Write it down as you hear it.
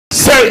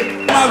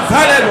Say,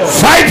 available.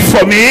 fight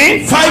for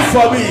me. Fight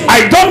for me.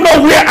 I don't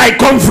know where I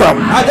come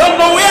from. I don't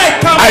know where I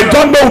come I from.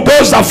 don't know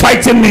those that are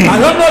fighting me. I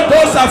don't know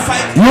those that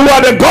fight. You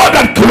are the God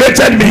that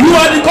created me. You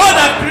are the God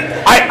that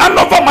created. I hand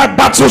over my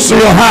battles to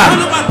your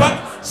hand. My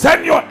back.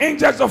 Send your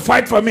angels to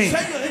fight for me.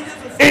 Send your angels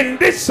to fight. In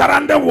these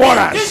surrounding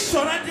waters, This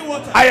surrounding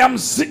water.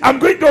 I'm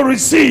going to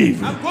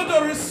receive I'm going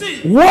to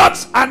receive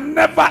what I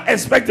never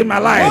expect in my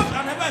what life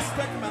I never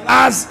expect in my life.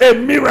 as a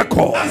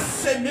miracle,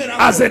 As a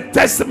miracle. as a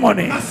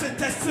testimony. As a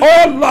testimony.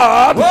 Oh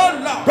Lord,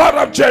 Oh Lord. God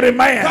of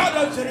Jeremiah,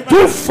 God of Jeremiah.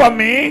 do for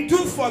me, Do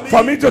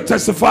for me. to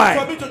testify.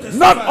 For me to testify.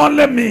 Not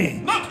only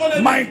me, Not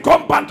only my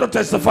compound to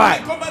testify,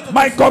 My compound to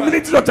my testify.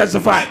 community to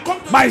testify, My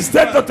community to my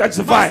state to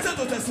testify. testify, My state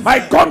to testify. my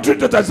country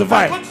to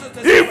testify, My country to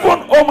testify. even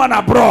home and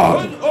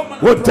abroad Even home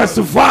and will abroad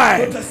testify.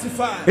 will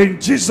testify. In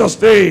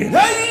Jesus' name,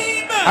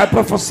 Amen. I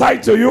prophesy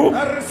to you.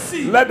 I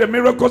receive. Let the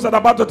miracles that are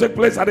about to take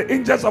place at the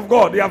angels of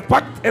God, they have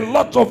packed a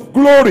lot of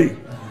glory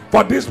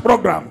for this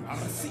program.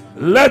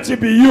 Let it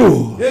be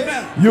you.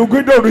 Amen. You're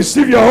going to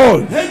receive your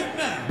own.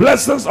 Amen.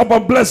 Blessings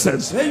upon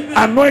blessings. Amen.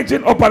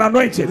 Anointing upon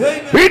anointing.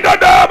 Amen. In the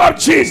name of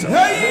Jesus.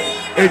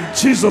 Amen. In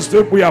Jesus'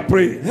 name we are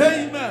praying.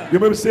 Amen. You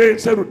may say,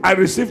 I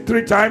received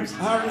 3 times.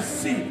 I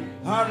receive.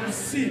 I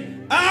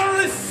receive.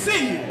 I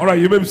receive. All right,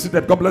 you may be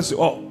seated. God bless you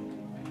all.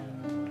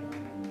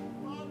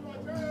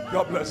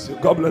 God bless you.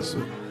 God bless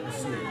you.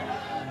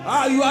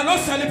 Ah, you are not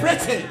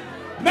celebrating.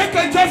 Make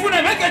a joyful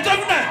name. Make a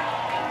joyful name.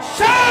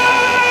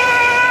 Shout!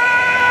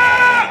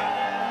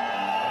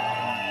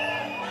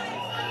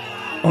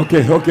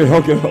 Okay.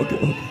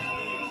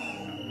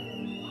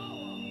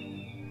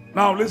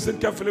 Now listen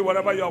carefully,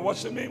 wherever you are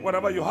watching me,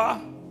 wherever you are.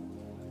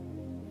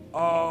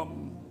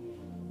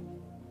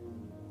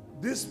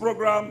 This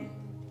program,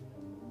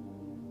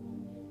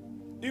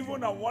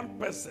 even on one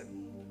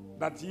person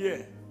that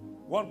here,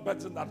 one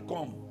person that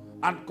come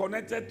and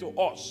connected to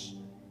us,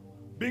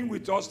 being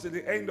with us to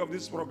the end of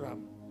this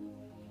program.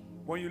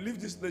 When you leave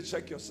this place,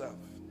 check yourself.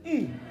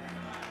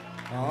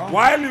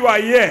 While you are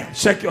here,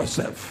 check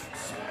yourself.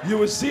 You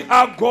will see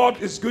how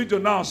God is going to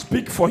now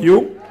speak for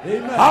you.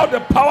 Amen. How the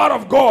power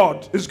of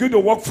God is going to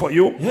work for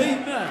you.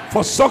 Amen.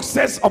 For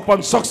success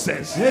upon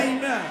success.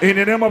 Amen. In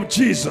the name of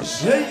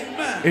Jesus.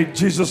 Amen. In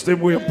Jesus' name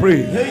we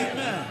pray.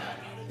 Amen.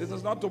 This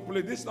is not to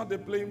play. This is not a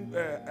playing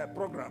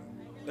program.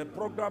 A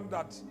program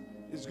that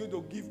is going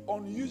to give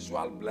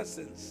unusual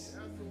blessings,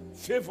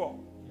 favor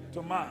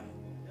to man.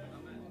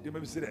 You may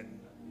be seated.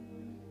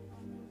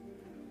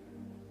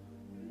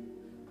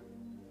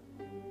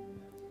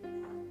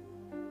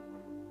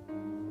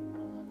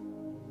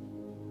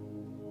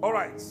 All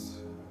right.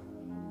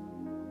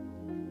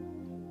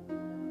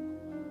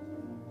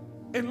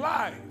 In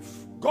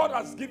life, God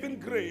has given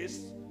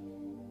grace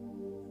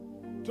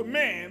to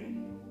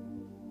men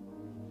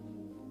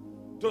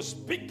to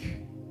speak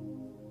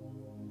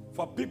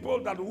for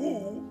people that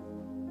who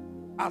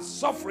are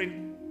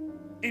suffering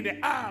in the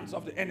hands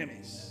of the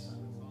enemies.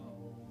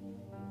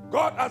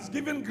 God has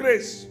given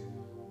grace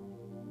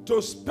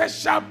to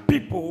special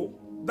people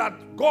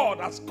that God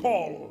has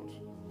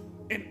called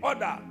in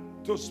order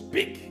to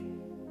speak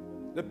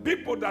the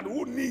people that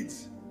who need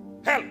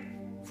help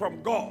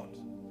from God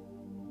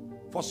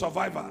for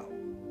survival.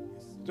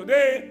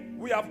 Today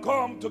we have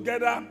come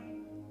together.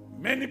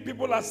 Many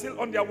people are still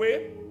on their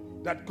way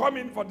that come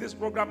in for this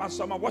program, and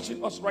some are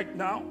watching us right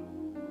now.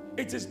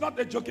 It is not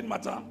a joking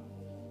matter.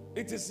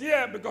 It is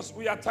here because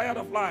we are tired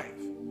of life.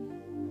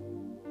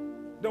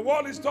 The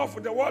world is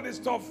tough. The world is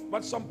tough.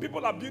 But some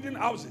people are building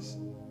houses.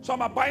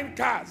 Some are buying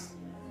cars.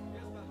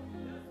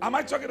 Am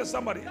I talking to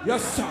somebody?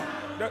 Yes, sir.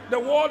 The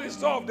world is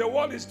tough. The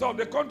world is tough.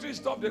 The country is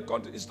tough. The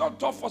country is not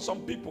tough for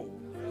some people.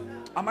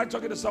 Am I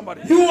talking to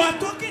somebody? You are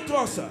talking to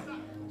us, sir.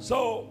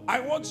 So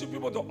I want you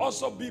people to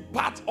also be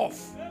part of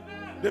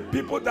the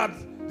people that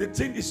the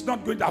thing is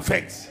not going to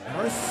affect.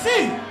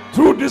 Receive.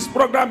 Through this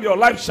program, your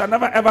life shall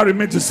never ever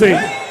remain the same.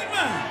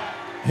 Amen.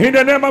 In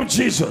the name of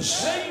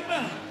Jesus.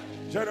 Amen.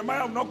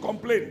 Jeremiah will not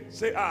complain.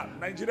 Say,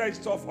 Nigeria is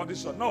tough for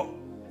this one. No.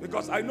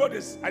 Because I know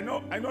this. I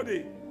know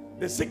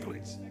the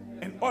secret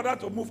in order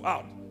to move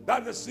out.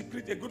 That's the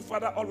secret a good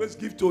father always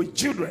gives to his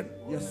children.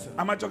 Yes, sir.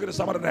 Am I talking to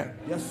somebody there?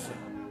 Yes, sir.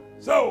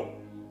 So,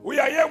 we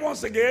are here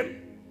once again.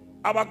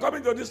 About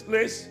coming to this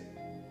place,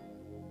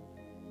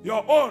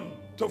 your own,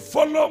 to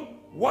follow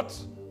what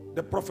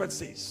the prophet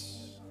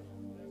says.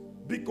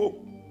 Because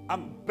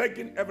I'm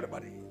begging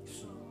everybody.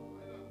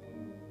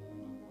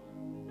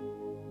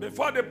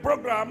 Before the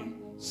program,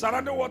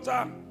 Surrounding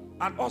Water,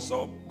 and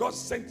also God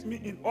sent me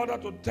in order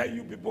to tell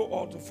you people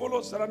or to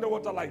follow Surrounding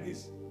Water like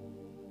this.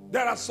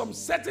 There are some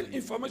certain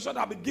information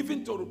that will be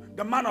given to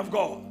the man of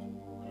God,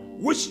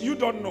 which you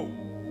don't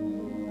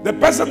know. The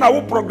person that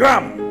will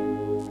program,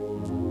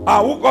 who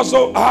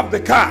also have the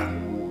car,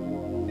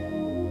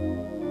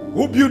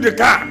 who build the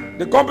car,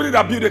 the company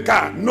that build the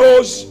car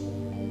knows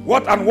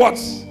what and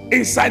what's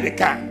inside the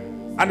car,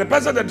 and the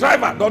person, the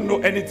driver, don't know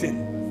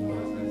anything.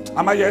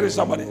 Am I hearing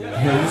somebody?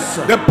 Yes,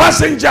 sir. The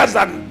passengers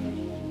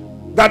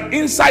that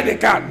inside the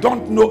car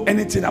don't know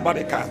anything about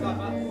the car.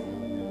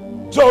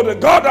 So the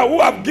God who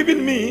have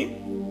given me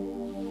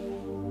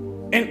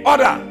in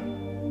order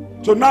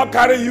to now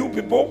carry you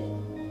people.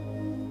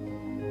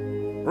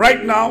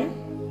 Right now,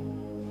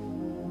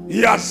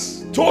 he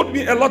has told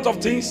me a lot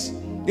of things.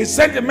 He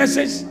sent a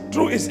message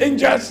through his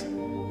angels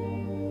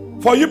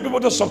for you people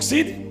to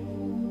succeed,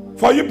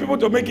 for you people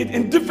to make it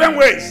in different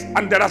ways.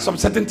 And there are some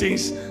certain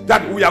things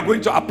that we are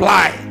going to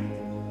apply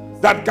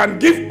that can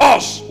give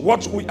us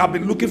what we have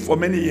been looking for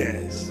many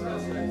years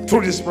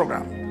through this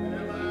program.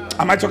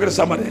 Am I talking to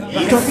somebody?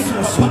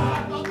 Yes.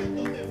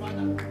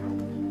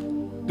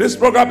 This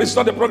program is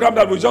not a program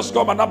that we just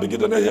come and now begin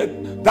to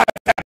that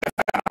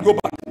and go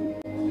back.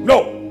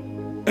 No.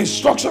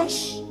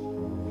 Instructions,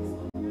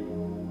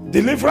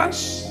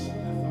 deliverance,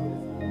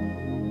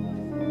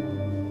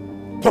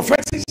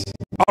 prophecies,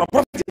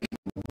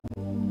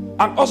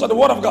 and also the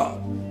word of God.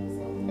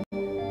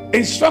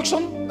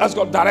 Instruction has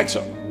got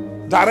direction.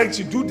 Direct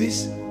you, do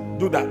this,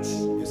 do that.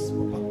 Yes,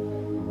 Papa.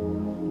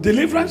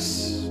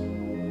 Deliverance,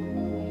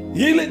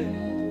 healing,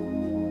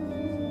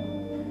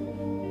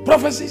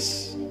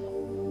 prophecies.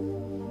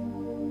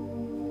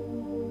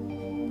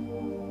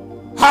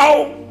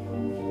 How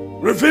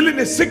revealing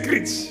the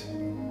secrets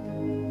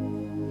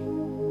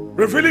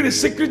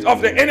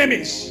of the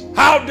enemies,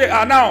 how they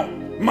are now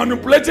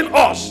manipulating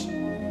us,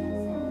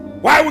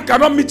 why we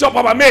cannot meet up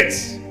our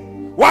mates,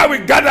 why we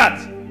gathered,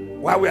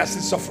 why we are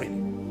still suffering,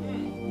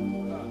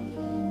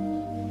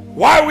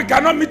 why we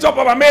cannot meet up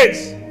our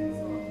mates.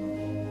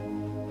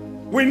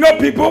 We know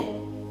people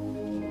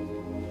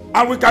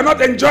and we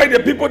cannot enjoy the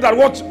people that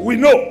what we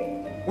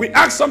know. We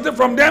ask something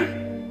from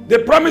them, they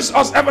promise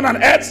us heaven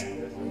and earth.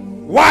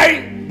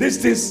 Why these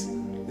things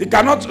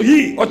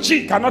he or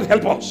she cannot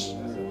help us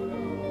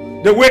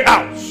the way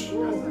out?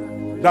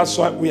 That's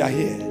why we are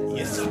here.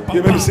 Yes,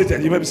 you may be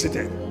seated. You may be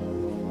seated.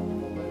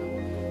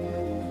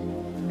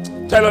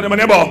 Tell your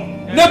neighbor.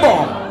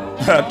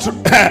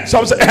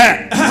 Some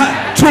say,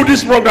 through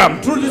this program,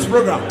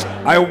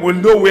 I will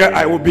know where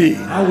I will be.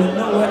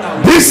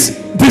 This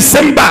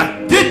December,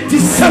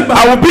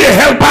 I will be a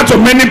helper to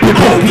many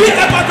people.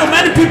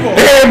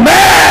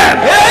 Amen.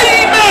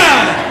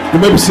 You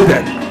may be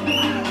seated.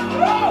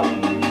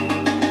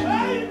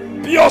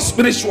 Pure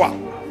spiritual.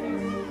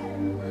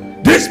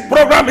 This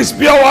program is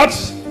pure what?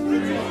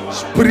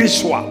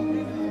 Spiritual.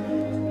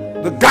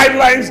 The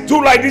guidelines,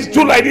 do like this,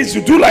 do like this,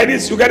 you do like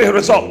this, you get a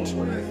result.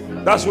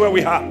 That's where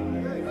we are.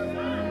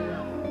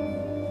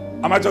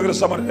 Am I talking to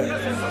somebody there?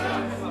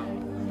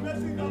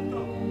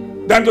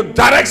 Then to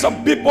direct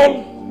some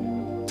people,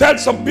 tell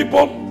some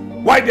people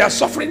why they are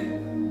suffering,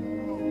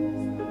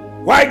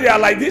 why they are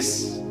like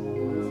this,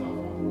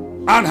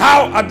 and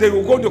how are they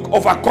going to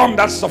overcome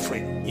that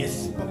suffering.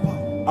 Yes, Papa.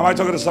 Am I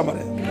talking to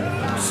somebody?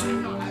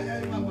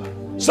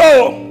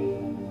 So,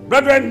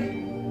 brethren,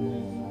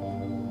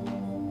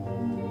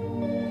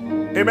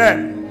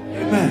 amen.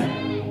 Amen.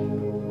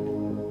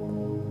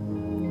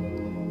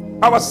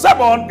 Our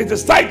sermon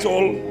is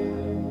titled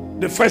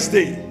The First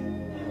Day.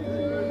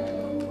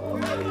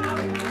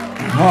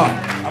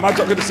 Am I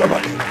talking to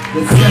somebody?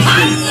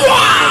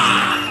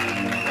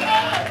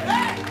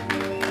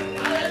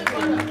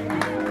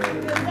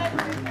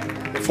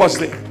 The first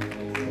day. The first day.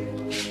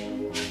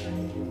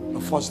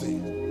 The first day.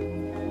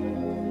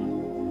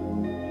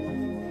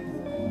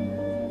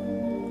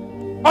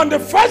 On the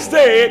first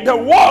day, the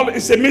world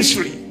is a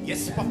mystery.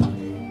 Yes, Papa.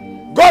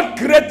 God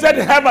created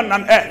heaven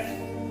and earth.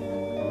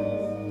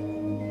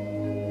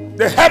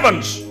 The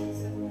heavens,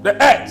 the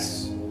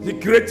earth, he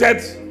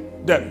created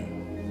them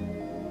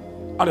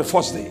on the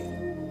first day.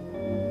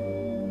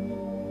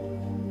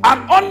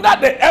 And under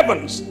the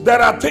heavens,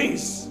 there are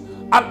things.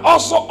 And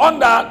also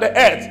under the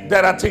earth,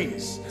 there are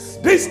things.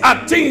 These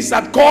are things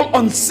that call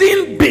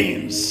unseen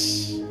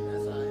beings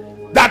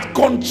that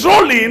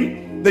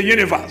controlling the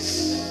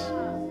universe.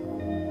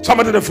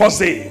 Somebody, the first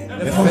day.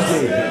 The first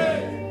day.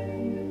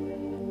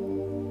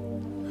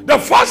 The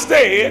first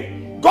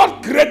day,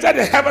 God created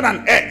the heaven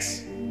and earth.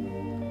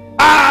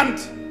 And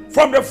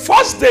from the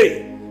first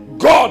day,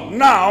 God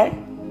now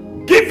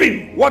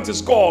giving what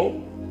is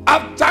called,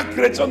 after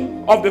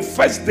creation of the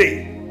first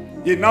day,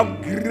 he now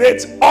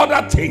creates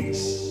other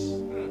things.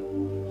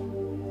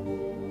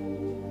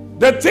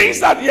 The things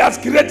that he has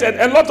created,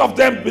 a lot of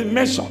them been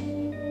mentioned.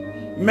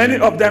 Many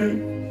of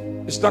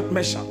them is not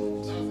mentioned.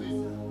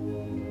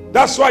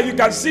 That's why you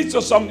can see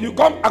you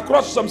come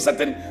across some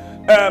certain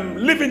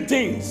living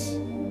things,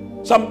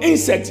 some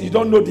insects, you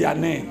don't know their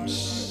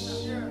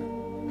names.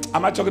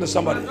 Am I talking to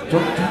somebody?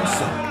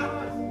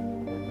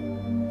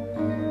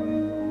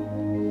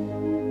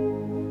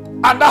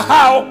 And that's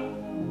how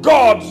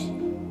God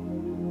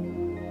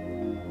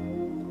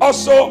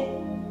also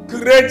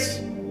creates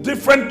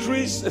different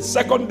trees, a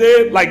second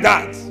day like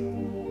that.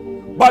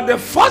 But the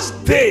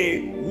first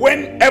day,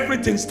 when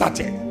everything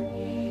started,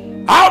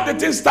 how the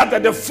thing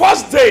started, the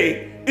first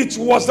day, it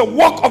was the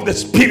work of the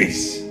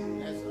spirits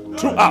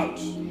throughout.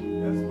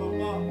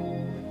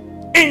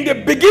 In the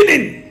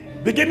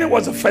beginning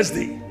was the first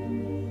day.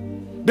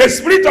 The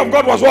Spirit of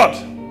God was what?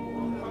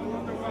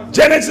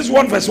 Genesis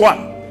 1 verse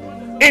 1.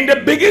 In the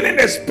beginning,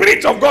 the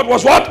Spirit of God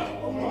was what?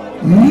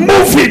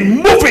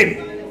 Moving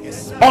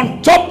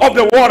on top of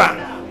the water.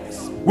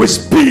 with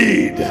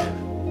speed,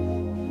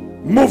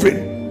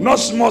 moving, not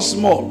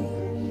small,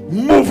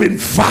 moving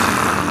far.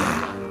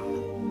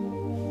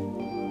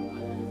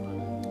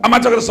 Am I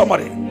talking to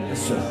somebody?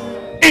 Yes,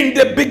 sir. In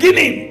the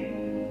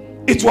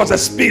beginning, it was a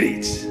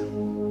spirit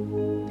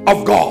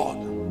of God.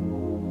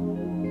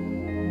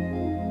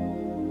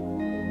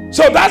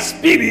 So that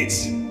spirit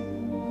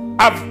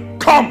have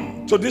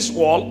come to this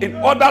world in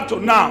order to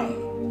now,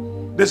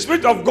 the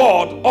Spirit of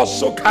God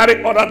also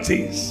carried other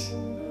things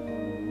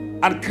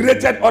and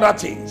created other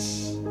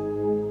things.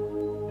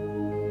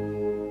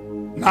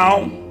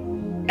 Now,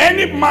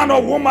 any man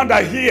or woman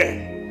that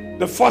hear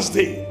the first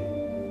day,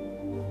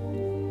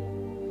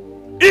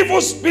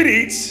 evil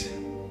spirits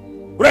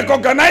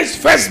recognize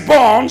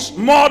firstborns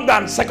more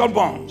than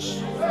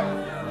secondborns.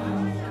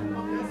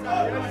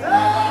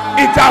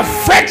 It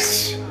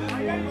affects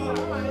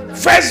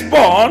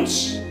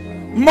firstborns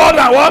more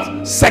than what?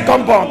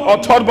 Secondborn or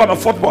thirdborn or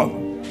fourthborn.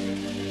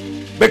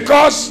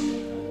 Because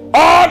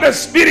all the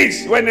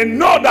spirits, when they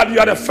know that you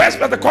are the first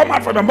person to come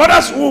out from the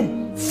mother's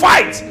womb,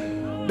 fight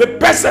the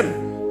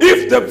person.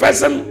 If the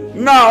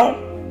person now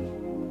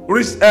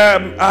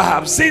I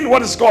have seen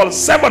what is called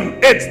 7,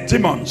 8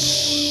 demons,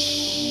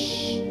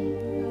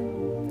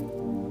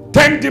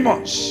 10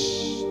 demons,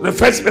 the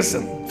first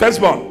person,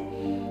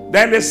 firstborn.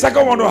 Then the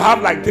second one will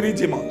have like 3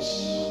 demons.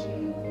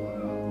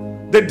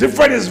 The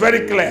difference is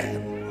very clear.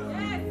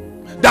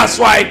 That's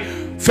why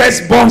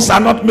firstborns are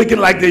not making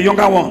like the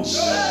younger ones.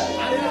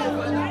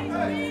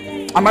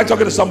 Am I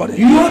talking to somebody?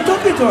 You are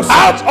talking to us.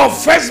 Out of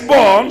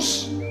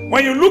firstborns,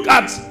 when you look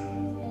at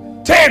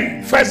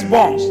 10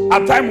 firstborns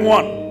at time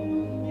 1,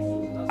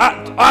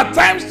 at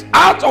times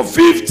out of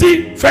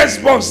 50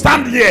 firstborns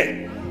stand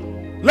here.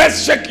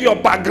 Let's check your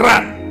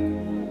background.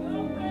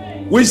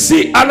 We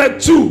see other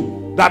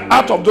 2 that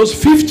out of those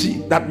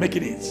 50 that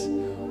making it.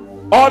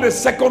 All the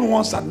second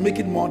ones are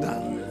making more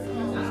than.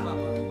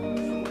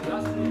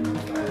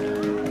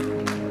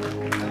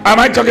 Am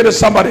I talking to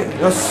somebody?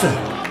 Yes, sir.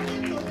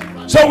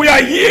 So we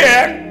are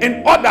here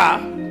in order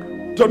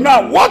to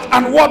know what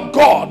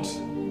God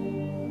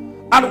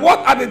and what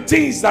are the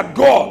things that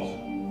God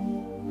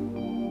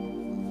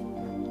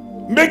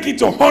make it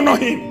to honor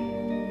him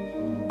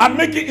and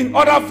make it in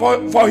order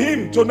for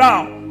him to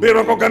now be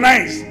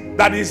recognized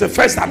that he is the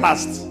first and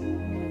last.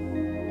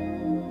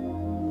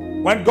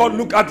 When God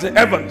looked at the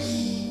heavens,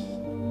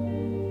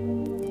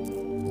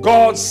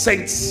 God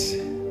saints,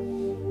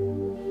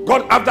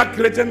 God after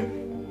creating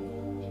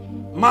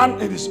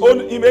man in his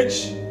own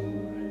image,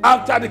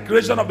 after the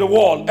creation of the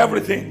world,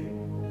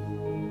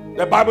 everything,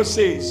 the Bible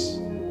says,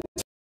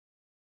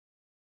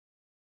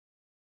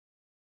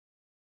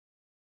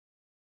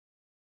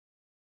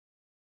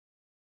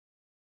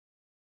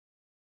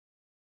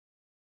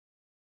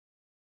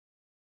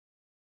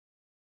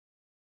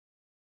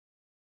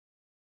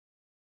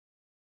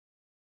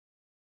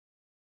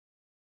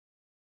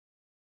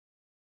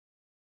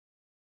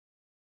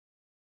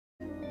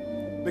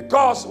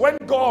 because when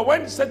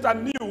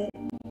Satan knew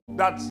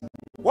that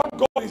what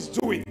God is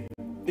doing,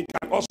 he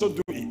can also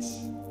do it.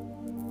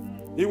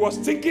 He was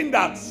thinking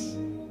that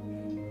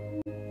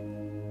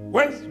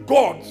when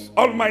God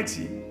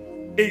Almighty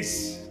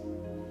is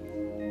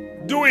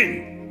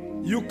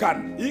doing,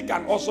 he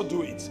can also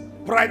do it.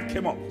 Pride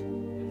came up.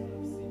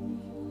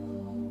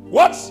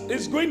 What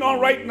is going on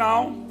right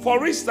now,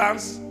 for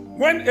instance,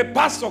 when a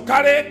pastor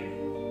carry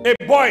a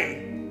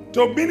boy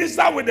to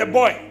minister with the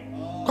boy,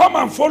 come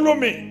and follow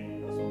me.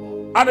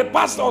 And the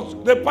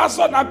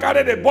pastor now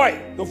carried the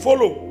boy to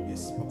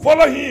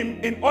follow him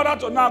in order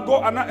to now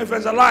go and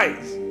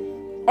evangelize.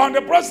 On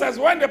the process,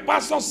 when the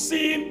pastor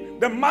seeing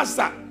the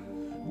master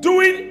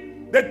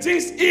doing the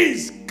things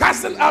is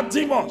casting out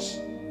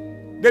demons,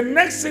 the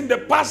next thing the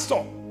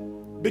pastor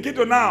begin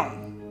to now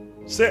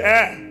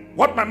say,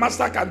 what my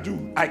master can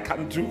do, I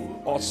can do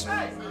also.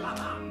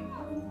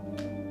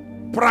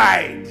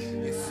 Pride.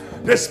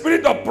 The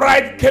spirit of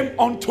pride came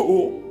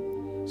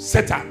onto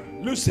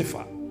Satan,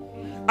 Lucifer.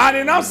 And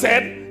he now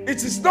said,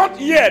 it is not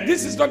here.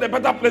 This is not a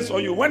better place for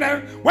you. When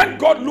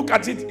God look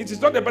at it, it is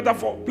not a better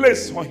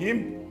place for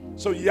him.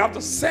 So you have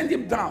to send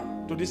him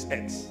down to this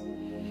earth.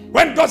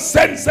 When God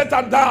sends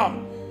Satan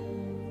down,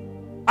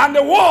 and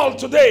the world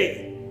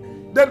today,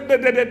 the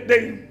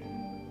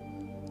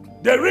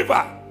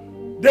river,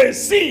 the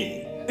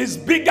sea is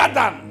bigger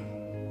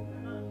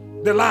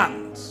than the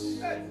land.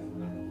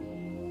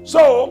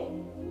 So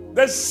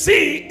the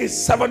sea is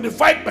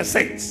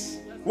 75%.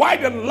 Why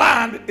the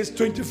land is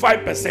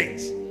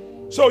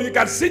 25%. So you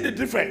can see the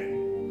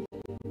difference.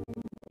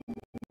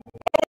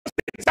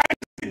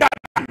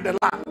 The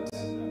land,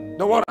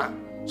 the water.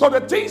 So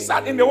the things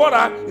that in the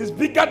water is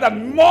bigger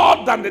than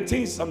more than the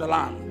things on the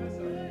land.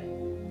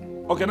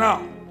 Okay,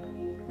 now,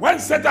 when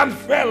Satan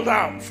fell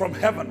down from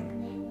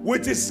heaven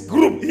with his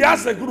group, he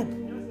has a group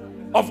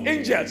of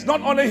angels.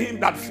 Not only him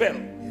that fell,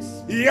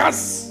 he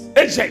has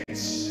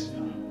agents.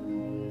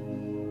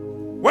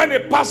 When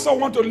a pastor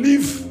wants to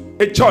leave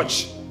a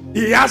church,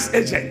 he has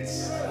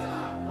agents.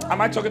 Am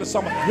I talking to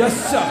someone? Yes,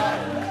 sir.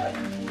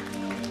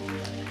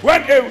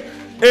 When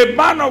a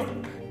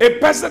A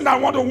person that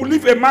want to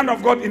leave a man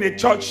of God in a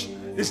church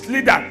is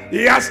leader.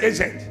 He has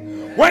agent.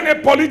 When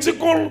a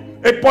politician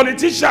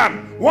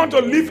want to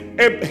leave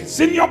a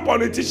senior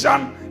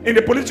politician in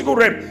the political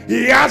realm,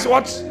 he has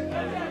what?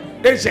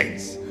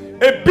 Agents.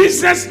 A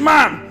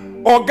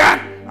businessman, organ,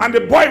 and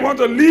the boy want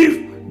to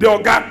leave the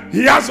organ,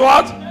 he has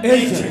what?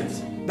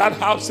 Agents. That's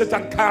how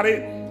Satan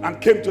carried and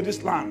came to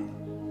this land.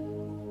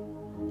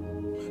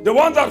 The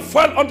ones that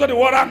fell onto the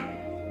water,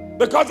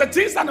 because the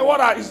things in the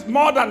water is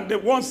more than the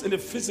ones in the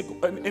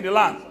physical, in the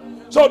land.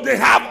 So they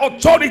have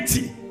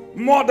authority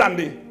more than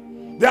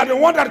they are the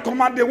ones that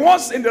command. The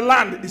ones in the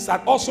land is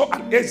also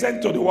an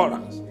agent to the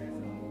waters.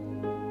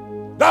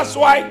 That's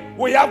why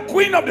we have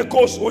queen of the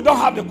coast. We don't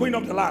have the queen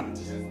of the land.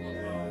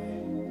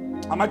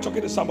 Am I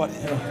talking to somebody?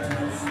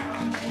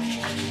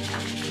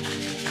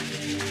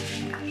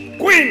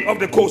 Queen of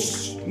the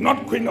coast,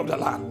 not queen of the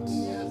land.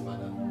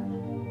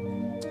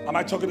 Am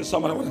I talking to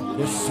somebody?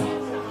 Yes,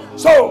 sir.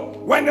 So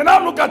when they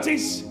now look at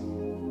this,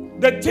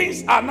 the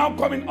things are now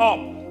coming up,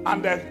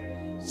 and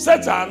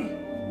Satan,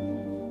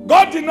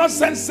 God did not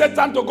send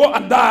Satan to go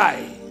and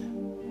die.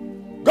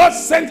 God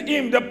sent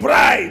him the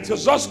pride to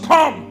just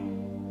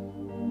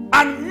come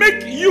and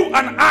make you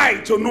and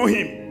I to know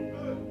him.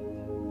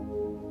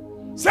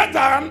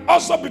 Satan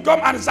also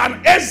becomes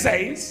an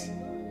essence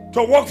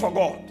to work for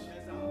God.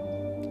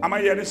 Am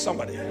I hearing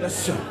somebody?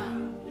 Yes, sir.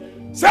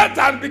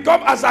 Satan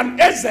becomes as an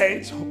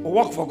agent to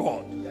work for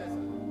God.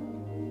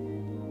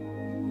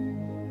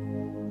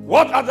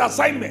 What are the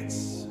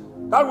assignments?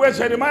 That's where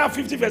Jeremiah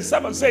 50 verse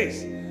 7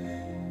 says.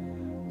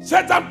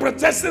 Satan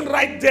protesting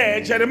right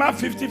there, Jeremiah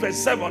 50 verse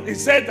 7, he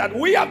said that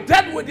we have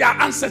dealt with their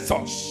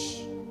ancestors.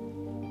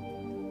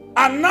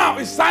 And now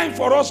it's time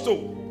for us to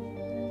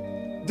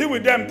deal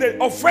with them. They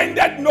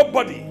offended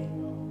nobody.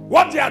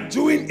 What they are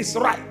doing is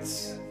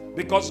right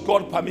because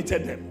God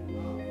permitted them.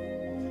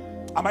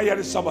 Am I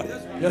hearing somebody?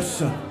 Yes,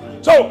 sir.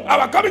 So, I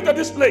was coming to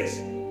this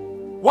place.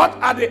 What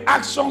are the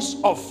actions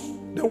of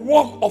the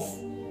work of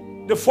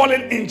the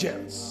fallen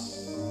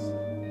angels?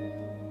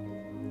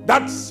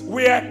 That's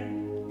where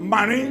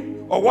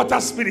marine or water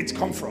spirits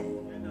come from.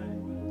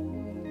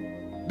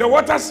 The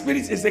water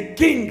spirit is the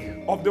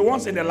king of the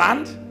ones in the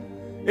land.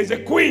 Is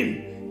the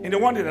queen in the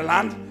one in the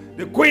land.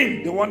 The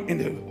queen, the one in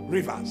the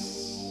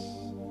rivers.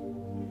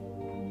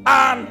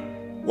 And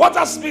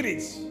water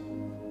spirits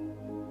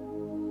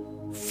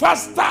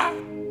faster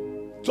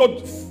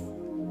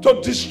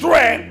to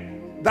destroy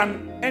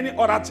than any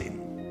other thing.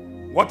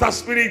 Water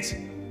spirit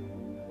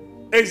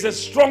is the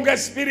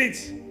strongest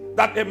spirit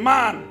that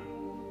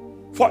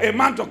for a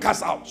man to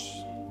cast out.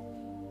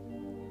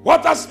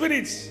 Water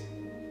spirit,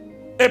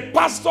 a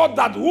pastor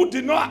who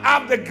did not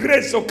have the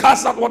grace to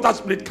cast out water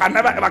spirit can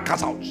never ever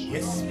cast out.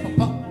 Yes,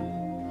 Papa.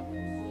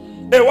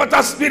 A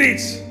water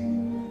spirit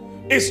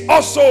is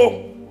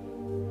also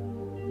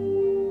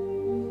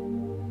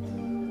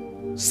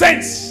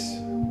sent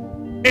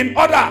in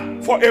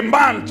order for a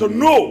man to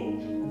know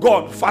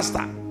God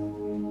faster.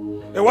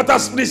 A water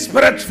spirit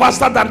spread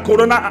faster than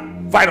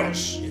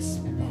coronavirus. Yes,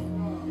 Papa.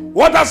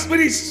 Water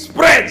spirit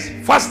spread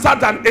faster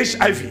than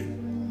HIV.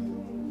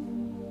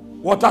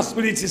 Water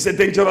spirit is a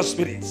dangerous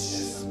spirit.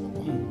 Yes,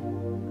 Papa.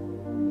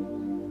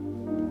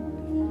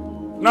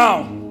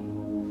 Now,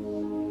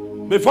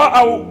 before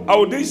I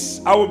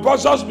will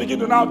just begin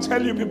to now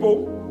tell you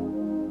people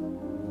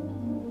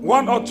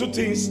one or two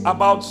things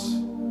about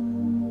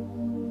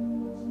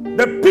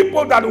the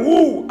people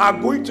who are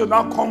going to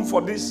now come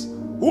for this,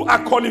 who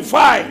are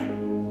qualified.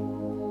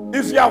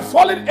 If you are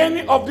following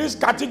any of these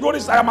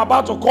categories I am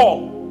about to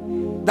call,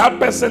 that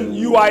person,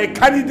 you are a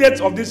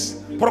candidate of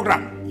this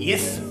program.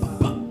 Yes,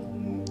 Papa.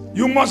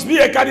 You must be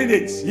a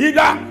candidate,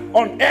 either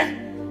on air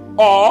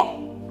or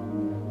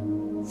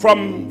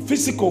from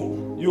physical.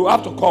 You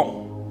have to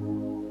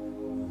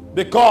come,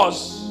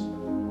 because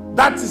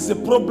that is the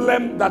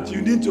problem that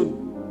you need to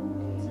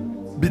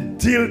be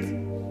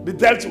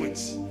dealt with.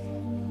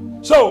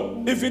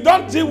 So if you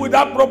don't deal with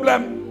that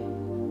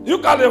problem,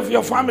 look at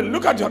your family,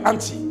 look at your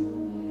auntie,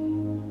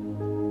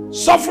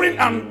 suffering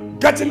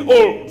and getting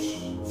old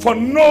for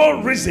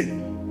no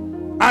reason,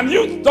 and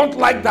you don't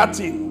like that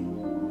thing,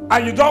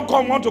 and you don't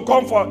want to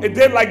come for a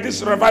day like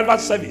this revival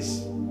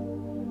service.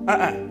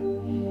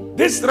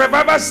 This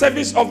revival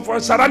service of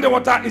surrounding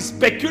water is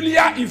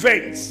peculiar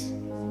events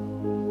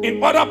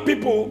in order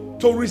people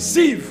to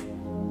receive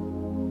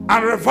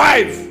and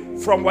revive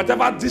from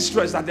whatever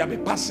distress that they have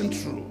been passing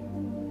through.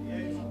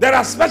 There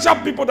are special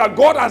people that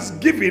God has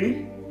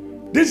given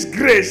this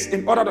grace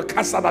in order to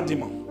cast out that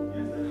demon.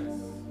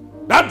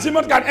 That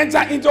demon can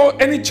enter into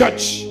any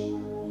church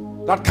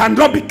that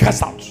cannot be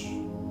cast out.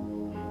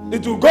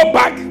 It will go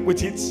back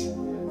with it,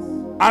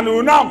 and it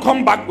will now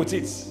come back with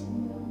it,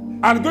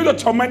 and go to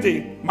torment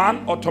a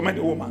man or torment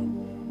a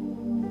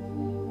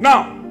woman.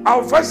 Now,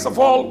 I'll first of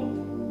all,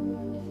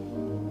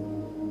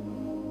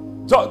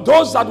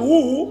 those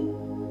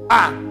who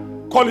are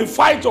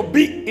qualified to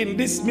be in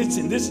this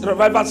meeting, this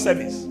revival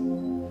service.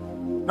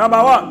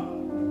 Number one,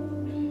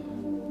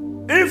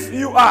 if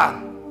you are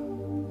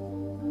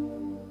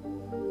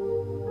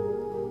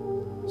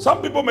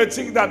Some people may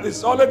think that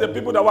it's only the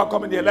people that were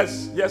coming here.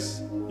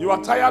 Yes, you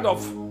are tired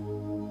of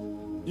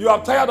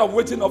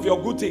waiting of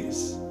your good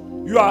things.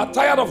 You are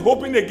tired of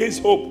hoping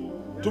against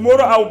hope.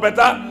 Tomorrow I will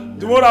better,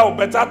 tomorrow I will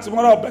better,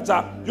 tomorrow I will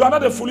better. You are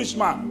not a foolish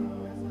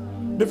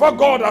man. Before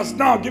God has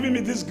now given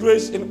me this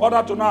grace in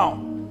order to now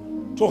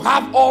to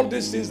have all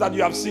these things that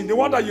you have seen, the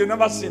one that you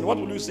never seen, what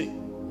will you see?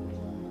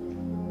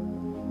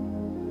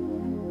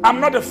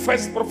 I'm not the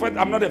first prophet,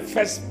 I'm not the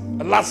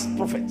last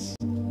prophet.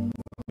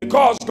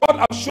 Because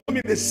God has shown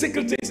me the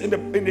secret things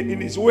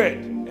in His Word,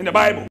 in the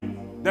Bible.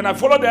 Then I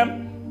follow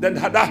them, then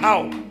that's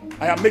how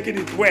I am making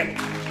it well,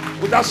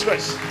 without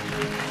stress.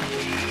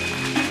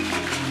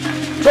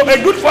 So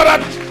a good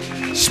father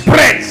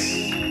spreads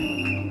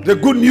the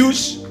good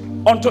news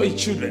unto his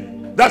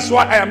children. That's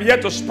why I am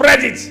here to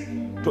spread it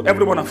to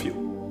every one of you.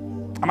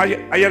 Am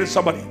I hearing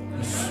somebody?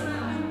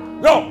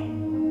 No.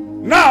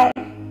 Now,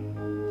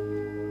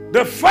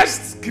 the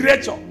first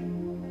creature,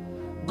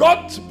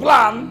 God's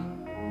plan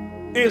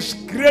is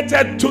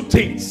created two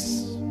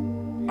things.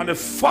 On the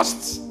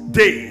first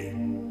day,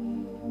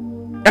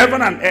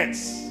 heaven and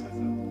earth,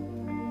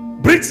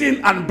 breathe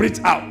in and breathe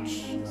out.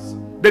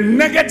 The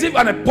negative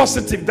and the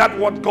positive, that's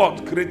what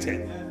God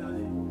created.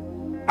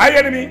 Are you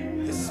hearing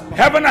me? Yes.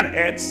 Heaven and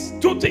earth,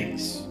 two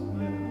things.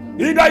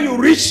 Either you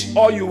rich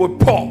or you will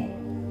poor.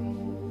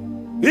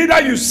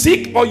 Either you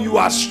sick or you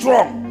are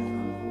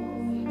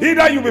strong.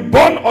 Either you will be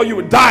born or you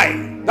will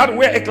die. That's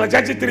where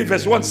Ecclesiastes 3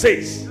 verse 1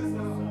 says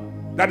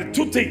that the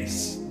two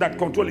things that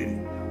control it.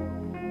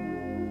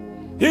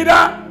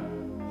 Either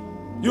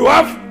you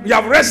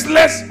have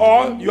restless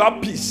or you have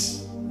peace.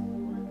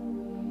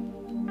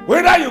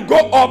 Whether you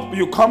go up,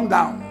 you come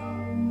down.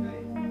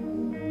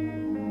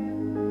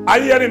 Are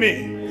you hearing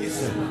me?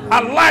 Yes,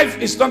 and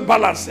life is not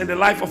balanced in the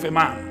life of a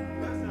man.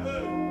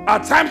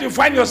 At times you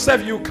find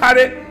yourself, you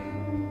carry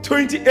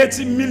 20,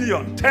 80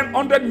 million, 10,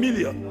 100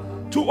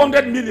 million,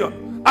 200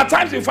 million. At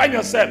times you find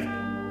yourself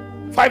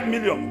 5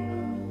 million.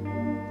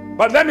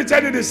 But let me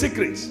tell you the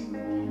secrets.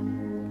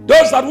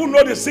 Those that who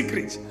know the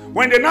secrets,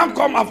 when they now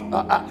come,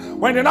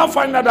 when they now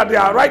find out that they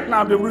are right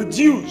now, they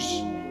reduce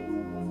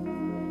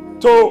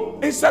to,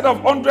 instead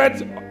of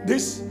 100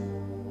 this,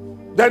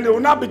 then they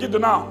will now begin to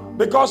now,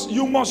 because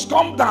you must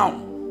come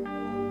down.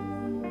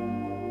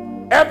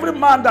 Every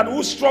man that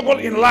will struggle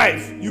in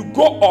life, you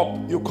go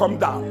up, you come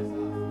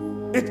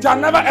down. It can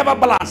never ever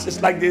balance.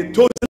 It's like the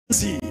chosen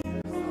sea.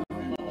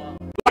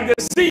 Like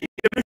the sea in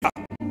the river.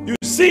 You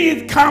see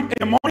it come in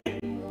the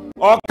morning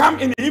or come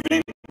in the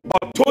evening,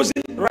 but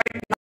chosen right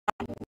now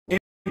in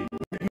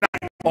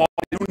midnight or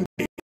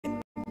noonday.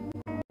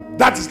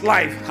 That is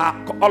life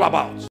all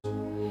about.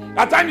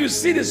 At times you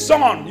see the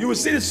sun, you will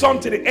see the sun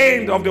to the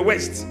end of the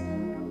west.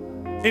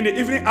 In the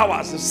evening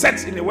hours, it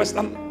sets in the west.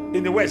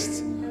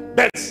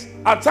 But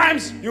at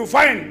times you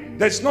find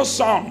there's no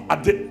sun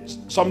at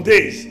some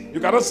days. You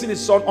cannot see the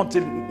sun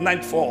until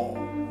nightfall.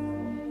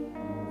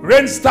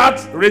 Rain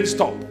starts, rain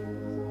stop.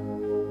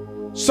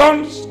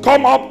 Sun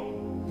come up,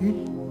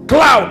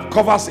 cloud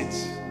covers it.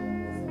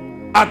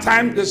 At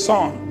times the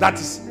sun, that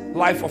is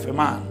life of a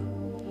man.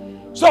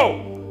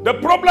 So the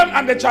problem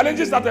and the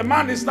challenges that a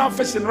man is now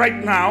facing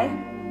right now,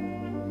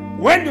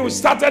 when you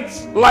started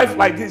life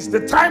like this, the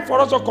time for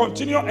us to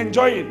continue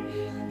enjoying,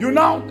 you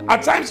now,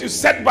 at times you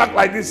set back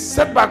like this,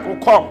 setback will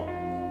come.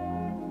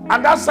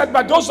 And that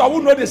setback, those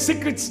who know the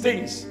secret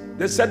things,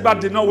 the setback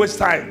did not waste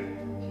time.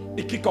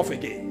 It kick off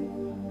again.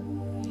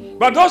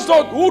 But those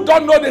who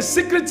don't know the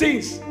secret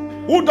things,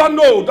 who don't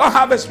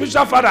have a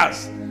spiritual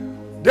fathers,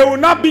 they will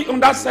not be on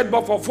that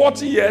setback for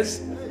 40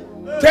 years,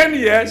 10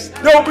 years.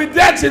 They will be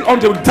there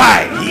until they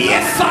die.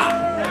 Yes, sir.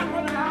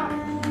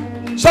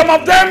 Some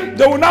of them,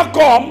 they will not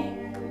come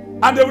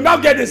and they will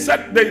not get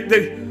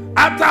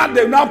after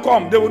they now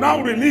come, they will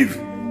now relieve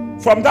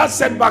from that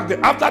setback.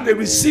 After they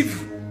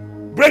receive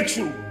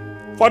breakthrough,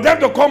 for them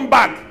to come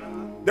back,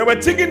 they were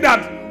thinking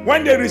that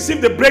when they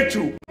receive the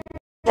breakthrough,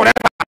 forever,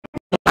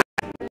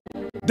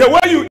 the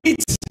way you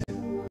eat,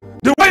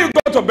 the way you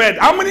go to bed,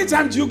 how many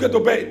times do you get to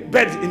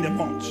bed in a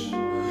month?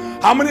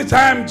 How many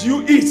times do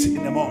you eat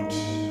in a month?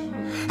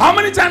 How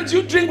many times do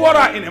you drink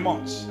water in a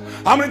month?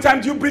 How many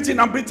times do you breathe in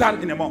and breathe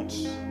out in a month?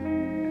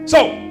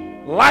 So,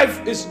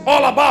 life is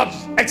all about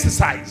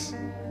exercise.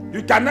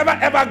 You can never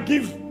ever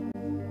give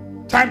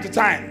time to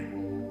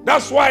time.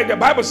 That's why the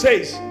Bible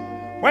says,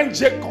 when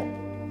Jacob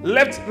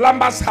left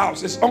Laban's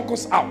house, his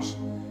uncle's house,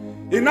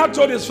 he now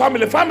told his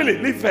family,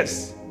 leave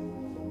first.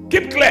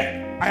 Keep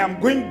clear. I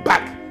am going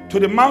back to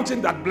the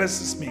mountain that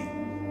blesses me.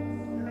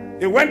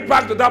 He went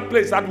back to that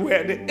place that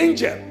where the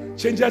angel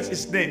changes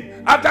his name.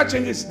 After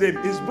changing his name,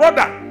 his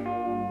brother,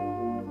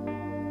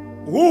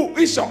 who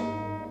Esau,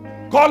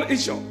 called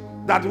Esau,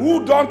 that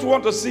who don't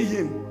want to see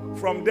him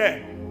from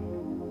there,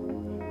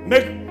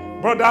 make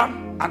brother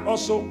and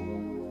also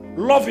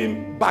love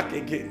him back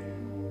again.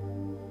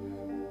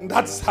 And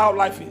that's how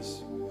life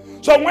is.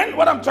 So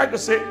what I'm trying to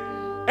say,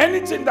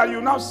 anything that you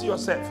now see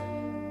yourself,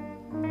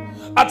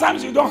 at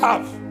times you don't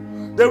have.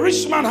 The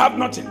rich man have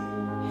nothing.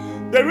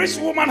 The rich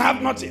woman have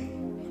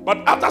nothing. But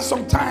after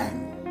some time,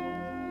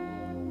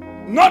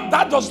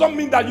 That does not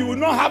mean that you will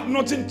not have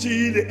nothing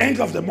till the end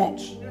of the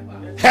month.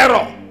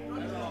 Error.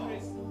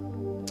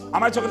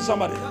 Am I talking to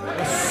somebody?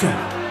 Yes, sir.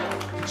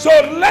 So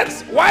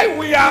while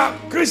we are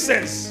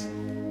Christians,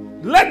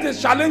 let the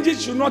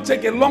challenges should not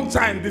take a long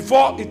time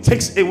before it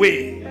takes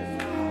away.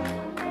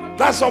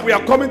 That's why we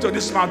are coming to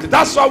this mountain.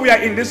 That's why we are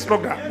in this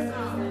program.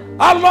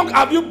 How long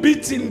have you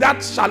beaten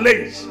that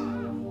challenge?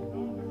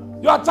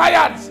 You are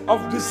tired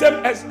of the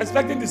same,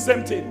 expecting the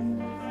same thing.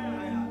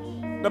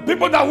 The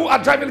people who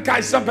are driving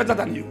cars some better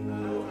than you.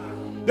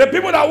 The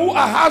people who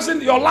are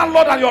housing, your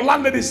landlord and your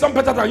landlady, some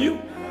better than you.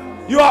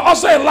 You are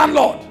also a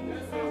landlord.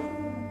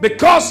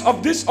 Because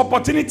of these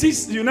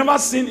opportunities, you never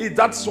seen it.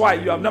 That's why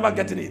you have never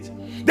gotten it.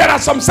 There are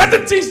some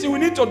certain things you will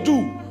need to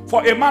do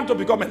for a man to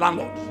become a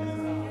landlord.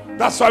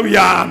 That's why we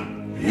are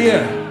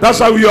here.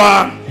 That's why we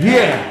are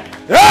here.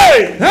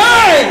 Hey!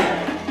 Hey!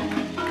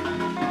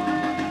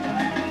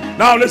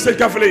 Now listen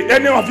carefully.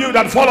 Any of you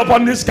that fall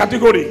upon this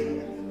category,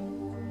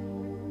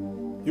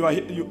 you are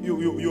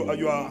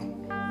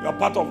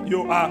part of.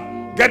 You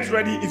are. Get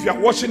ready. If you are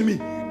watching me,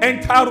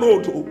 enter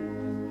road.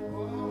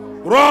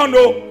 Run.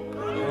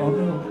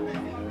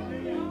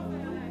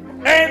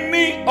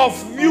 Any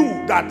of you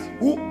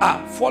who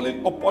are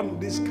falling upon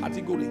this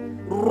category,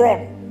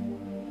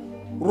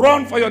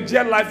 run for your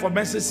dear life for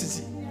Mercy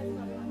City,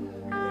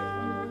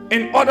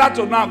 in order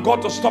to now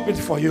God to stop it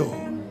for you.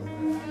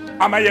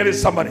 Am I hearing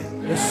somebody?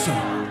 Yes, sir.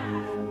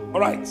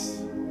 All right.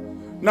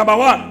 Number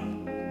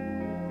one,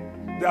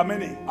 there are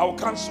many. I will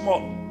count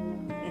small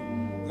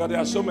because there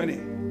are so many,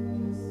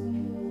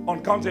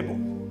 uncountable.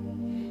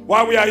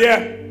 While we are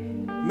here,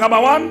 number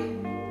one,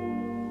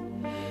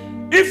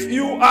 if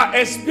you are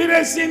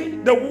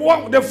experiencing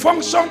the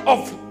function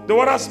of the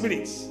water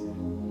spirits,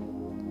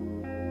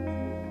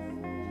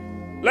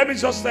 let me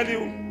just tell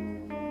you,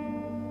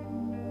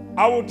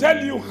 I will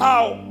tell you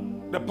how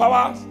the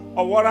powers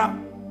of water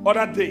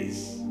other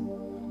days.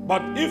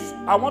 But if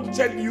I want to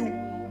tell you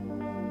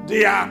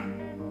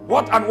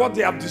what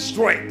they have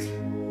destroyed,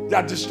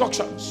 their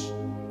destructions,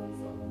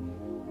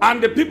 and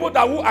the people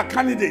who are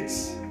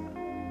candidates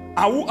and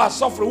who are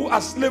suffering, who are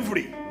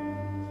slavery,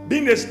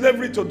 being a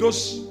slavery to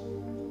those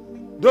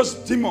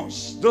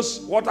demons,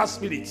 those water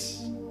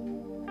spirits.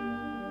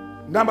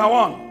 Number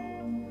one,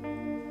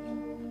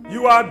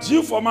 you are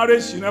due for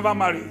marriage, you never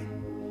marry.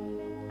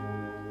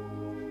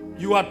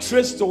 You are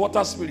traced to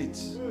water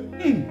spirits.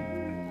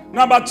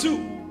 Number two,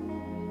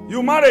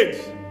 you married.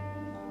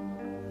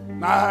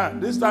 Nah,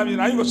 this time you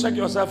go check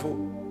yourself.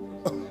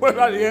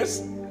 Whether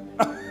yes,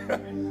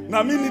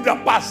 now me need a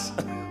pass,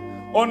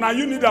 or now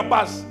you need a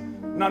pass.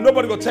 Now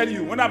nobody will tell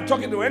you. When I'm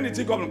talking to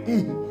anything, come,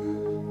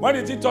 when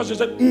the thing touch you,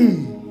 say,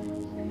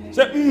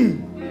 Say,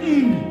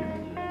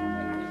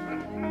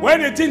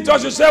 When the thing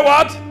touch you, say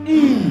what?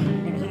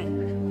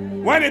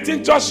 When the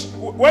thing touch,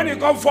 when you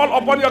come fall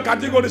upon your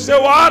category, say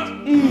what?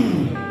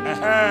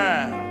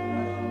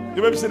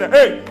 You may be saying,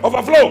 hey,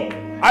 overflow.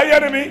 Are you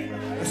hearing me?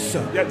 Yes,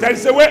 sir. Yeah, there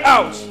is a way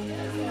out.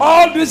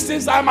 All these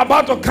things I'm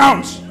about to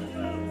count.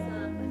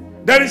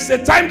 There is a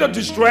time to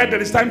destroy,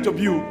 there is time to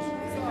build.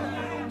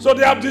 So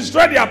they have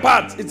destroyed their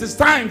part. It is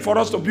time for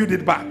us to build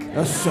it back.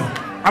 Yes, sir.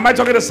 Am I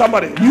talking to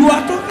somebody? You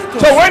are talking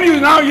to So when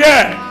you now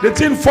hear the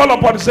thing fall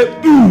upon, you say,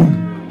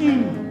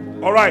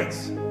 All right.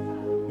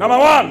 Number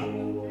one,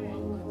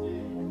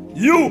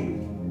 you.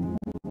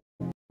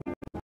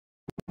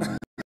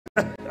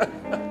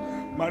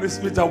 Man, this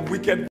spirit of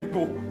wicked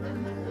people.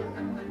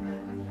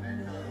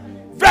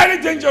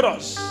 Very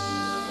dangerous.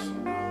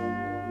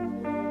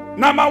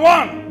 Number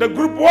one, the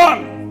group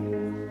one.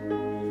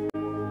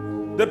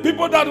 The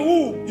people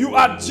who you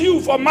are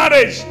due for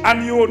marriage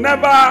and you will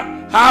never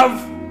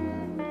have.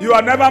 You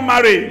are never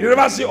married. You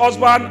never see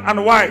husband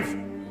and wife.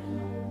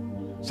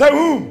 Say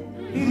who?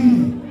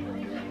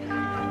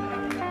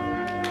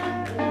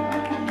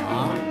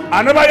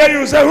 I never hear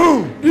you say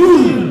who?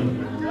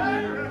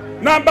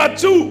 Number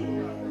two.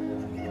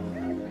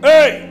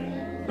 Hey,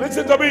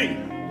 listen to me.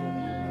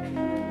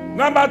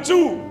 Number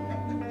two,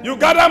 you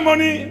gather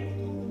money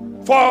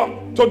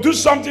to do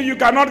something you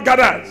cannot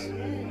gather.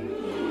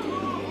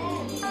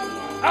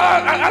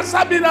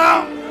 Answer me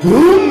now.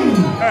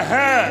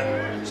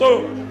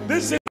 So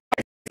this is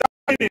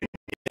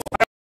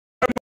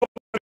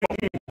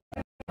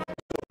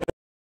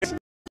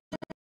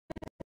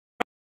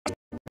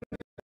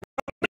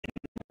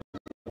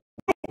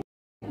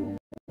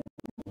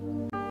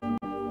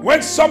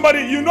when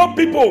somebody, you know,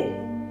 people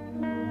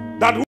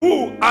that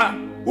who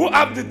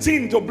have the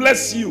thing to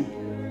bless you,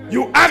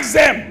 you ask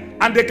them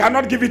and they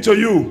cannot give it to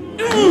you.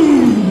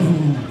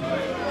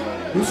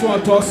 This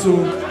one talks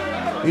so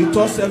he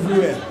talks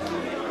everywhere.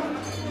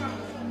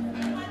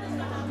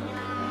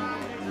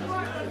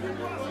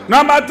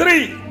 Number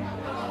three.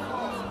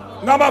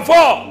 Number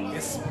four.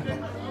 Yes.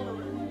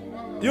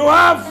 You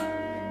have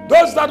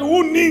those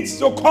who needs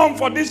to come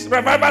for this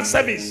revival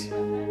service.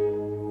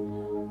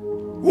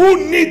 Who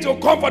need to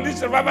come for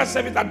this revival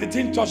service at the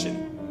teen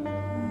touching.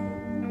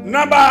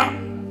 Number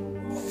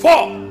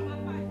four.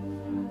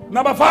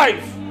 Number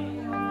five.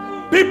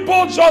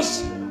 People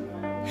just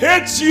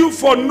hate you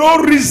for no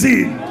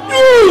reason.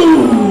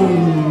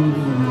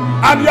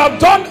 And you have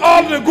done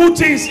all the good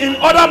things in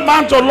other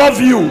man to love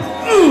you.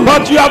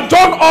 But you have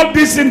done all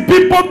this in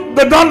people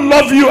that don't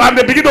love you and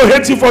they begin to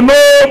hate you for no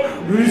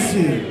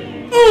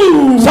reason.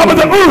 Some of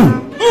them.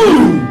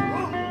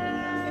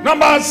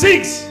 Number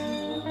 6.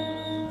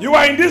 You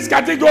are in this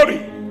category.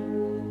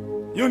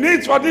 You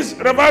need for this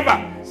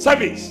revival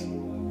service.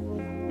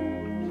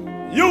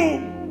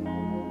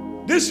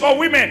 This for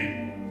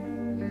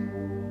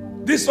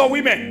women. This for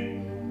women.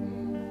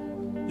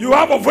 You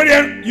have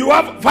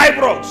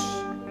fibroids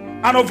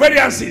and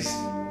ovarian cysts,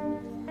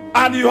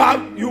 and you are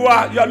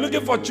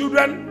looking for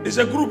children. It's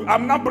a group.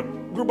 I'm not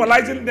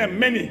globalizing them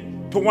many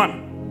to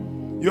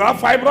one. You have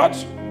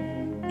fibroids.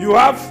 You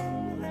have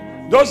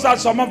those that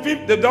some of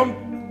them they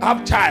don't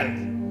have child.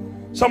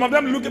 Some of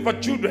them looking for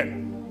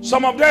children.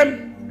 Some of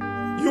them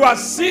you are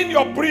seeing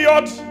your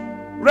period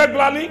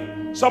regularly.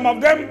 Some of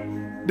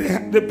them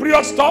the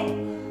period stop.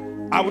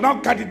 I will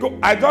not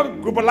I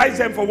don't globalize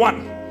them for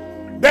one.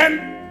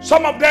 Then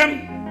some of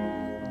them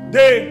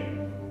their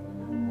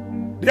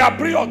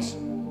periods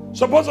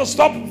supposed to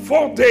stop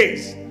 4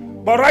 days,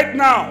 but right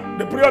now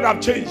the period have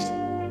changed.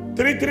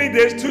 3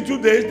 days, 2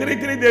 days, 3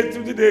 days,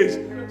 2 days.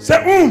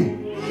 Say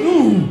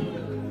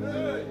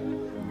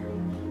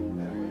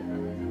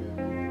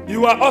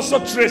You are also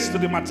traced to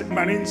the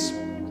Marines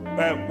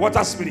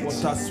water spirit.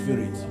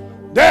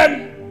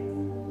 Then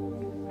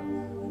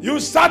you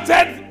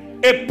started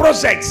a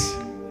project.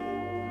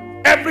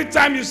 Every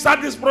time you start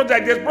this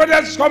project, the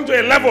project come to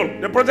a level,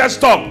 the project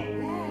stop.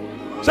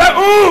 Say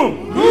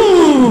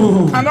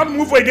cannot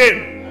move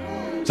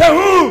again. Say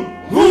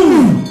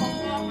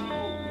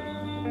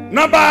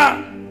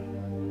Number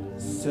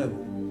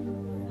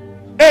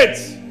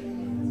 8.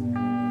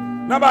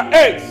 Number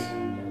 8.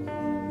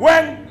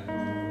 When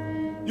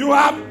you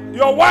have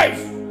your wife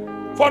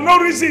for no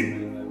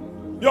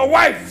reason, your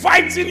wife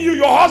fighting you,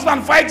 your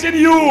husband fighting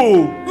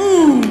you.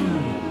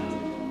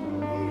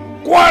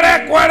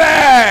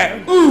 Quarrel.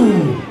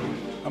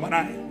 Number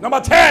 9. Number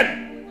 10.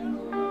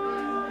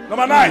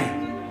 Number 9.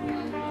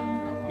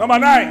 Number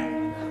 9.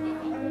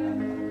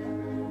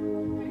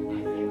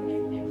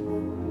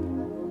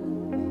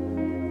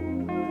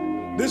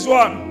 This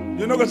one,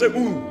 you're not gonna say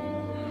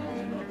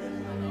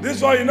This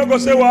one, you're not gonna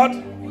say what?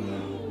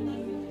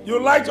 You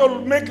like to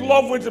make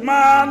love with a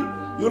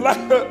man. You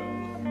like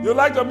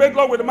to make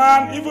love with a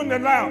man. Even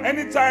now,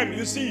 anytime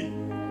you see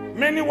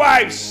many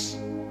wives,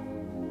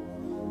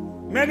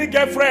 many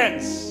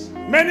girlfriends,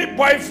 many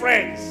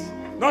boyfriends,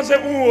 don't say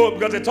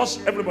because they touch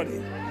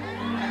everybody.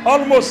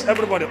 Almost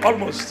everybody.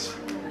 Almost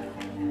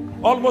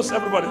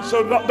everybody.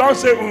 So don't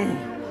say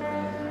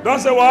Don't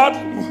say what?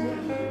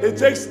 It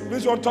takes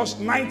this one touch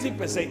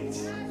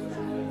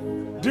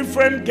 90%.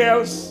 Different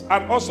girls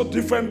and also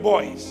different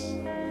boys.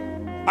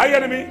 Are you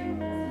hearing me?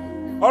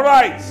 All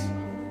right.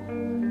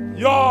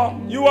 You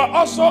are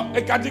also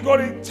a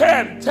category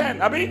 10.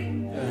 10, Abi?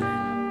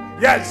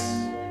 Yes.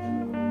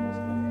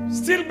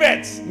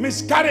 Stillbirth,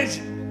 miscarriage.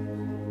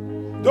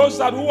 Those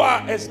who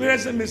are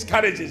experiencing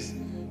miscarriages,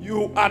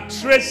 you are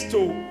traced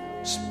to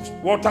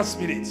water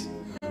spirit.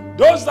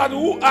 Those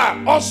who are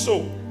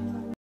also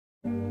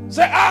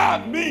say,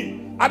 me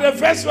at the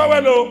first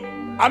well,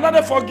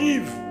 another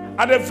forgive.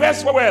 At the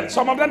first well,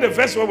 some of them the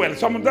first well,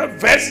 some of them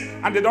verse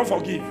and they don't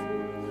forgive.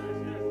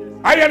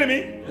 Are you hearing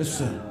me? Yes,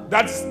 sir.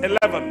 That's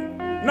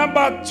 11.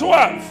 Number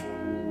 12,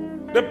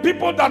 the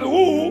people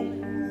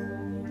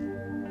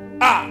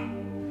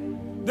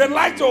they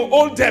like to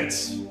hold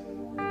debts.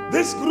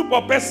 This group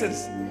of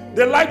persons,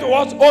 they like to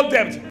hold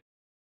debt,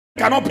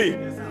 cannot pay.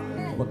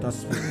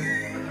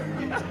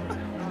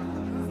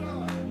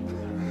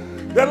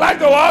 They like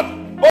to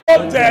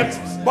hold debt,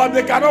 but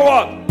they cannot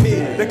what?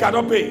 Pay. They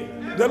cannot pay.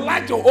 They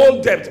like to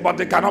hold debt, but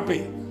they cannot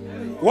pay.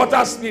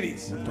 Water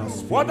spirits.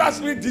 Water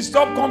spirit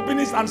disturb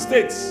companies and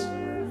states.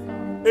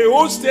 A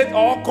whole state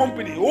or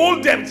company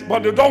hold debt,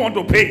 but they don't want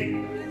to pay.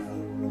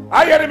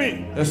 Are you hearing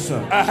me? Yes,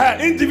 sir.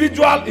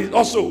 Individual is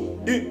also,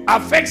 it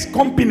affects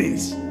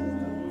companies.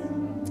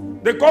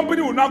 The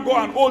company will not go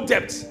and hold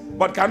debt,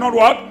 but cannot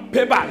what?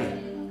 Pay back.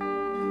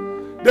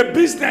 The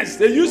business,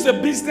 they use the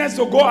business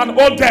to go and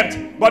hold debt,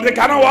 but they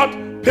cannot what?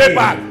 Pay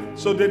back.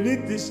 So they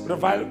need this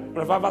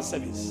revival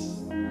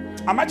service.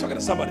 Am I talking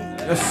to somebody?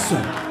 Yes,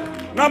 sir.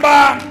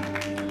 Number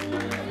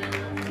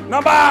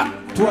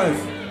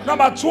 12.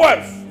 Number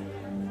 12.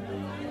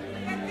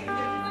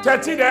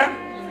 13 there.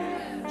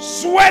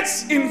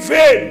 Sweats in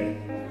vain.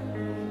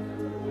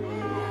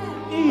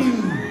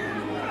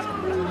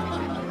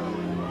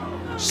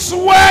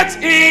 Sweat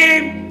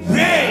in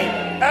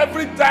vain.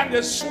 Every time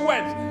they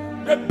sweat,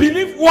 they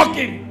believe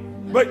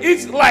walking, but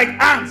it's like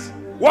ants.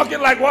 Walking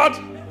like what?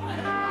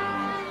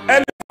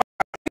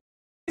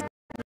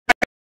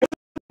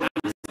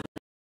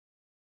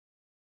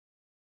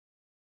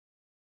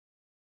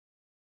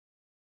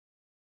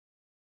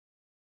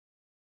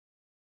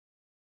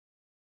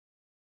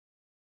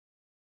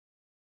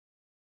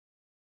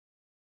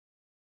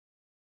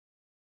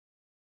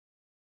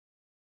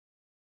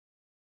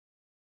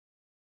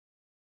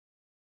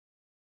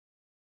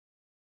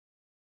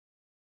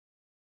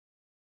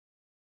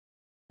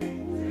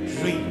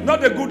 dream.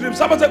 Not a good dream.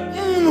 Someone said,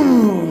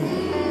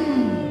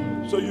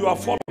 So you are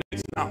following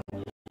it now.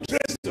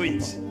 Trace to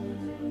it.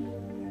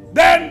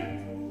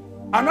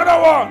 Then another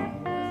one.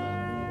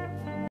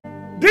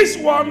 This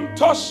one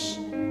touched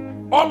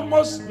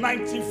almost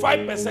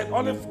 95%.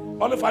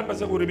 Only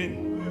 5% will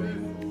remain.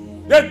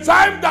 The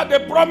time that they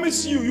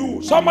promise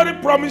you, somebody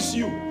promised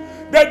you,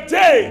 the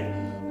day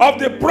of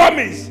the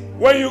promise,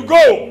 when you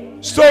go,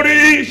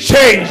 story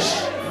change.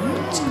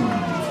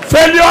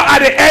 Failure at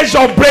the edge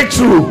of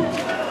breakthrough.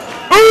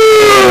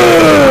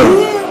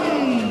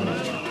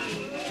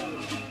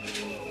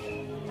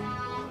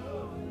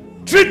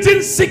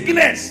 Treating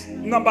sickness,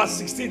 number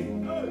 16.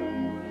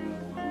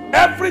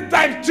 Every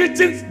time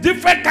treating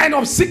different kind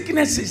of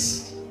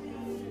sicknesses.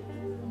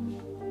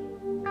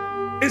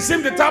 It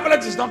seems the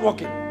tablet is not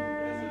working.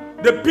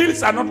 The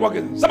pills are not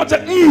working. Somebody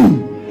said,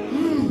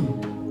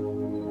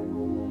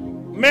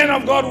 Men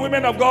of God,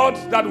 women of God,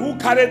 that who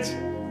carried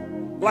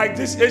like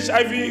this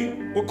HIV,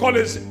 we call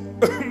it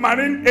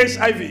marine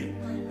HIV.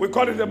 We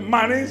call it the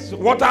marine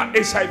water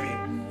HIV.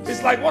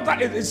 It's like water,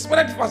 it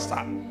spread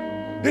faster.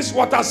 This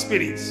water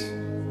spirit.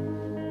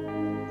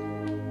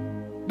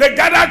 They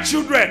gather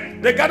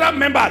children, they gather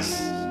members.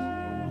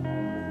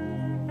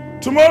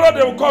 Tomorrow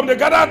they will come, they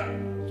gather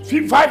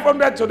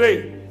 500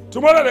 today.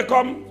 Tomorrow they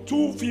come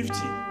 250.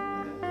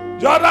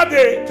 The other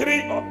day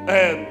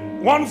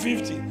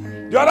 150.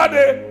 The other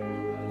day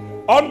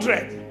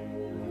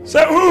 100.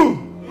 Say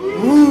who?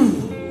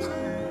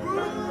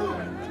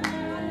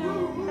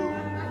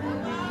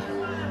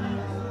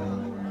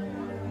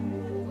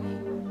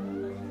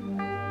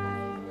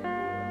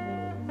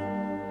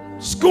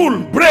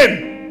 School,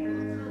 brain.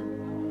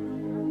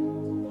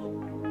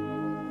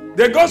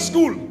 They go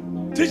school.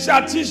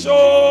 Teacher,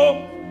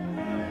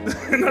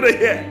 not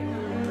here.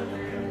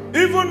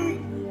 Even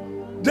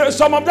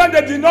some of them,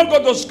 they did not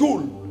go to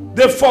school.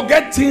 They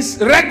forget things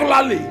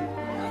regularly.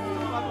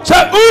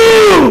 Say,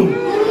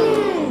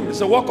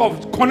 it's a work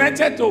of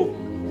connected to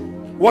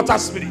water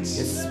spirits.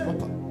 Yes,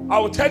 I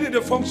will tell you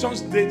the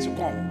functions day to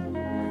come.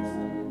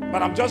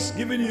 But I'm just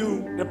giving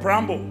you the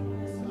preamble.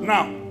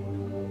 Now,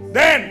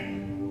 then,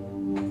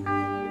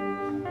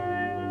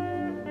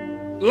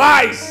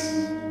 lies.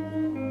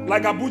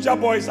 Like Abuja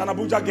boys and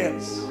Abuja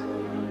girls.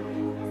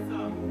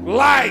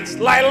 Lies,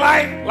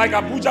 lie, like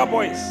Abuja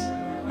boys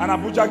and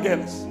Abuja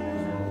girls.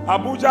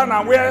 Abuja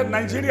now where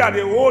Nigeria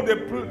they hold the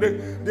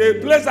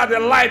place that they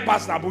lie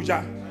past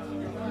Abuja.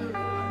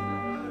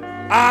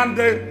 And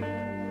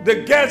the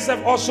girls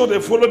have also they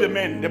follow the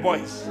men, the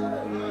boys.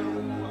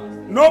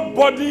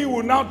 Nobody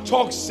will now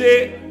talk,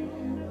 say,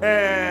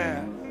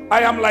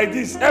 I am like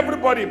this.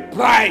 Everybody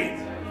pride.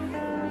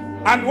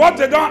 And what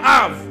they don't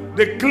have,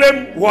 they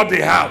claim what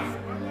they have.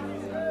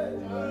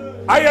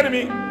 Are you hearing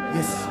me?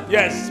 Yes.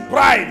 Yes,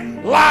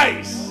 pride,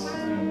 lies.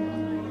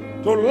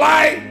 To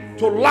lie.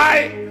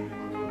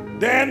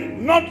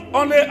 Then not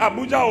only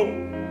Abuja,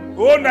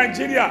 oh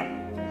Nigeria.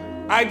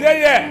 I dare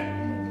here.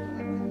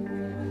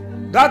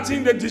 That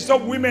thing they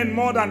disturb women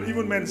more than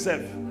even men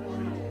self.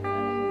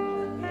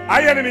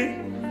 Are you hearing me?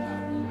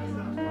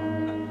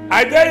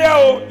 I dare here,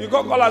 oh, you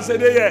go call and say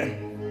they here.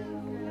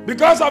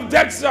 Because of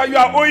debts you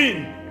are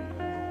owing.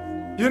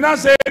 You now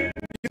say, you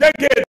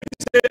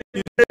say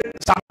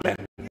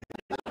something.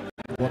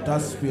 Water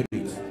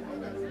spirit.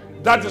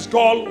 That is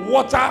called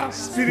water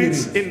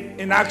spirits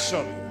in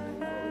action.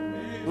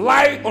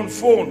 Lie on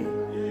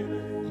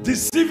phone,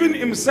 deceiving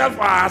himself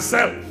or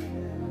herself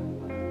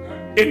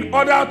in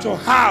order to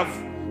have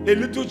a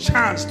little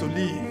chance to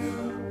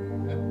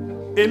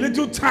live, a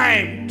little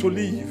time to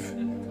live,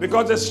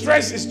 because the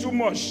stress is too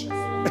much.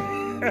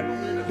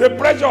 The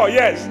pressure,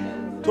 yes,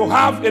 to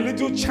have a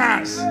little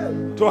chance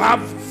to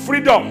have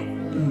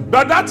freedom,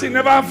 but that will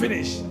never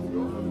finish.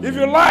 If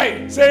you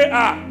lie, say,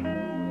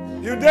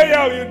 you there,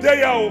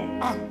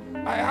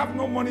 I have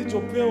no money to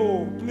pay.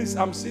 Oh, please,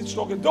 I'm still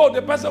struggling. Though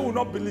the person will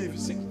not believe.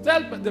 See,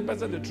 tell the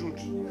person the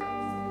truth.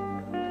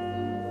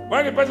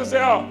 When the person say,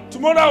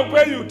 tomorrow I will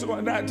pay you.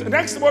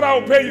 Next tomorrow I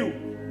will pay you.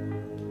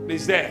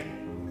 It's there.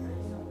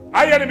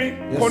 Are you hearing me?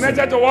 Yes,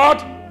 connected to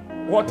what?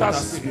 Water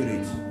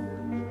spirit.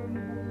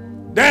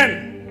 Then,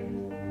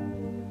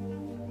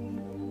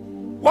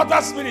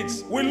 water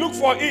spirits, we look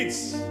for it.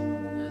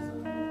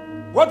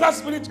 Water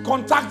spirit we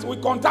contact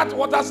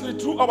water spirit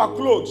through our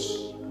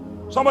clothes.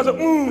 Somebody say,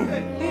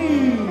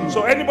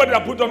 So anybody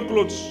that put on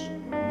clothes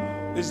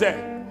is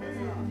there.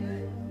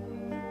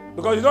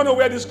 Because you don't know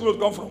where these clothes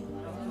come from.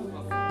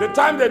 The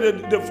time that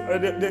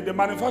the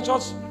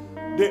manufacturers,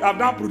 they have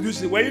now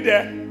produced it, were you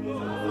there?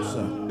 Yes,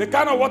 sir. The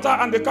kind of water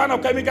and the kind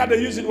of chemical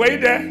they use it, were you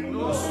there?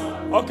 Yes.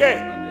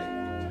 Okay.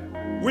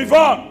 We've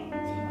on.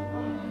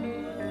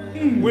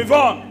 We've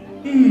on.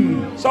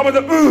 Somebody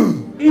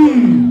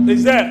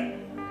is there.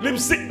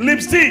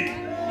 Lipstick.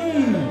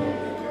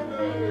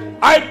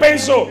 Eye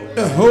pencil.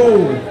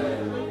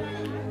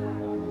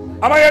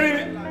 Am I hearing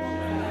it?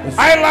 Yes.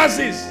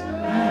 Eyelashes.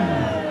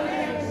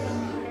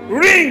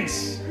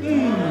 Rings.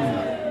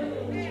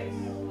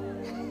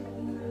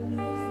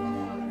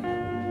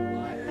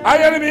 Are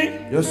you hearing me?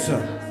 Yes, sir.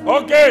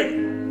 Okay.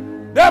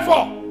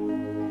 Therefore,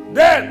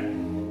 Then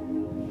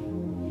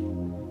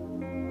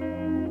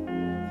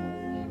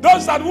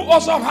those that who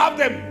also have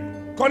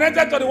them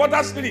connected to the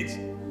water spirit,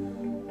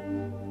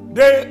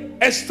 they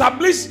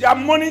establish their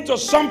money to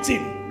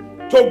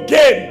something to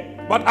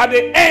gain, but at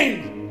the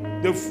end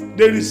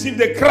they receive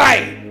the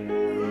cry.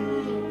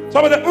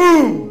 Some of them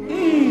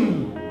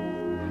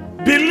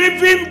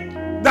believing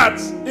that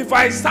if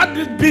I start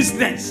this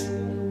business,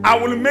 I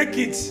will make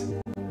it.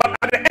 But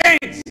at the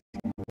end,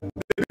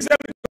 the business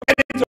will get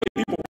into the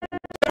people.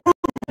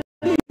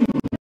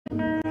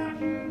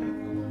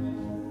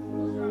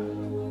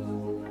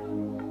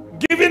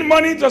 Giving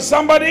money to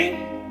somebody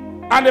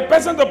and the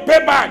person to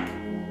pay back,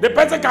 the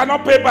person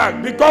cannot pay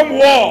back, become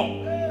war.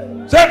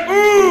 Say,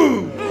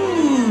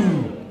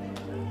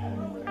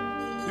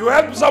 You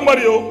help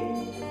somebody, oh.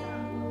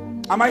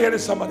 Am I hearing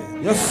somebody?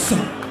 Yes, sir.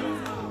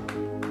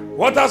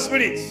 Water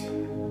spirit.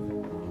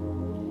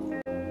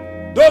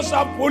 Those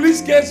are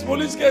police case,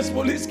 police case,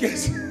 police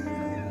case.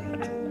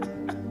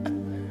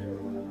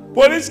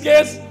 Police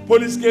case,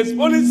 police case,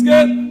 police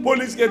case,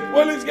 police case,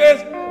 police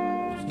case.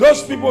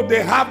 Those people,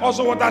 they have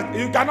also water.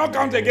 You cannot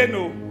count again,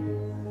 no.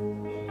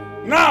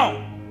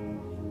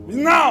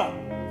 Now,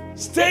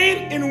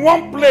 staying in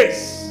one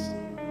place,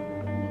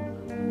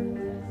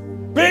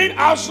 paying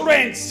house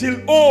rent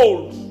till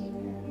old.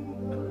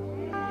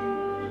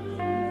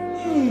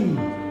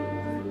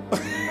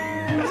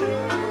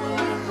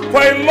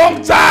 For a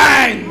long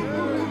time.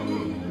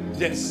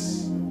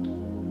 Yes.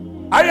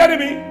 Are you hearing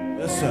me?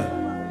 Yes, sir.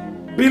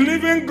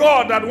 Believing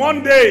God that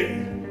one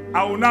day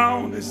I will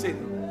now listen.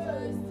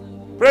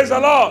 Praise the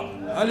Lord.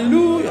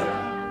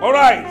 Hallelujah. All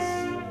right.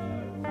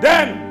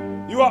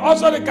 Then you are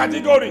also the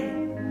category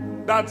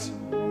that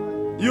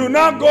you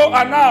now go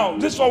and now,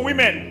 this for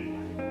women.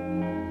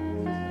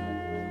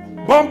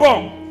 Bum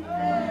bum.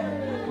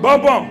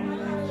 Bum bum.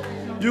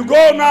 You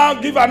go now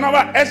give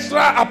another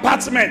extra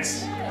apartment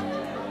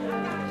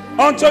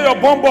onto your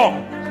bum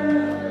bum.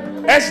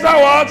 Extra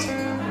what?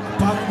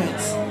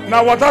 Apartments.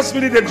 Now water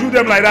spirit, they do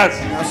them like that.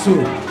 That's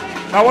so.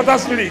 Now water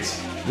spirit.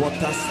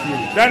 Water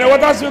spirit. Then the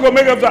water spirit will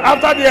make up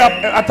after the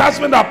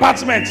attachment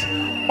apartment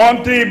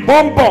on the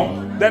bum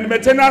bum. Then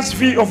maintenance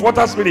fee of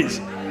water spirits.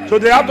 So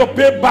they have to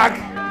pay back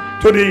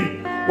to the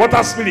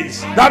water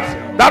spirits.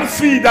 That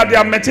fee that they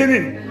are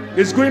maintaining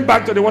is going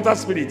back to the water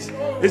spirits.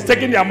 It's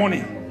taking their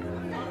money.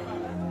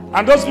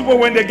 And those people,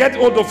 when they get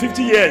old to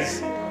 50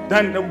 years,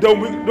 then you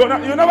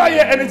never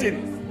hear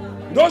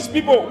anything. Those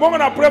people, we're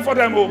gonna pray for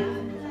them. Oh.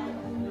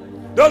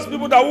 Those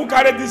people that will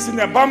carry this in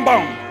a bam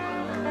bam.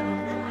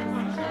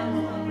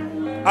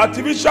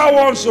 Artificial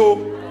ones, so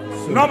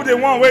not the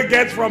one we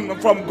get from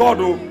God.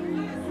 Oh.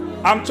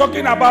 I'm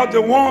talking about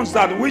the ones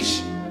that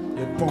which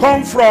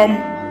come from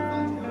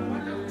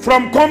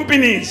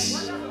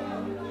companies.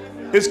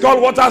 It's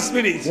called water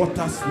spirit.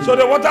 Water spirit. So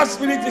the water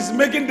spirit is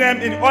making them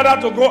in order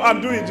to go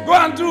and do it. Go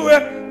and do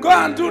it. Go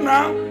and do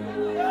now.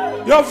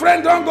 Your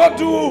friend don't go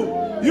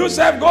do. You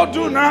self go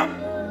do now.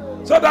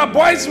 So that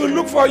boys will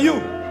look for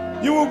you.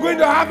 You will going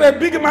to have a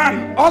big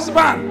man,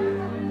 husband.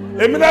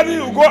 Immediately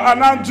you go and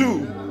now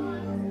do.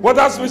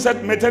 Water spirit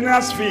said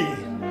maintenance fee.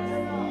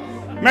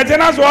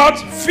 Maintenance what?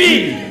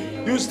 Fee.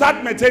 You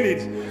start maintaining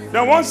it.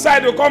 Then one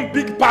side will come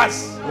big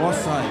pass. What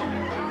side?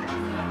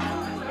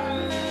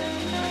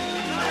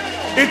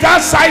 It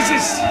has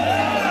sizes.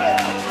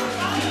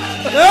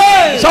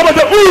 Hey! Some of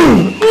the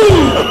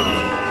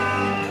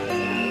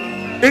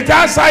It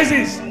has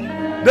sizes.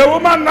 The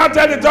woman now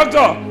tell the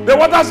doctor. The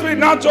water spirit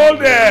now told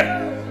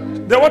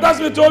the water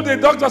spirit told the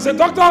doctor, say,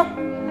 doctor,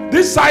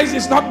 this size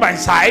is not my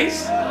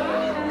size.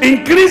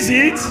 Increase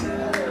it.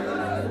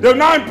 They'll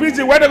now increase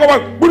it. Where they go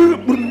back.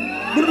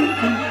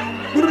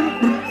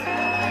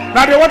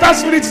 Now the water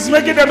spirit is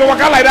making them walk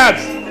out like that.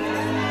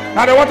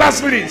 Now the water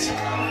spirit.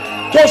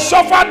 To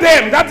suffer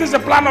them. That is the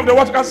plan of the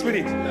water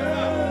spirit.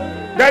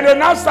 Then they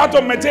now start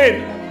to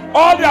maintain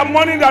all their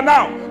money that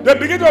now. They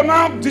begin to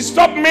now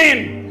disturb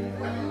men.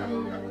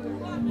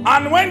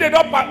 And when they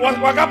don't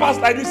walk up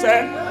past like this,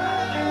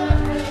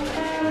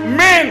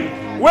 men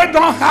who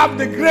don't have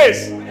the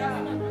grace,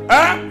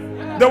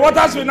 the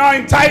waters will now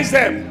entice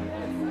them.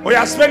 Oh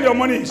yeah, spend your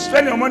money,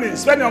 spend your money,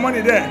 spend your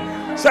money there.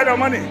 Spend your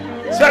money,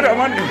 spend your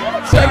money,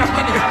 spend your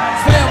money,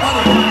 spend your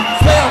money,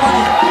 spend your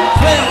money,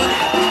 spend your money.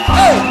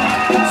 Oh!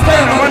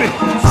 Spend your money,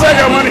 spend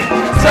your money,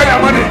 spend your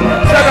money,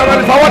 spend your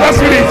money for water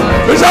spirit.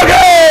 It's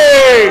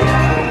okay.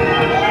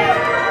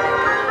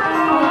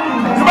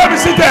 You might be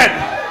seated.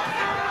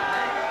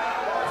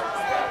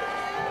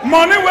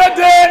 Money where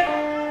they,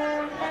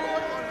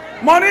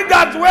 money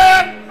that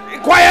were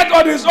quiet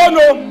on his own.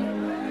 No,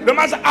 the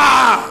man say,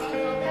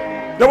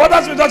 the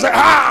water spirit just say,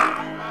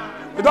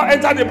 you don't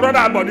enter the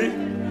brother body.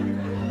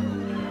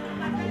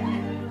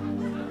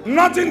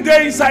 Nothing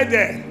there inside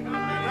there.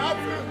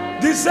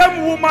 The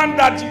same woman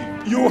that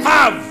you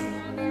have,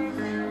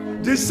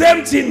 the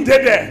same thing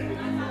there.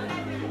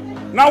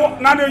 Now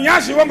the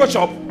nyashi won't go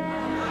shop.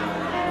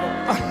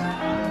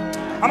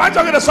 Am I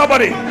talking to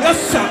somebody? Yes,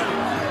 sir.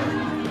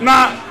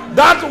 Now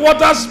that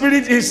water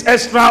spirit is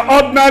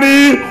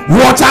extraordinary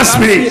water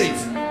spirit.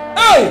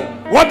 Oh,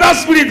 Water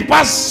spirit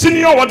past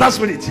senior water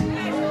spirit.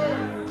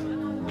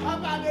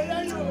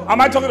 Am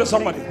I talking to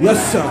somebody?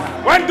 Yes, sir.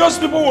 When those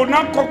people will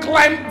now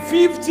climb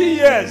 50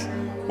 years,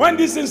 when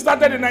this thing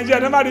started in Nigeria,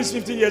 never reached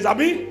 50 years.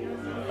 Abi,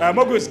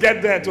 Mogos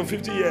get there to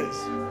 50 years.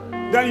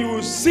 Then you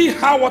will see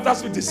how water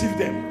spirit deceive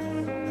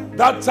them.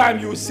 That time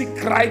you will see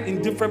crying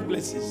in different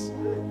places.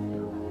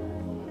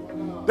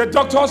 The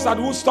doctors that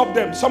will stop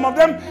them. Some of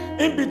them,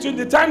 in between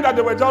the time that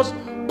they were just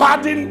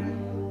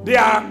padding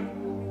their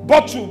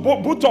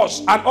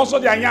bottles and also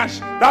their yash,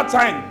 that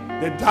time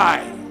they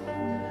die.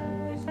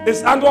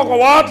 It's handwork of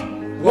what?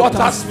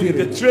 Water spirit.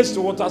 They trace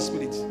to water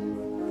spirit.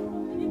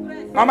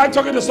 Am I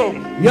talking to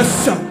someone? Yes,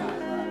 sir.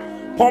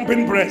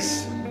 Pumping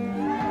breast.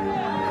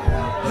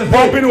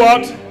 Pumping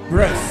what?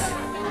 Breast.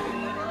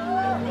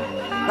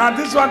 Now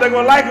this one they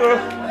go like.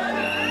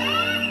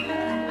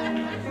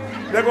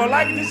 They go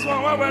like this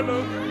one. Well,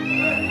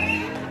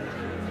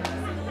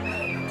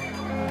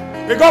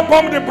 they go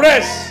pump the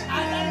breast.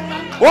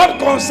 What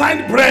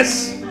consigned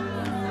breast?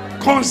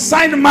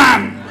 Consigned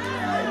man.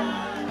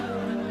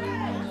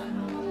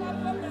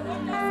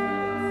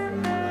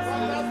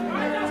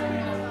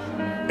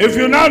 If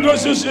you now don't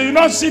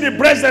see the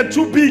breasts that are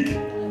too big,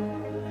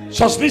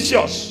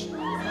 suspicious.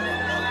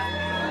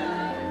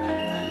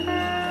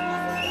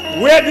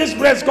 Where this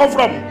breast come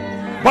from?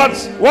 But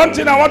one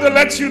thing I want to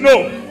let you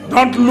know: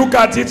 don't look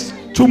at it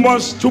too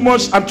much,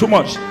 and too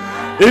much.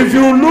 If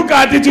you look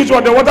at it, it's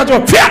what the water to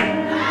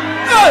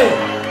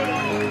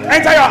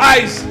enter your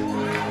eyes.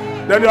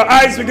 Then your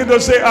eyes begin to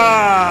say,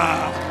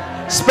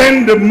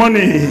 spend the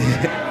money.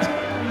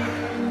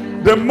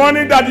 The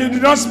money that you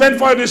did not spend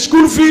for the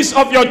school fees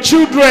of your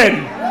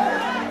children,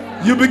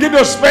 you begin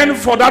to spend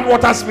for that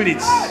water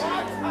spirit.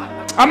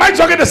 Am I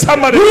talking to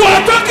somebody? You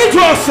are talking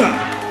to us, sir.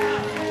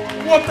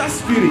 Water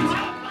spirit.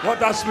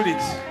 Water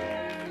spirit.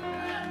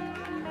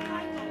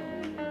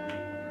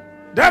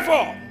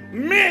 Therefore,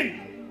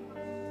 men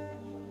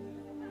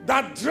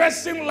that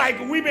dressing like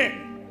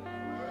women,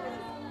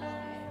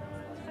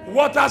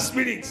 water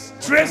spirits.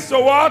 Trace to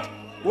what?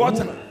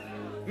 Water.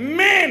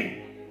 Men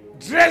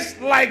dressed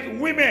like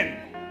women,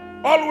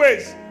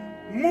 always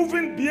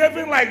moving,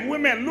 behaving like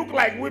women, look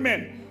like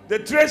women. They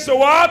trace to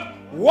what?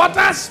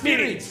 Water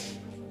spirits.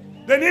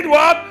 They need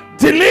what?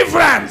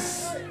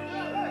 Deliverance.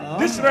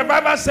 This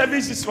revival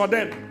service is for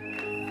them.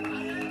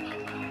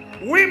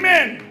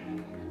 Women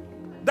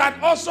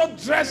that also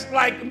dress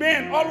like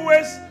men,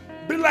 always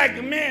be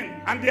like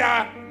men, and they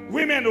are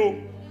women. Oh,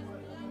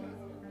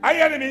 are you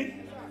hearing me?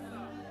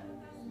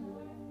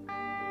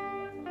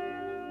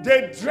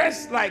 They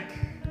dress like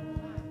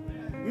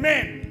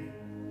men.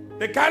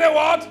 They carry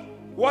what?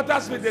 Water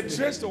spirit. They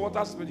trace the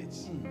water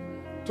spirits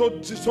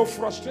to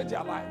frustrate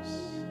their lives.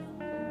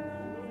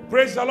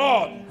 Praise the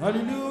Lord.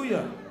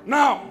 Hallelujah.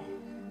 Now,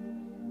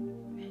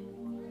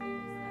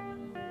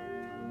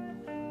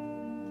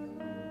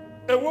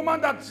 a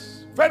woman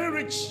that's very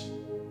rich,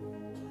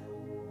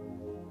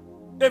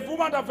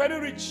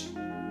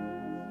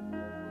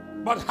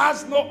 but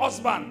has no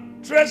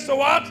husband, trace to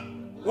what?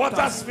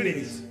 Water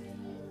spirit.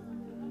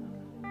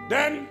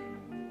 Then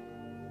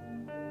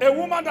a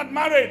woman that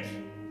married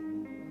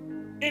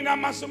in a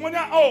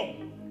matrimonial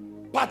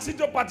home, party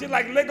to party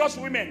like Lagos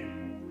women.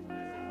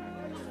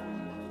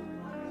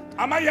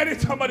 Am I hearing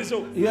somebody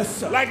so? Yes,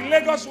 sir. Like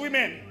Lagos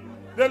women,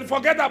 they'll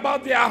forget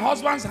about their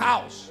husband's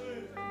house.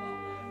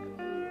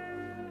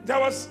 There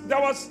was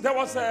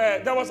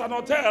an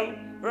hotel.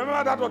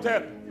 Remember that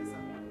hotel?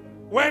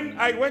 When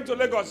I went to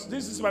Lagos,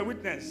 this is my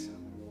witness.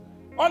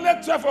 Only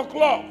 12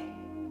 o'clock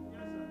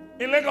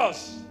in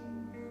Lagos.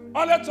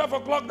 Only 12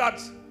 o'clock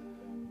that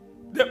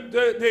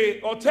the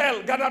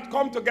hotel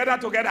come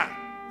together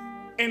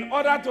in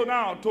order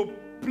to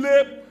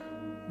play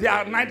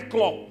their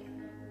nightclub.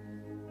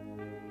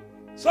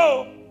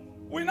 So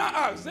we now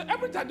ask,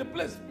 every time the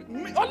place,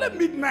 only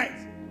midnight,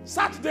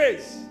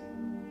 Saturdays,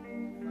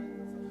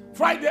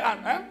 Friday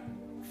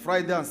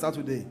and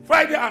Saturdays.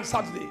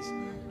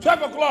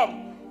 12 o'clock,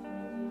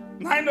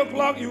 9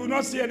 o'clock, you will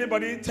not see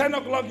anybody. 10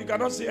 o'clock, you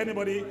cannot see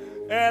anybody.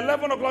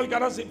 11 o'clock, you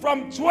cannot see.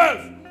 From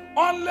 12,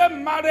 only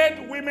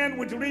married women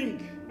with ring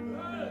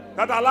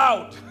that are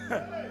allowed.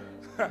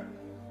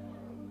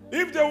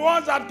 If the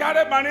ones that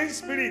carry marine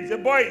spirits, the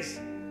boys,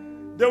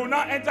 they will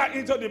not enter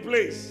into the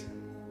place.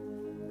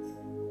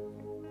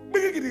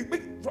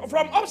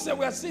 From upstairs,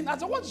 we are seeing, I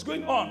said, what is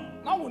going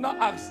on? Now we now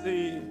ask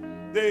the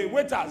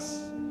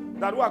waiters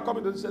that who are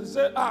coming to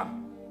say,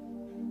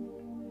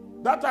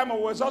 that time I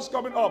was just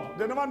coming up.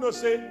 They never know,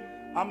 say,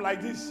 I'm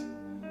like this.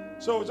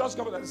 So just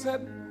coming and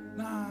said,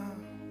 nah,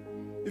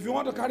 if you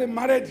want to carry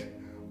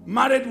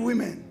married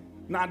women,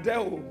 nah, there.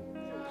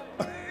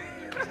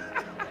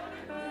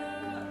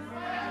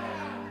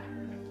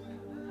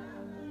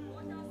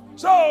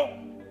 So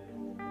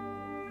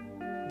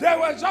they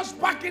were just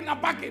packing.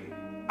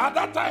 At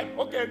that time,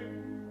 okay,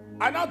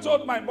 I now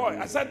told my boy,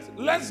 I said,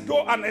 let's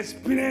go and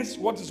experience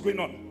what is going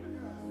on.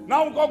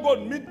 Now we're going to go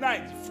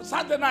midnight,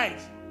 Saturday night.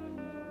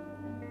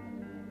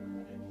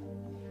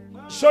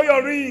 Show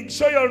your ring,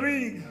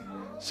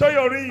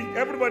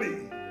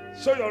 everybody.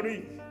 Show your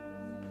ring.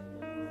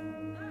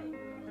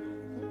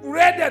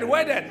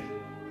 wedded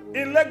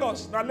in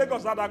Lagos. Now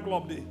Lagos had that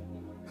club day.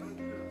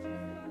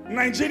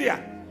 Nigeria.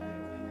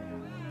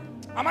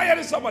 Am I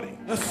hearing somebody?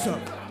 Yes, sir.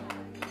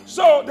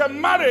 So they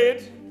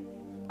married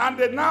and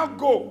they now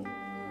go.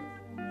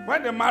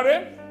 When they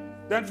marry,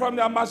 then from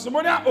their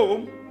matrimonial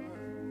home,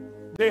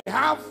 they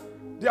have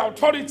the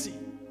authority.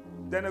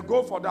 Then they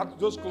go for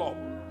those clubs.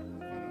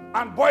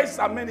 And boys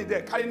are many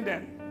there carrying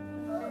them.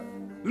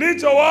 Lead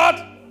to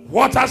what?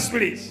 Water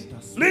spirits.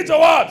 Lead to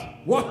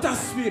what? Water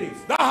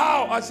spirits. That's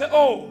how I say,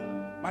 oh,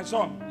 my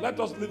son, let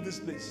us leave this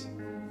place.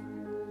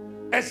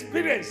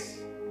 Experience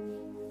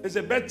is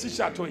a best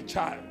teacher to a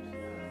child.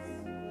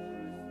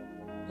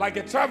 Like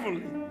a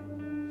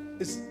traveling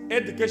is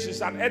education,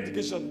 is an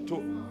education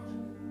to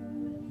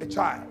a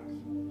child.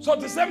 So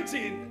the same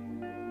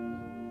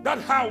thing,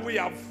 that's how we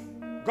have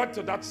got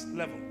to that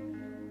level.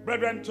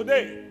 Brethren,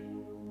 today,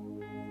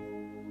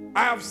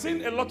 I have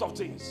seen a lot of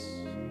things.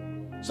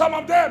 Some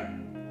of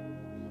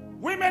them,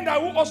 women that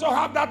will also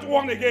have that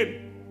one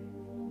again.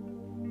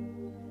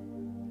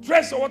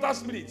 Trace the water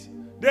spirit.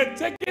 They're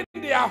taking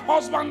their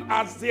husband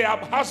as their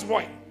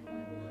houseboy.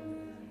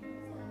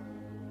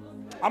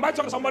 Am I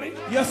talking to somebody?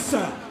 Yes,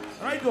 sir.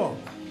 Right on.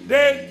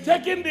 They're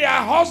taking their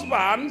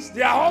husband.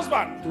 Their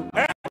husband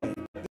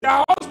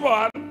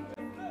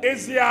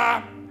is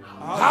their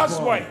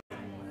houseboy.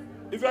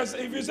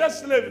 If you say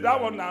slave,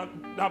 that one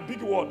now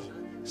big word.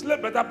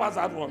 Slave better pass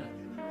that one.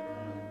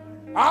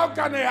 How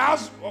can a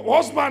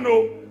husband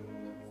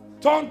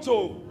turn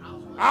to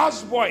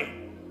houseboy?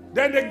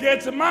 Then the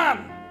gate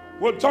man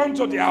will turn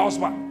to their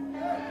husband.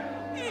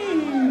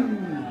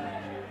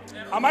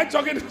 Am I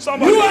talking to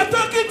somebody? You are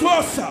talking to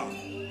us, sir.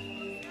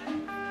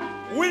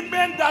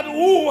 Women that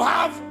who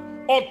have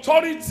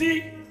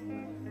authority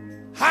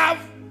have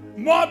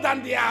more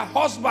than their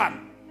husband.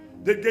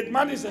 The gate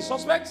man is a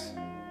suspect.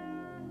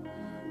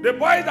 The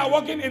boys that are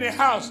working in a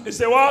house is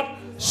a what?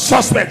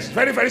 Suspect.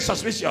 Very, very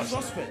suspicious.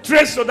 Suspect.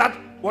 Trace to that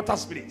water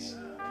spirit.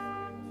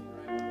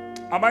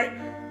 Am I?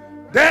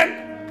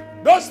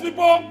 Then those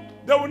people,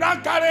 they will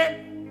not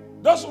carry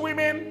those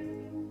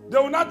women. They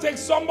will not take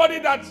somebody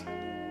that,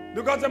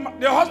 because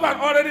the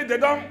husband already,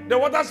 the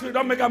water spirit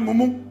don't make a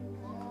mumu.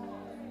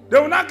 They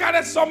will not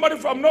carry somebody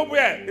from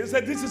nowhere. He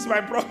said, this is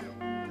my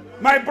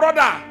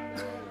brother.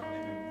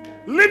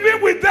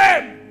 Living with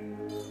them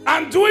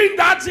and doing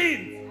that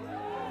thing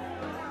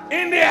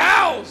in the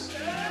house.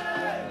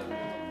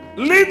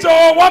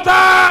 Little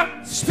water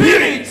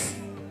spirit.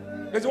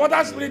 It's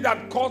water spirit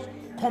that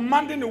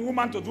commanding the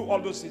woman to do all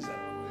those things.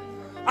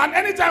 And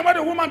anytime when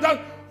the woman does,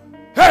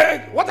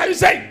 hey, what are you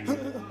saying?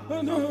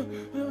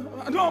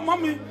 No,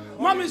 mommy,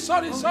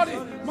 sorry.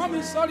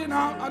 Mommy, sorry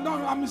now. I'm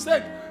a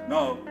mistake.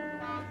 No.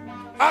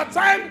 At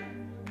times,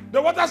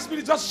 the water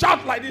spirit just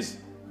shout like this.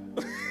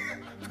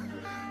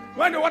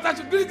 When the water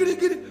spirit,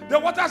 the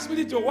water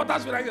spirit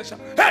like shout.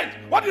 Hey,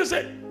 what do you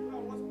say?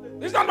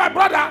 It's not my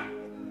brother.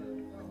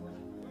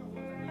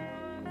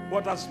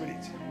 Water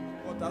spirit.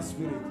 Water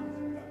spirit.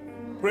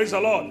 Praise the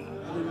Lord.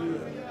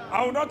 Hallelujah.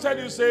 I will not tell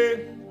you,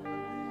 say,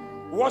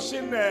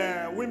 washing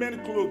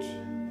women clothes.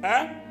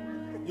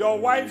 Your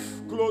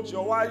wife clothes,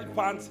 your wife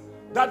pants.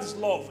 That is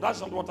love.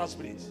 That's not water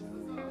spirit.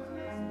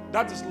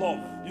 That is love.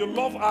 You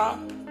love her.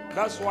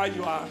 That's why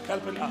you are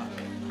helping her.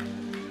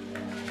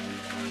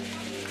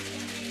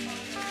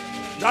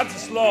 That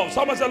is love.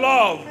 Someone say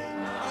love.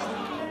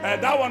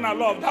 That one I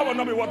love. That one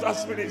not be water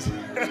spirit.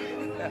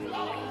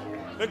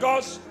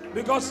 because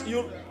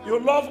you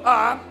love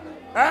her.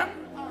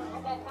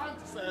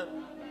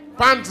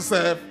 Pan to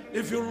serve.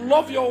 If you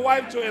love your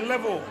wife to a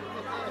level,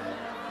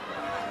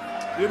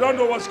 you don't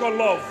know what's called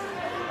love.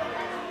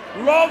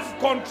 Love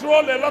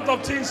control a lot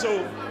of things. So,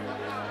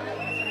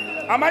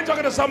 am I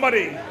talking to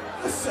somebody?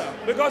 Yes, sir.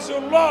 Because you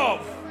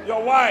love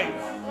your wife.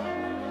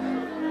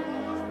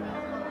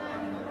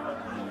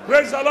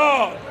 Praise the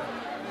Lord.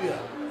 Yeah.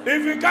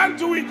 If you can't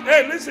do it,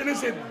 hey,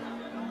 listen.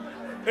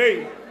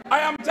 Hey, I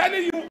am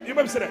telling you, you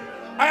may say that.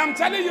 I am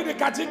telling you the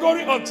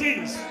category of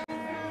things.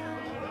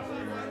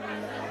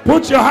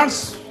 Put your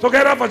hands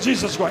together for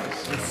Jesus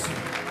Christ. Yes, sir.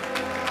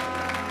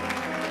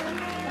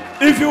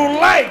 If you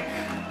like,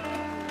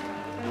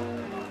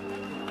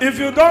 if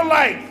you don't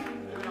like,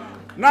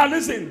 now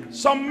listen,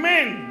 some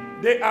men,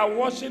 they are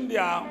washing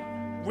their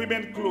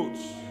women clothes.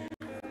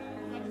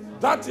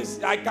 That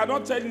is, I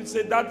cannot tell you,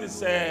 say that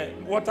is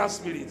water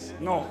spirit.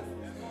 No.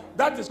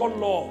 That is called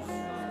love.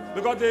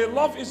 Because they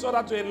love each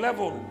other to a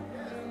level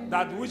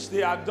that which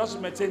they are just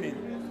maintaining.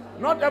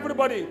 Not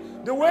everybody.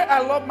 The way I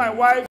love my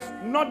wife,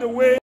 not the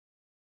way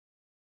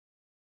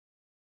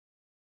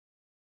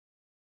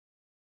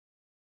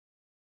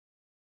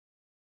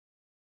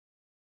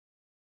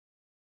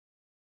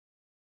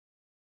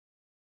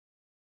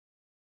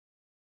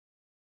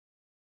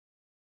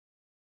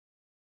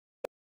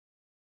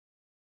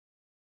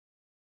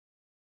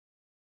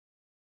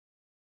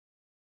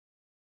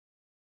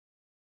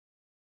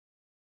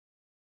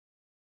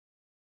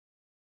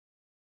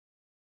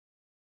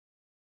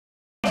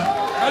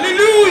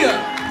Hallelujah.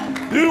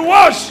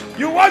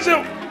 you wash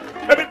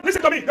it.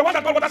 Listen to me. The one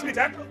that called water spirit,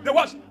 they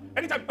wash.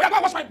 Anytime. Oh, yeah,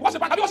 go wash my clothes.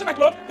 Have you washed my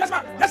clothes? Yes,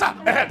 ma'am. Yes, sir.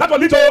 That was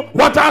little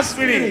water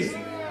spirit.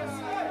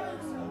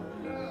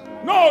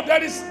 No,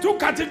 there is two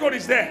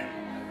categories there.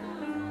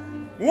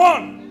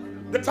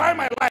 One, the time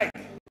I like.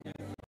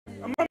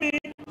 Mommy,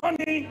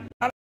 honey,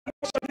 I like to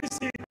wash this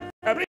seed.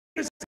 Bring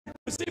this seed.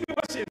 You see me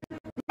washing.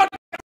 Not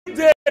every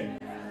day.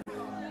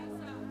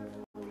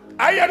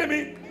 Are you hearing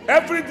me?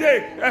 Every day.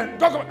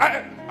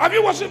 Have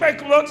you washed my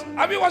clothes?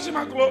 Have you washed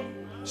my clothes?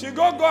 She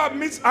go and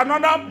meet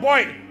another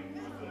boy.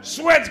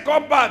 Sweat,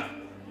 come back.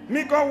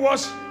 Me go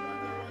wash.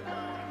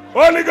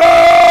 Holy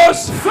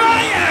Ghost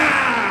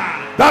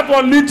fire. That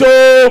one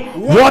little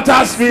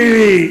water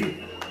spirit.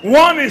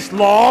 One is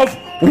love,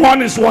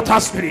 one is water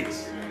spirit.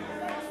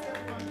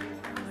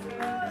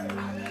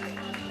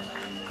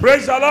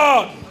 Praise the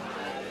Lord.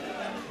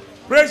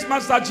 Praise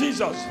Master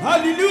Jesus.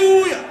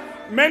 Hallelujah.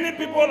 Many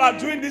people are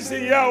doing this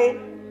in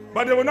here,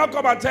 but they will not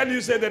come and tell you,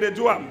 say that they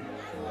do them.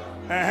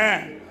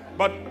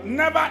 But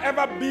never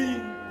ever be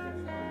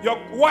your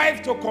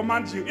wife to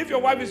command you. If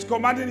your wife is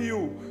commanding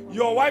you,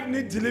 your wife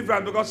needs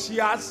deliverance because she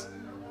has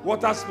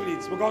water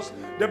spirits. Because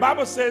the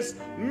Bible says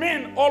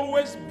men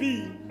always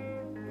be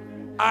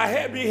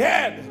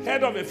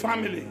head of a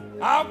family.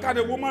 How can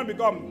a woman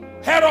become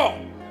head of?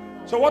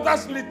 So water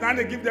spirit, now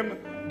they give them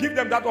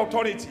that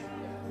authority.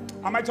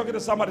 Am I talking to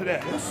somebody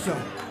there? Yes, sir.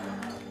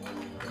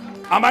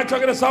 Am I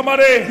talking to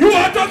somebody? You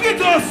are talking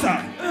to us,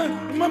 sir.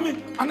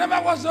 Mommy, I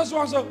never watched this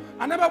one, so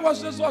I never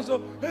watched this one,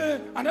 so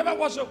I never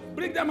watched it.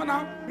 Bring them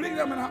now. Bring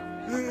them now.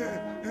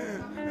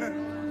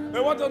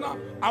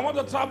 I want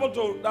to travel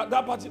to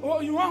that party.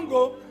 Oh, you want to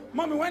go?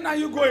 Mommy, when are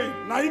you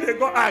going? Now you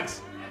go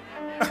ask.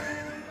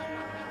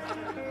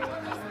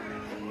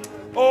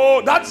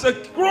 Oh, that's a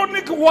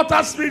chronic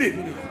water spirit.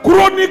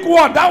 Chronic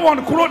one. That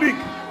one chronic.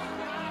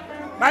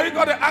 Now you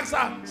got to ask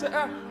her. Say,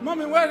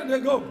 Mommy, where did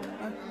they go?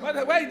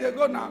 Where did they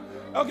go now?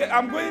 Okay,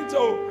 I'm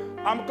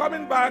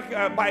coming back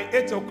by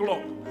 8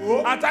 o'clock.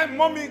 Oh. At time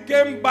Mommy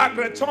came back,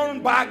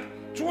 returned back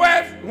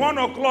 1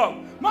 o'clock.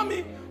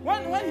 Mommy,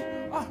 when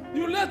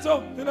you late?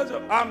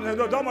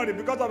 No, don't worry,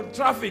 because of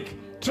traffic.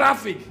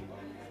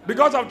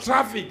 Because of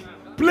traffic.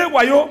 Play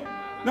wayo.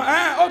 No,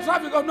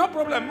 traffic. Oh, no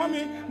problem.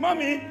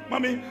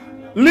 Mommy.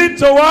 Lead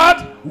to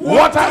what?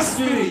 Water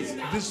spirit.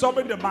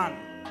 Disturbing the man.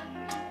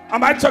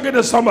 Am I talking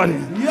to somebody?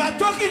 You are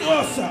talking to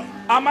us, sir.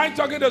 Am I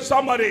talking to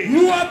somebody?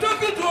 You are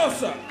talking to us,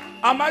 sir.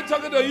 Am I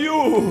talking to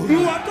you?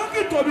 You are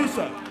talking to me,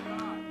 sir.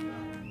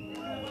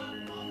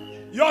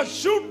 Your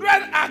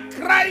children are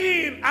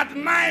crying at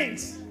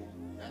night.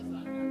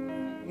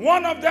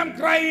 One of them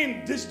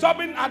crying,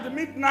 disturbing at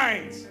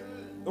midnight.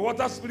 The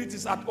water spirit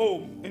is at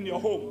home, in your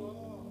home,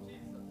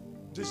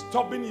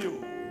 disturbing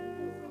you.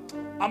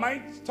 Am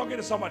I talking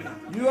to somebody?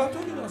 You are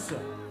talking to us, sir.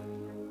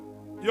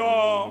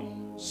 Your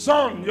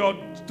son, your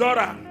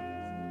daughter,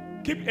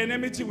 keep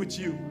enmity with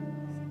you.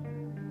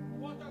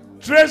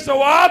 Trace the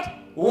what?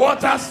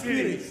 Water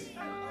spirit.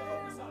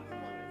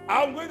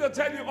 I'm going to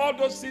tell you all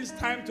those things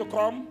time to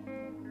come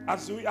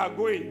as we are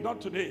going, not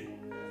today.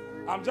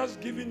 I'm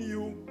just giving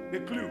you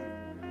the clue.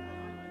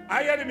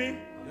 Are you hearing me?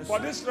 Yes, for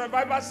this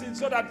revival scene,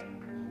 so that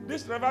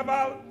this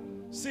revival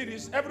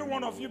series, every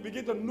one of you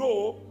begin to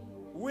know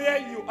where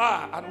you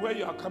are and where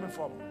you are coming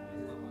from.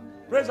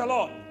 Praise the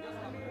Lord.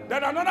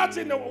 Then another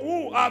thing,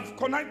 who have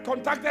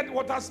contacted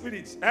water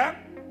spirits.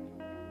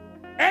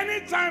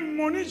 Anytime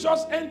money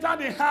just enter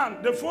the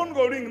hand, the phone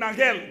go ring na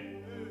girl.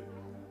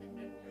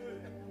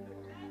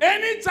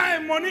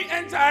 Anytime money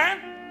enter,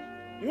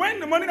 when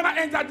the money never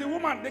enter, the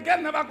woman, the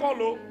girl never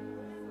call.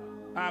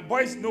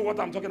 Boys know what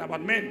I'm talking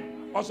about. Men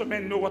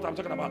know what I'm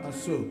talking about.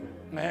 So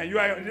you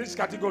are in this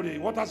category.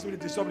 Water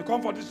spirit is something.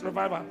 Come for this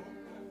revival.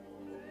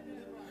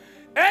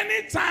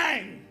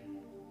 Anytime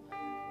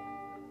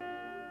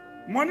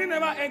money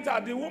never enter,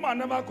 the woman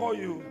never call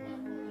you.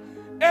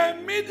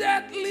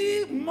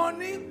 Immediately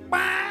money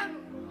bang.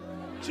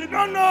 She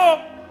don't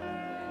know.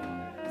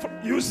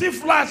 You see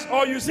flash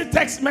or you see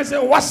text message,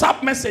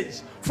 WhatsApp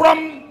message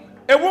from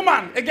a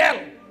woman, a girl.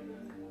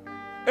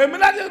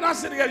 Immediately not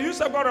sitting here, you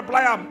say go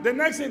reply. The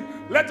next thing,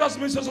 let us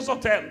meet so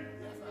tell.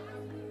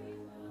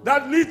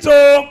 That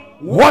little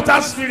water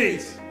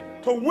spirit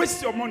to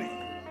waste your money.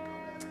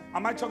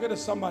 Am I talking to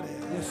somebody?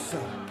 Yes,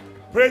 sir.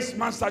 Praise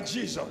Master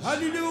Jesus.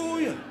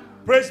 Hallelujah.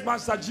 Praise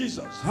Master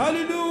Jesus.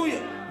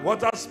 Hallelujah.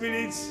 Water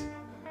spirits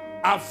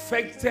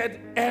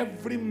affected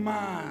every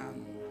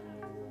man.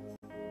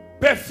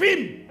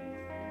 Perfume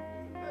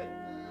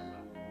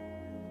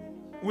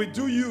we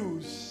do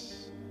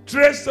use.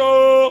 Trace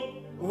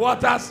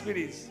water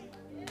spirits.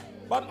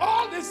 But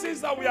all these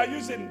things that we are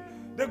using,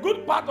 the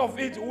good part of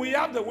it, we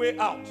have the way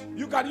out.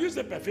 You can use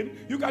the perfume,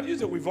 you can use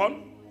the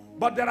weave-on,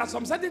 but there are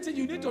some certain things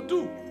you need to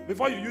do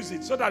before you use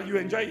it so that you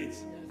enjoy it.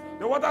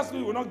 The water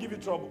spirit will not give you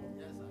trouble.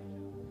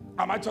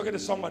 Am I talking to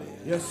somebody?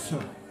 Yes,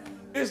 sir.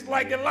 It's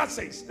like a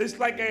license. It's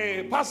like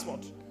a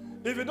passport.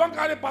 If you don't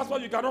carry a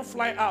passport, you cannot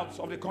fly out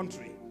of the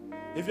country.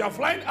 If you are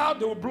flying out,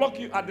 they will block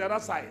you at the other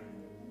side.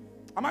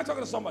 Am I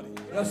talking to somebody?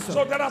 Yes, sir.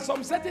 So there are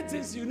some certain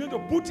things you need to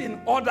put in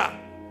order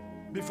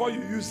before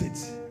you use it.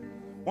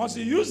 Once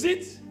you use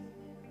it,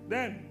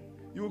 then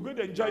You will go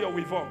to enjoy your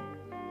weave on.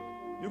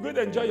 You will go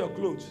to enjoy your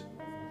clothes.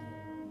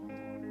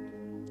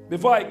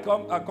 Before I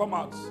come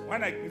out,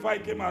 before I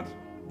came out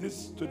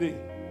this today,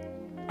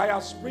 I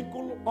have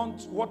sprinkled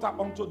water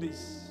onto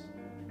this,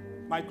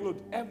 my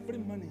clothes, every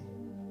morning.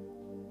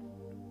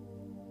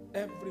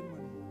 Every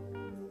morning.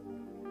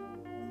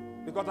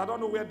 Because I don't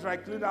know where dry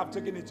cleaner I've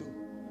taken it to.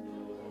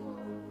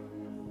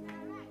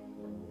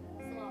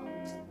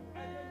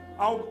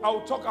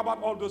 I'll talk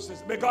about all those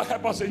things. May God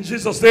help us in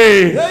Jesus'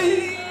 name.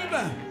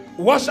 Amen.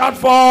 Watch out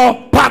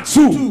for part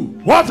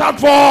 2. Watch out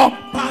for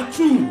part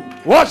 2.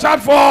 Watch out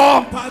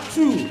for part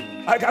 2.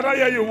 I cannot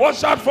hear you.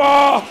 Watch out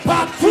for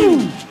part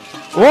 2.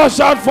 Watch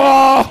out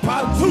for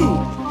part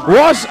 2.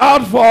 Watch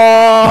out for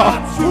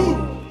part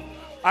 2.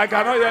 I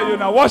cannot hear you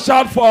now. Watch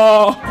out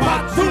for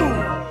part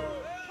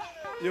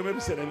 2. You maybe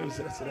say that. Maybe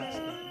say that. Say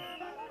that.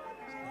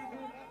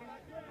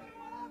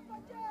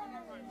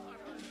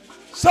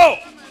 So,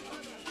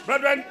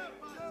 brethren,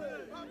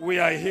 we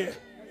are here.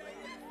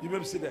 You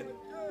maybe see that.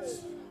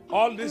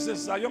 All this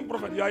is a young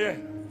prophet. You are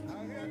here.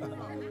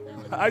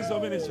 I saw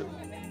ministry.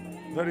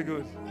 Very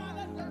good.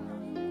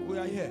 We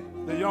are here.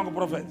 The young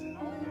prophet.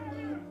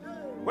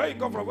 Where you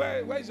come from?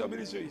 Where is your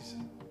ministry?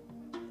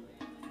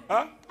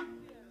 Huh?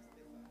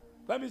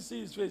 Let me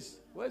see his face.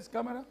 Where's the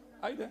camera?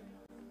 Are you there?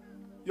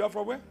 You are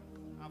from where?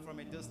 I'm from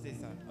Edo State,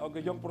 sir. Okay,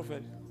 young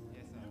prophet.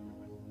 Yes,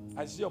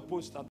 sir. I see your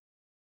poster.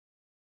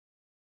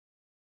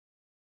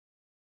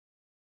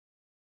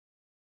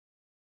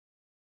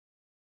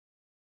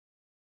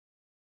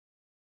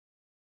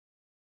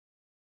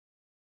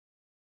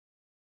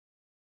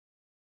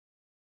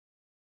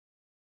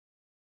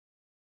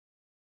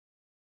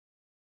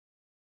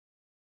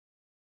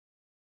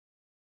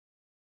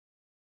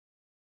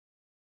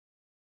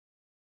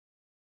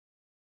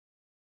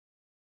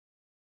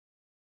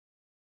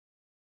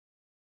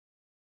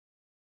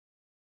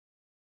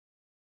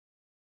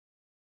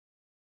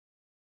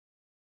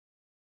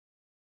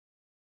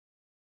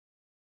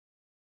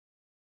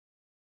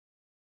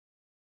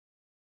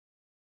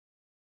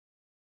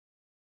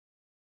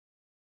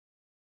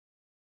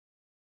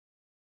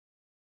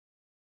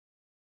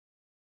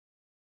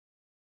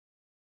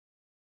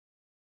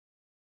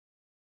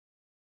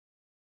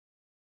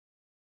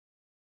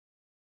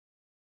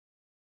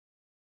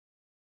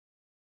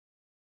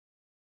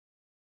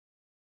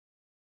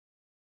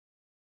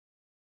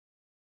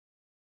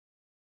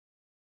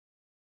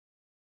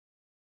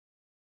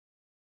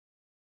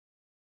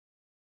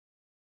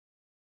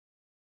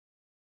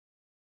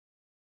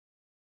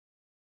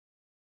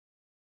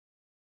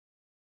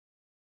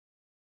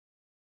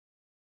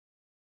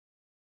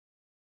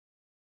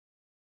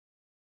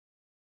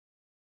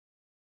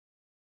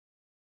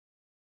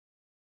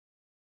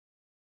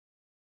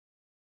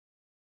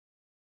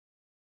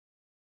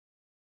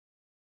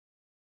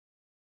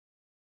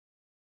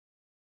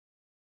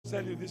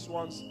 Tell you this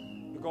once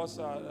because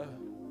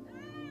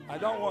I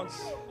don't want.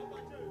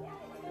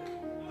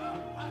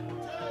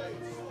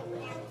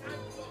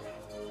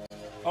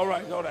 All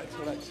right.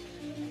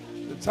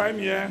 The time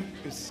here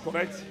is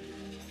correct.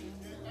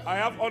 I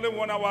have only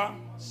 1 hour,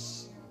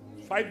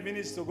 5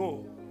 minutes to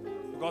go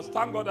because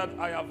thank God that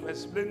I have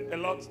explained a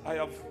lot. I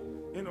have,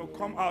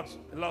 come out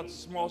a lot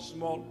small.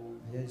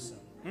 Yes, sir.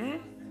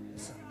 Yes,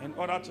 sir. In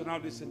order to now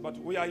listen, but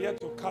we are here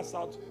to cast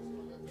out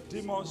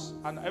demons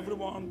and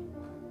everyone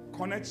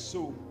connects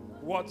to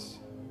what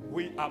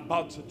we are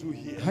about to do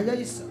here.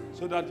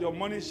 So that your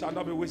money shall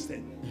not be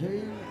wasted.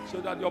 So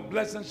that your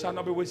blessings shall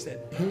not be wasted.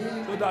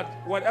 So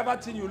that whatever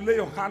thing you lay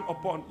your hand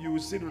upon, you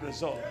will see the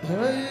result.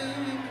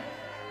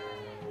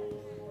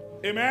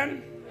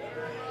 Amen.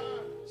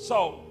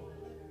 So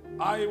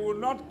I will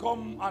not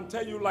come and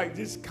tell you like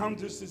this, count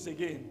this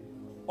again.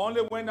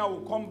 Only when I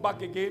will come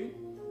back again,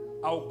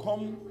 I will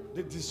come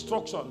the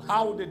destruction,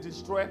 how they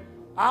destroy,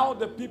 how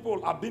the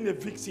people are being a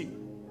victim.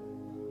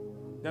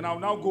 Then I'll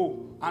now go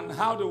and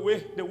how the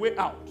way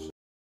out.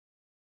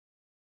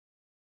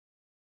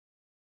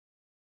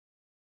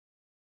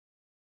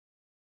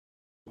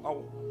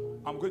 Oh,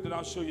 I'm going to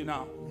now show you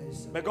now.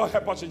 Yes, may God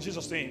help us in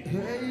Jesus' name.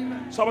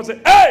 Amen. Someone say,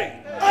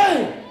 hey!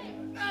 Hey!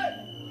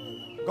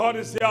 God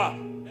is here.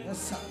 Yes,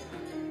 sir.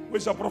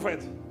 Who's your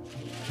prophet?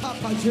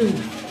 Papa J.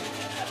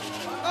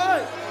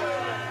 Hey!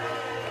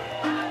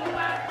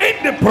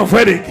 In the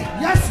prophetic.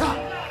 Yes, sir.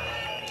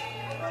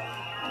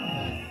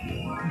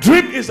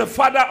 Dream is the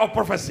father of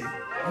prophecy.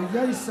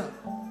 Yes, sir.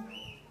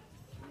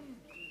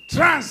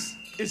 Trance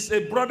is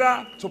a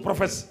brother to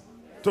prophecy,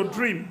 to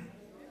dream.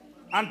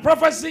 And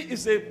prophecy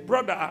is a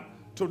brother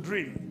to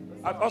dream.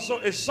 And also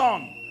a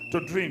son to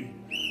dream.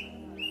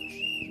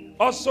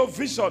 Also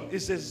vision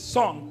is a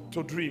son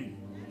to dream.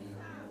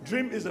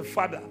 Dream is a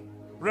father.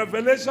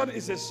 Revelation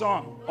is a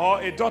son or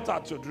a daughter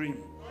to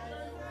dream.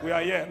 We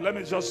are here. Let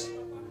me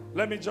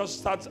just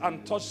start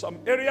and touch some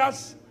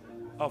areas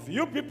of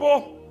you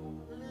people.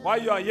 While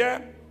you are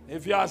here,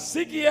 if you are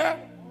sick here,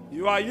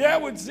 you are here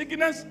with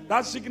sickness,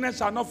 that sickness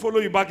shall not follow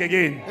you back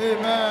again.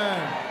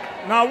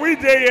 Amen. Now we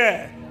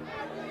there.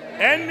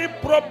 Any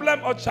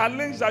problem or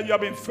challenge that you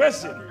have been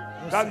facing,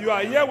 that you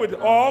are here with,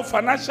 or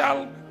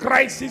financial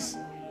crisis,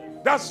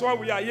 That's why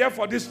we are here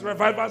for this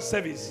revival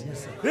service.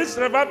 Yes, sir. This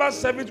revival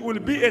service will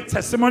be a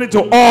testimony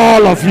to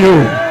all of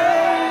you.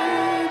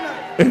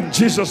 In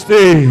Jesus'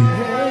 name.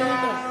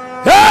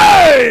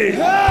 Hey!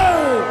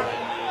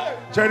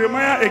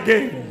 Jeremiah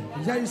again.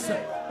 Yes, sir.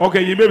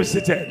 Okay, you may be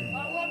seated.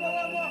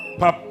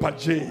 Papa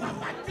J.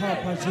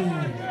 Papa J.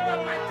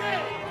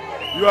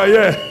 You are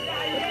here.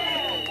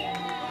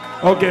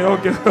 Okay.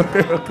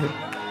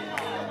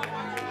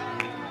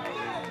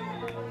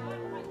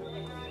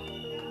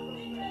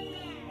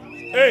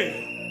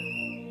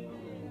 Hey,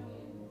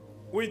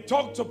 we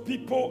talk to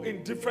people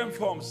in different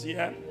forms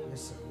here.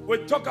 Yes, sir. We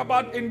talk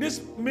about, in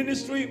this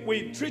ministry,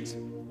 we treat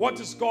what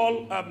is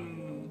called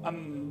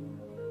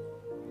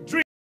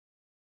dream.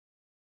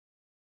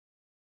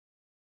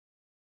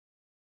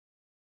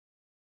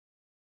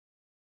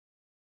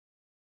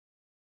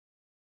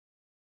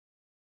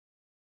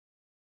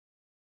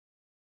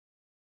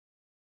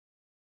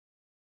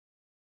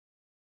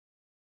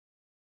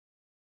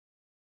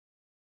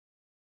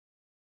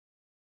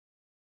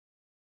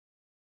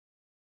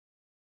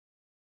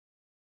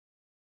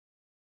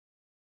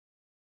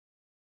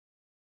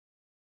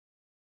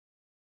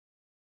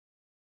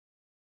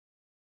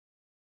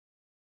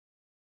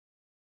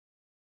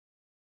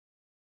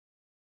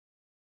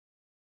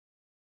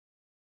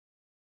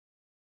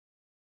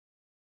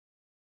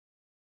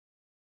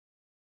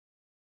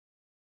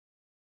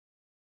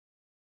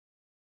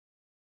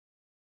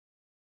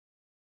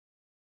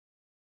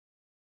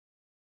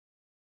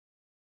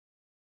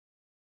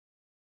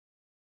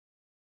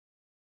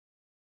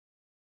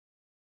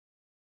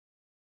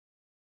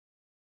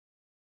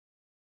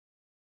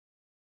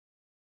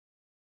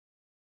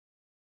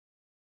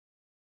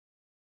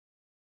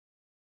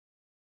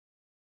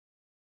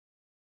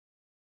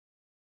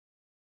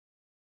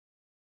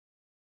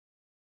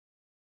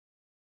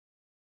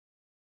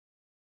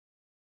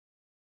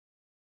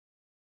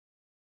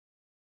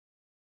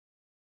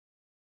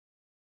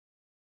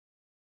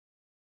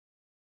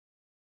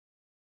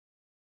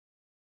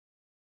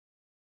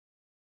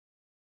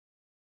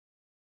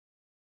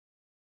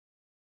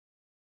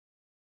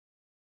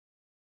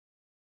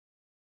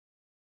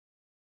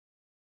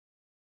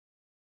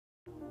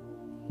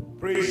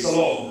 Praise the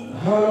Lord.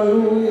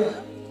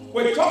 Hallelujah.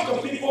 We talk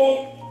to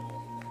people,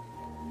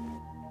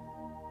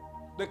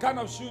 the kind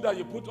of shoe that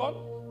you put on,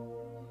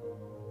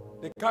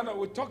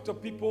 we talk to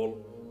people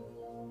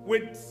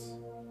with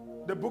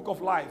the book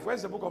of life.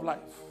 Where's the book of life?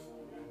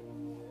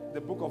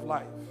 The book of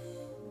life.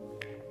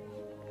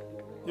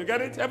 You get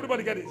it?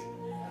 Everybody get it?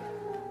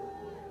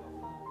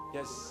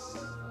 Yes.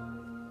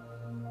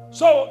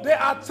 So they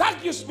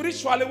attack you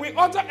spiritually. We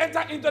also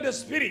enter into the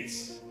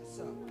spirits.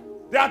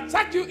 They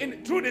attack you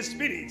through the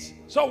spirits.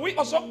 So we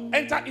also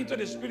enter into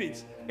the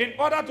spirits in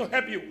order to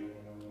help you.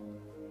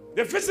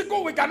 The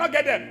physical, we cannot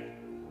get them.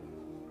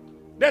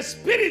 The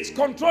spirits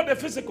control the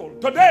physical.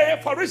 Today,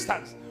 for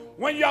instance,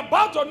 when you're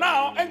about to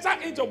now enter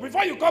into,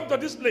 before you come to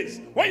this place,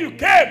 when you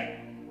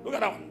came, look at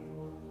that one.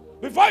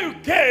 Before you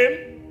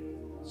came,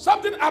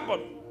 something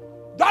happened.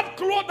 That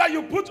cloth that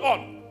you put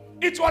on,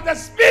 it was the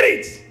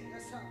spirit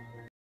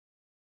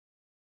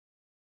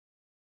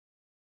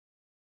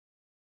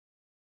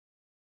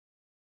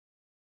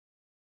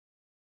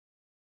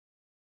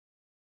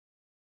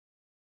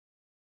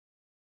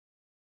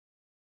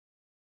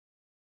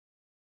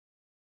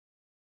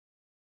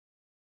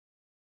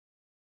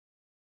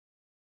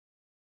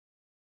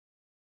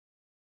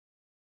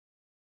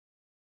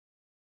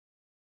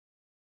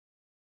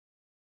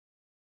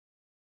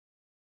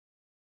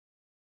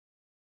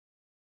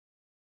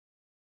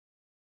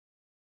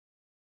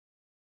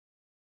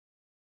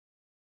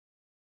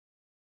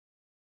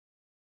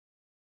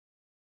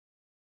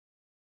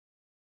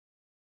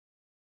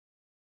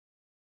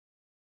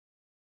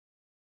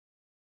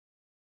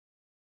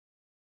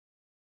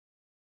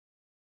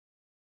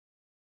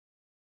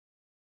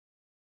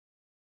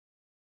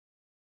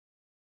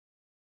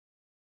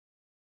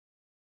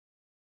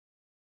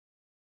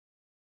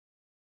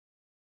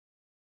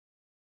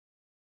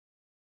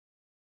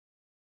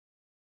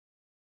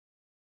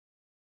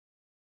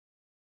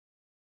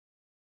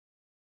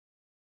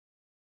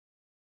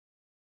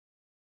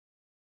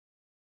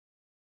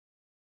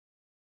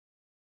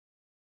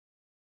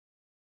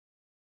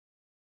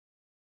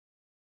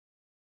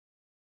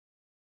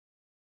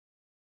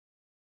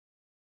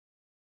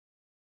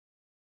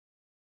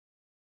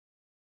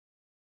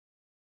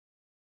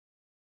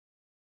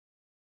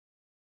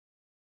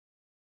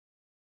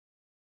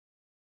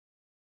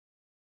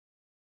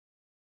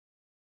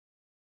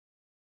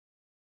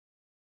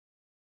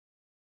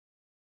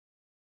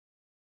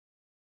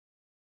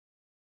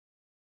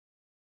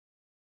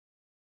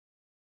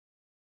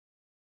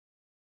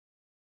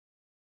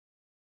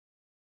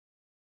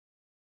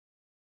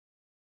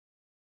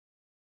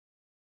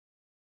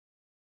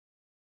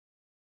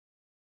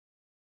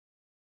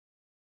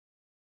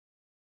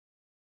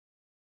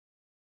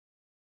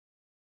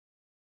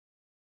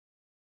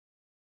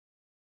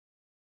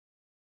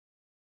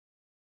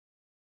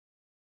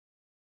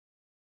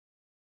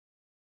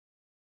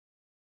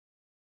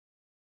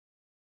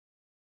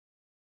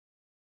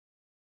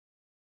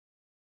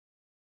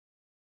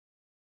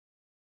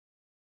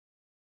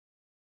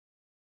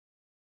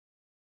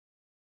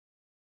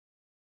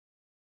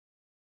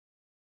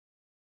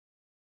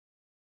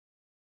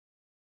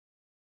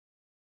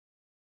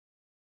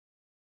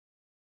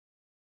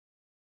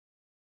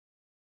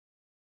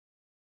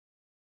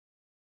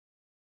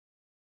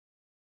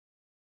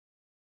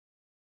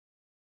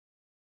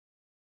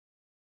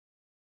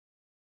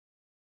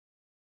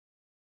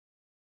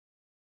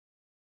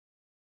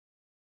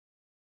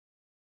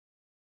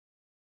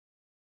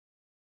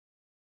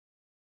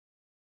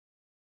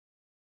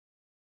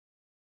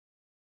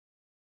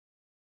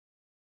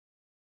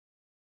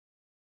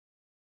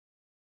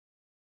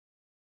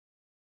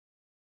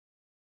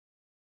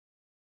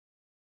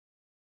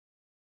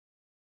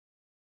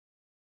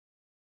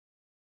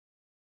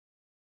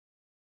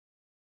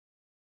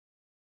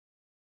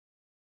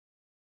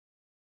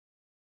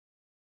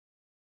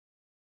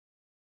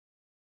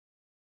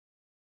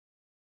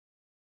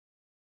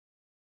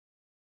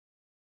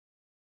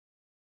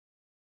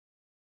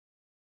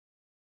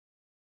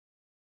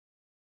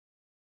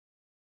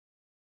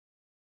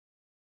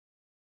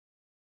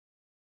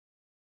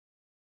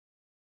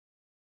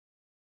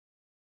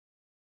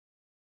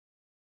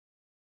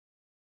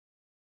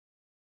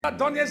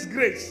Daniel's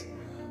grace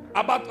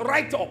about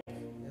right up.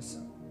 Yes,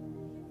 sir.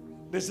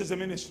 This is a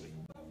ministry.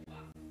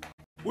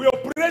 We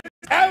operate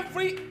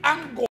every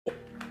angle,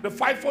 the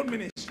fivefold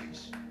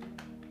ministries.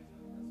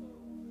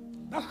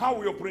 That's how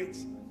we operate.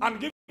 And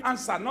give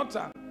answer, not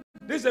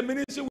this is a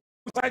ministry we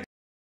decide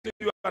to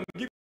you and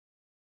give.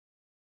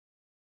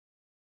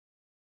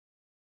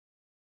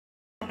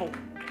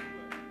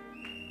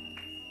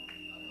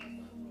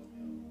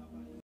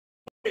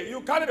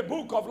 You carry the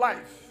book of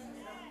life.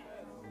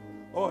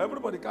 Oh,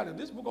 everybody carry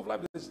this book of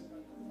life.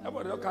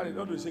 Everybody don't carry it.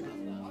 Don't do the secret.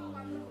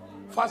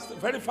 Fast,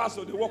 very fast,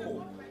 so they walk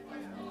home.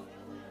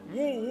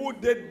 Who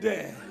did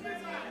there?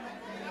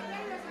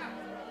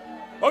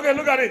 Okay,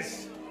 look at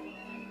this.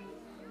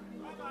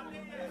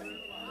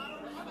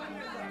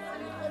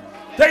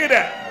 Take it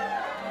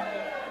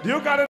there. Do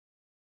you carry?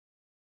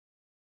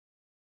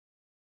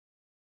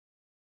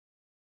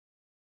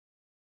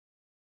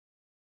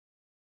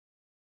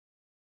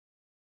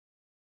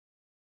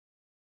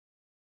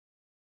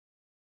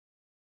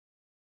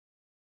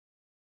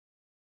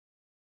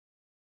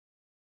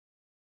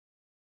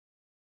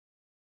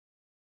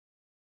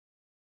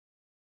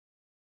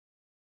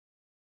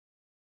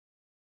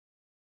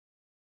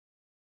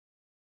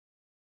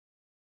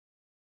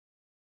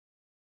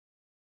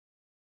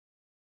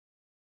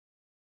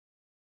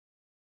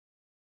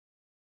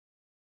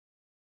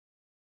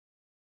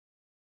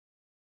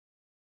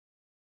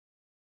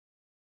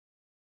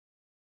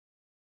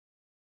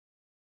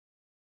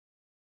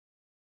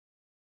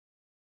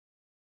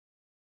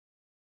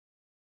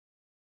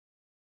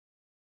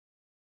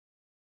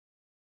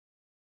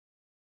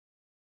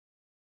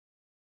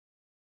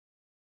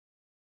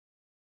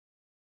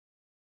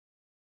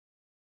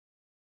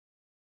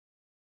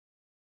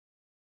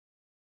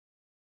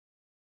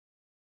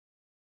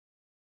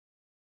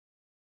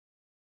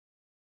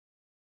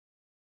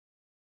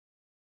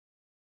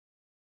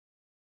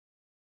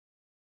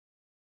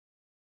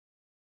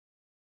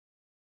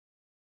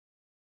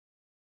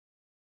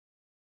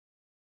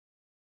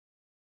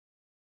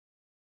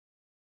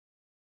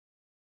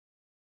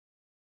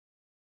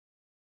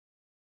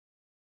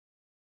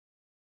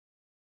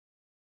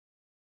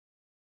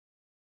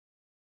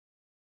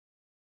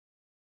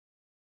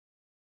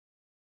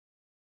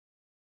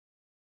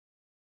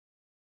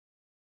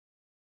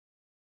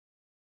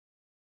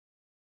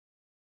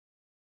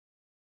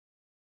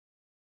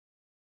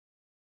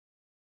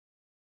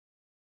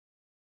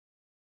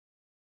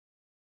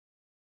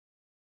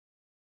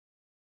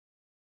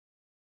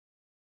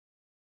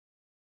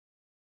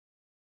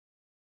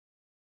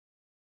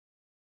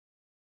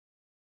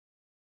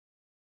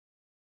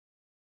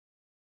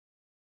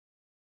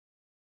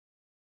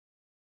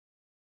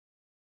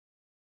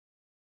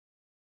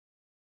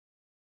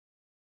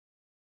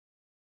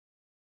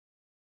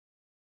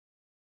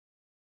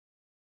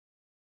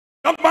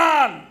 Young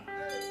man,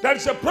 there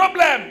is a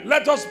problem.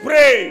 Let us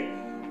pray.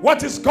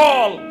 What is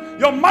called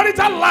your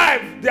marital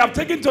life, they have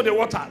taken to the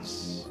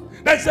waters.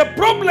 There's a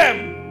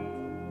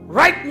problem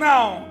right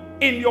now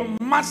in your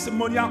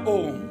matrimonial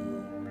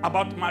home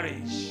about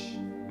marriage.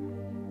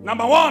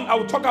 Number one, I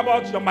will talk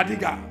about your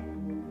madiga.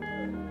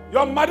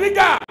 Your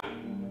madiga,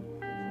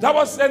 there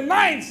was a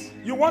night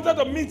you wanted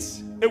to meet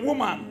a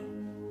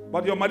woman,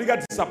 but your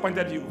madiga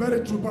disappointed you.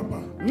 Very true,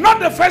 Papa. Not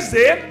the first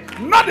day,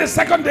 not the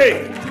second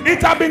day.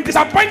 It has been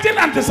disappointing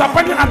and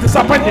disappointing and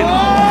disappointing.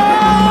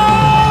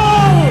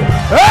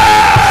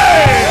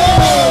 Hey!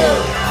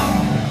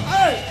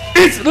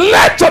 It's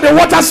led to the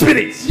water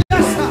spirit.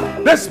 Yes,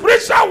 sir. The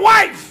spiritual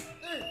wife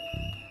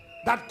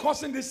that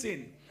causing this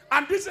sin.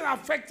 And this sin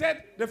affected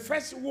the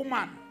first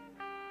woman.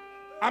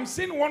 I'm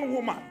seeing one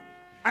woman.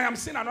 I am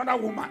seeing another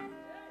woman.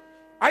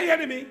 Are you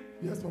hearing me?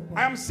 Yes, Papa.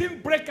 I am seeing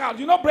breakout.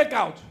 You know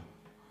breakout?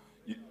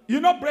 You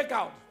know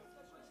breakout?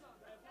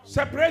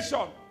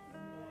 Separation.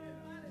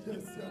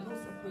 Yes, there are no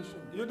separation.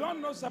 You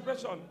don't know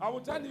separation. I will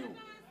tell you.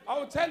 I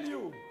will tell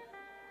you.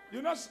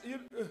 You know,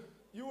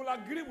 you will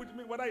agree with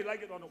me whether you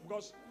like it or not,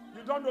 because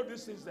you don't know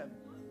this system.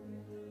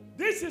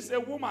 This is a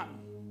woman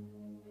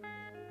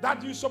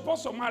that you're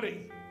supposed to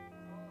marry.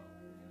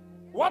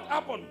 What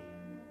happened?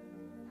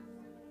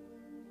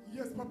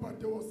 Yes, Papa,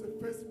 there was a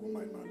first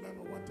woman in my life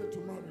I wanted to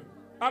marry.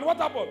 And what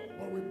happened?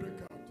 But we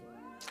break out.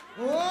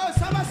 Oh,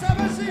 Sama,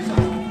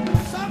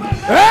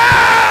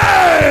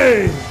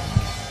 Hey!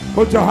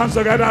 Put your hands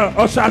together,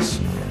 ushers.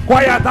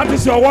 Quiet, that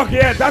is your work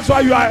here. That's why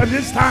you are in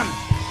this stand.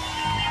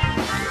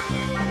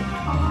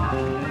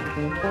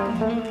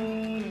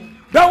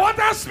 The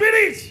water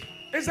spirit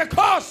is a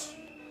cause.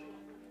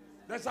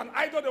 There's an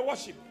idol they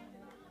worship.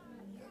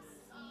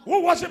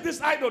 Who worship this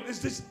idol?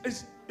 Is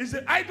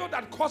the idol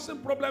that causing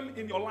problem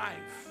in your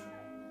life?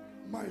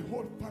 My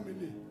whole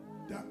family,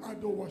 they are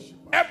idol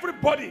worshippers.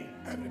 Everybody.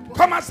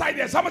 Come outside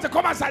here. Someone say,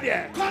 come outside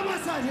here. Come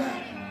outside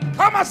here.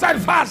 Come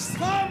outside fast.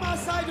 Come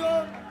outside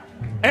here.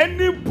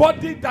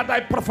 Anybody that I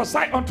prophesy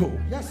unto,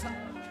 Yes, sir.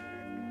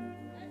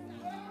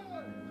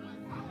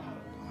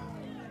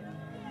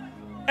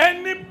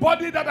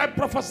 anybody that I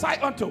prophesy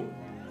unto,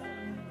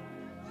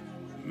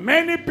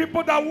 many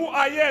people that who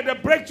are here, the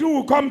breakthrough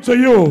will come to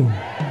you.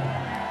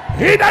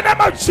 In the name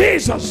of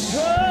Jesus.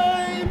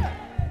 Amen.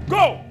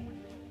 Go.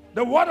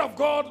 The word of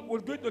God will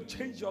going to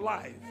change your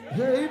life.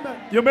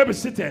 Amen. You may be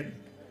seated.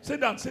 Sit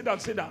down, sit down,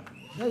 sit down.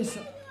 Yes,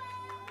 sir.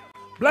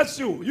 Bless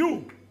you.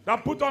 You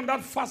that put on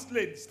that fast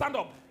lane. Stand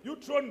up. You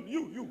throne.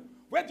 You.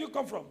 Where do you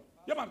come from?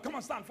 Yeah, man. Come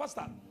on, stand. Fast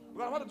stand.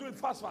 Because I want to do it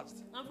fast.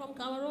 I'm from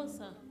Cameroon,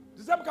 sir.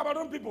 The same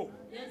Cameroon people.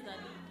 Yes, Daddy.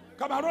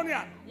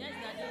 Cameroonian. Yes,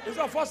 Daddy. Is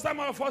your first time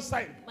or your first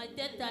time? My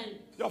third time.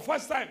 Your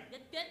first time. The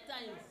third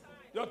time.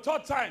 Your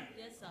third time.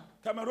 Yes, sir.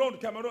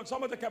 Cameroon.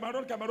 Somebody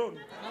Cameroon. Cameroon.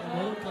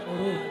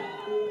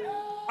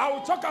 I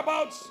will talk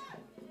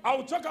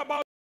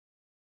about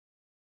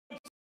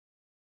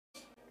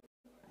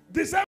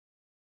the same.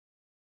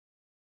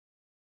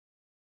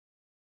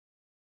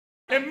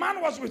 A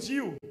man was with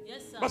you,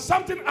 Yes, sir. but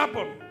something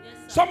happened. Yes,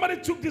 sir. Somebody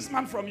took this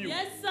man from you.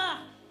 Yes, sir.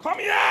 Come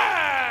here.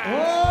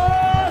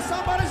 Oh,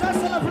 somebody just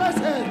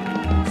celebrating.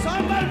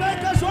 Somebody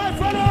make us joy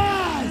for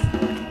us.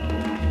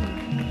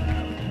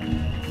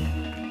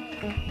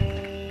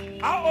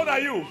 How old are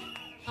you?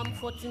 I'm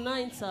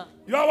 49, sir.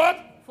 You are what?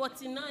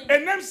 49. A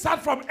name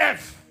start from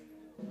F.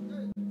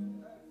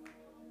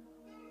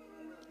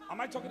 Am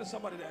I talking to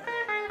somebody there?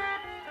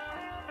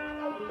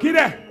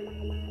 Kide.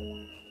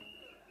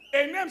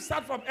 A name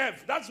start from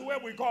F. That's where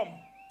we come.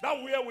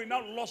 That's where we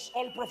now lost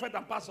all prophets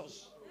and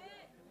pastors.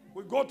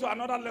 We go to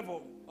another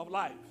level of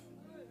life.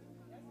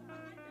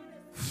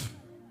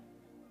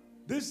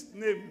 This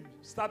name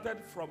started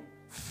from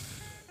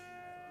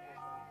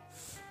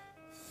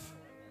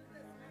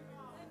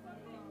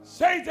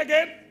Say it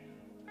again.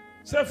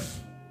 Say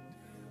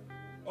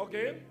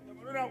okay.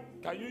 Now,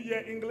 can you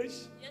hear English?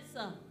 Yes,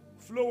 sir.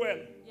 Flow well.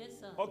 Yes,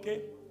 sir.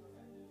 Okay.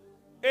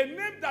 A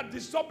name that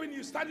disturbing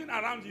you, standing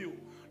around you.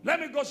 Let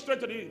me go straight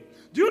to the.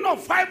 Do you know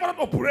fibroid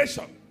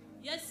operation?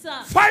 Yes,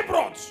 sir.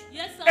 Fibroids.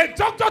 Yes, sir. A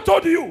doctor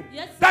told you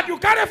Yes, sir. that you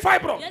carry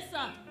fibroid. Yes,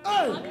 sir.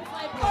 Hey. I'm having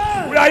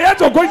fibroid. We are here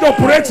to going to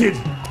operate it.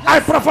 I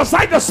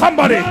prophesy to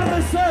somebody.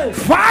 Receive.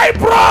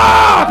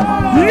 Fibroid.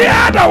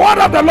 Hear the word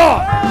of the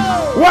Lord.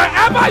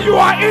 Wherever you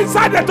are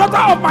inside the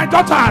daughter of my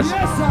daughters,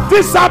 Yes, sir.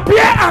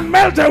 disappear and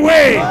melt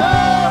away.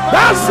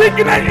 That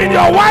sickness in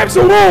your wife's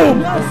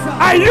womb. Yes, sir.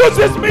 I use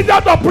this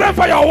medium to pray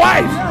for your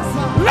wife. Yes,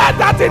 sir. Let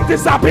that thing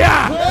disappear.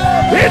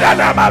 In the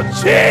name of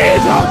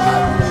Jesus.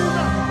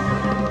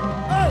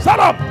 Shut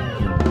up.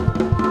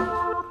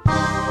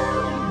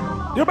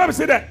 You better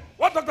see that.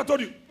 What doctor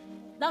told you?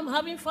 I'm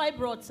having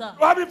fibroid, sir.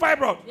 You're having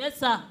fibroid. Yes,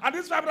 sir. And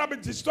this fibroid has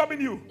been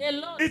disturbing you. A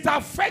lot. It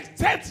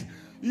affected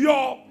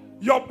your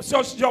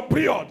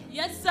period.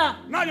 Yes, sir.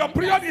 Now your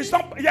period is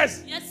not.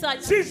 Yes. Yes, sir.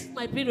 Since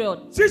My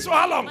period. for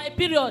how long? My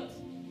period.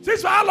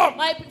 Since for how long?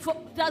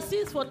 That's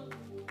since for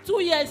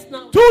 2 years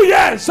now. 2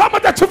 years.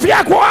 Somebody to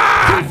fear. Come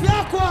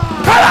Fiakwa.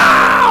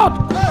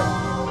 out.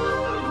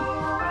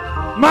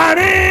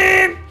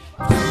 Marine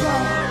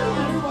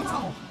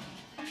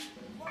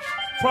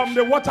from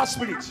the water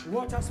spirit.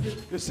 Water spirit.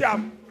 You see,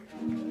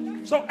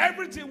 so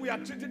everything we are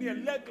treating here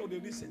led to the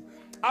reason.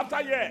 After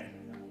a year,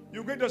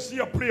 you're going to see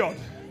your period.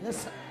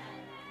 Yes, sir.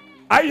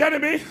 Are you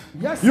hearing me?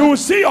 Yes, You will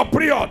see your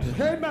period.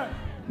 Amen.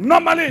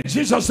 Normally in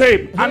Jesus'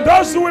 name. And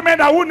those women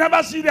that will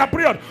never see their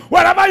period,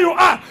 wherever you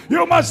are,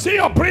 you must see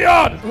your period.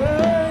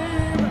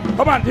 Amen.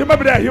 Come on, you may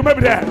be there. You may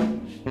be there.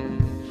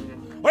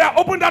 Oh yeah,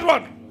 open that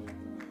one.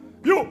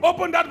 You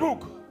open that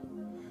book.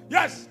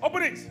 Yes,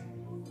 open it.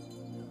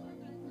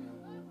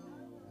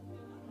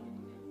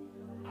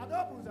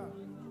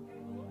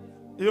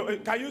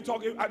 Can you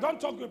talk? I don't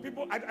talk with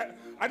people.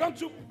 I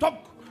don't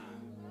talk.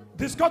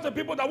 Discuss with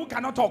people that who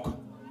cannot talk.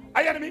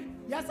 Are you hearing me?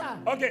 Yes, sir.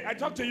 Okay, I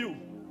talk to you.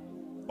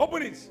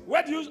 Open it.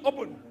 Where do you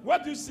open?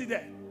 What do you see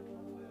there?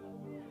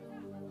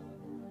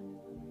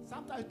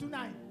 Psalm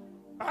 2:9.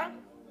 Huh?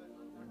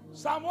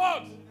 Psalm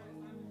what?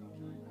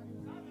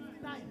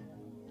 59.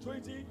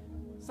 20.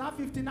 Psalm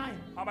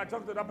 59. How am I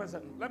talking to that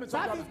person? Let me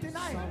talk Psalm to that.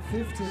 59. Psalm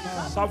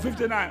 59. Psalm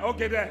 59.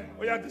 Okay, there.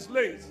 Oh yeah,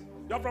 display it.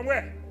 You're from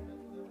where?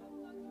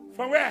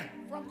 From where?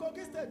 From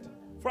Kogi State.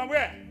 From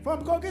where?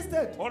 From Kogi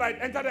State. All right,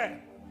 enter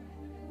there.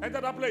 Enter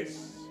that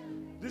place.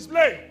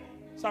 Display.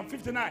 Psalm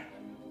 59.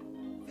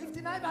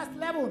 59 verse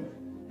 11.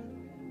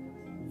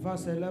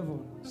 Verse 11.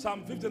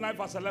 Psalm 59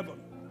 verse 11.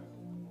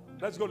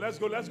 Let's go.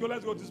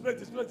 Display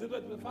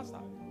faster.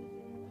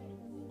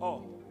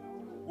 Oh,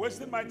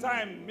 wasting my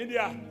time,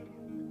 media.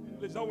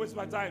 Please don't waste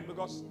my time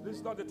because this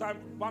is not the time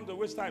I want to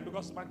waste time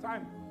because my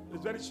time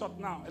is very short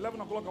now. 11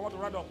 o'clock, I want to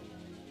run up.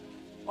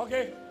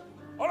 Okay.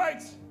 All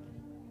right.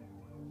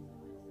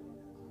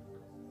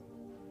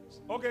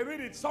 Okay, read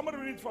it. Somebody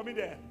read it for me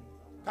there.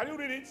 Can you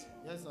read it?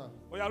 Yes, sir.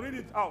 Oh, yeah, read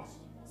it out.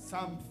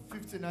 Psalm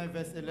 59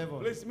 verse 11.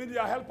 Please,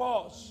 media, help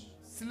us.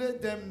 Slay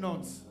them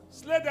not,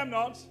 Slay them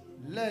not.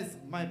 lest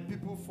my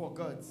people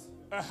forget.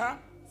 Uh-huh.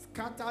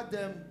 Scatter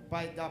them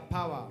by their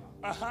power,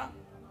 Uh-huh.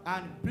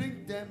 and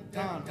bring them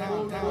down.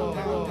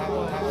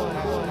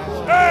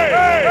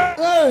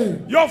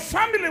 Hey! Your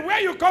family,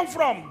 where you come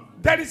from,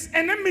 there is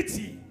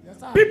enmity. Yes,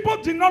 sir. People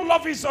do not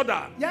love each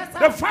other. Yes, sir.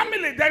 The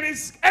family, there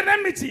is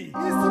enmity.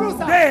 It's true,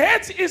 sir. They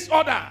hate each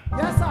other.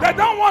 Yes, sir. They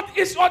don't want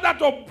each other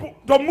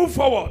to move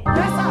forward.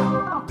 Yes,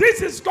 sir.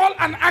 This is called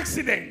an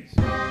accident.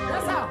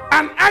 Yes, sir.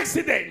 An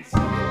accident. Yes,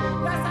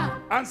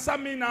 sir. Answer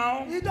me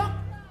now. You don't.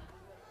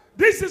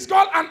 This is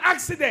called an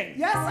accident.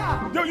 Yes,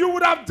 sir. You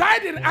would have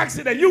died in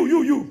accident.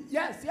 You.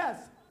 Yes, yes.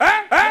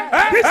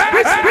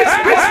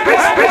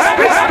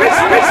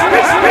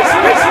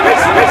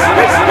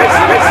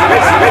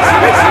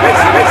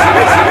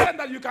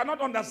 That you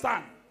cannot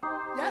understand.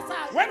 Yes,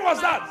 sir. When was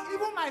that?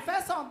 Even my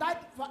first son died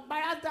by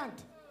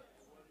accident.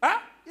 Huh?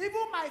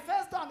 Even my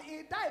first son, he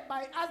died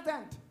by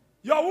accident.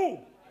 Your who?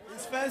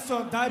 His first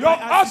son died Your,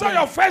 by also accident.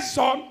 your first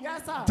son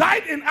Yes, sir.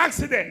 died in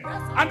accident.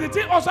 Yes, sir. And the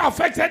thing also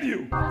affected you.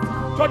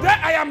 Today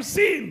I am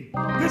seeing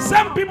the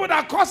same people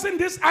that are causing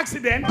this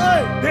accident.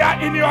 They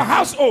are in your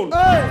household. They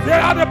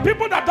are the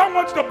people that don't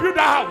want you to build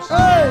that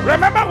house.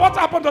 Remember what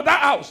happened to that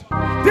house.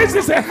 This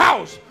is a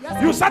house.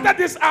 Yes, You started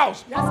this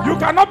house. Yes, sir. You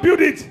cannot build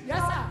it. Yes,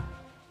 sir.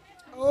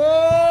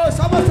 Oh,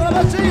 someone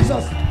celebrate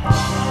Jesus.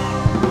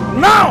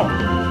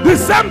 Now, the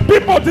same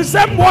people, the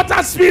same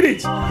water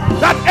spirit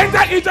that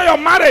enter into your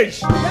marriage.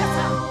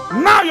 Yes,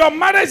 sir. Now your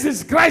marriage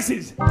is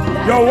crisis.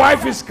 Your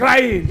wife is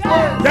crying.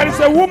 Yes. There is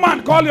a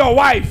woman called your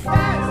wife.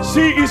 Yes. She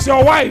is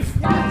your wife.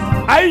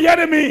 Yes. Are you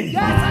hearing me?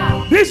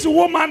 Yes, sir. This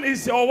woman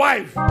is your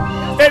wife.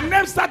 A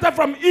name started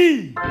from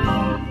E.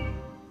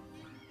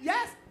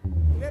 Yes.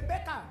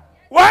 Rebecca.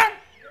 What?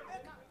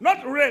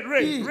 Not Ray.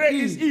 Ray. E, Ray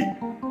E. is E.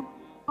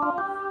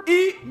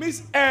 E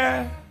means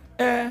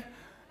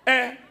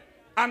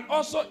and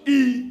also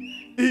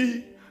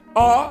E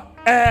or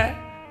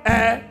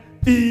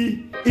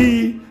E.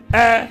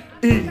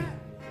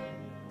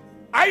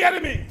 Are you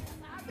hearing me?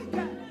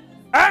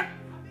 Eh?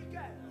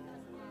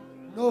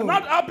 No.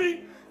 Not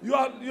happy. You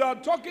are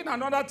talking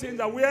another thing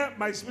that where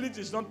my spirit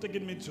is not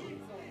taking me to.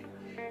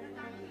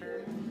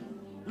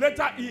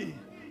 Letter E.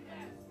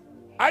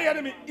 Are you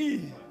hearing me?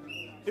 E.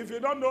 If you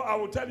don't know, I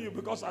will tell you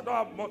because I don't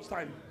have much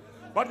time.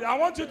 But I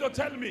want you to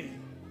tell me.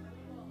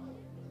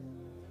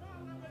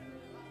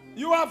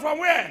 You are from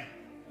where?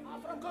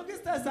 I'm from Kogi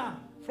State, sir.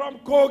 From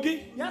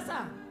Kogi? Yes,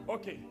 sir.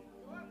 Okay.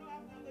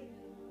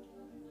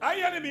 Are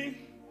you hearing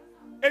me?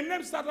 A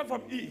name started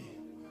from E.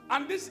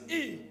 And this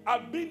E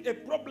has been a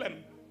problem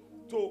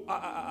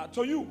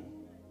to you.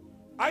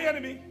 Are you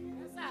hearing me?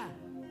 Yes, sir.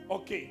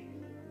 Okay.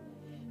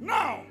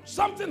 Now,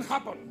 something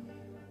happened.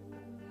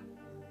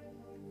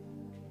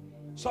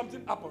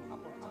 Something happened.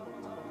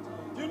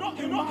 You know.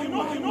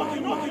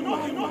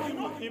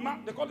 Ima.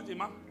 They call it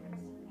Ima.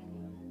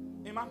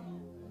 Ima.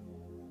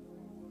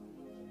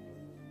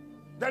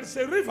 There's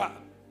a river.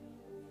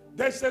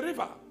 There's a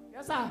river.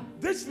 Yes, sir.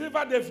 This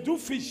river, they do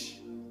fish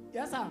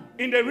Yes, sir.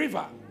 in the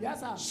river. Yes,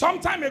 sir. Some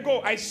time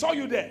ago, I saw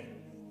you there.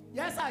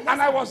 Yes, sir. Yes, And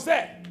sir. I was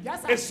there.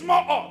 Yes, sir. A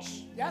small hut.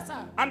 Yes,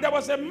 sir. And there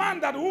was a man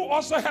that who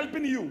also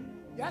helping you.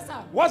 Yes, sir.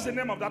 What's the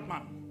name of that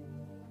man?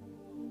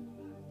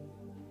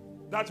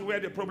 That's where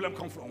the problem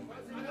come from.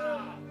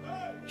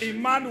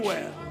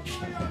 Emmanuel.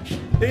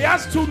 He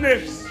has two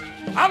names.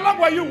 How long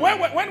were you?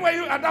 When were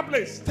you at that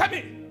place? Tell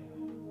me.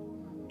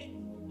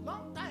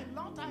 Long time.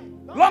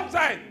 Long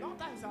time. Long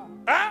time, sir.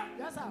 Huh?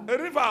 Yes, sir. A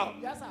river.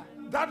 Yes, sir.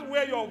 That's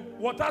where your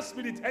water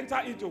spirit enter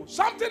into.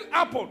 Something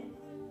happened.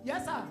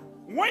 Yes, sir.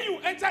 When you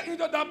enter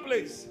into that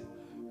place,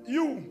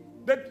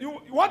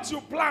 what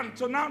you plan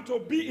to now to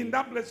be in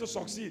that place to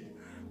succeed.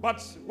 But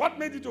what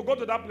made you to go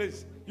to that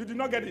place? You did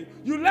not get it.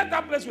 You left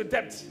that place with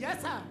debt.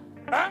 Yes, sir.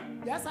 Huh?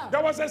 Yes, sir.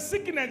 There was a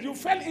sickness. You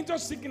fell into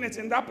sickness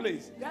in that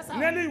place. Yes, sir.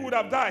 Nearly you would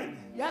have died.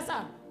 Yes,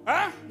 sir.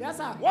 Huh? Yes,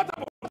 sir. What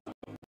happened?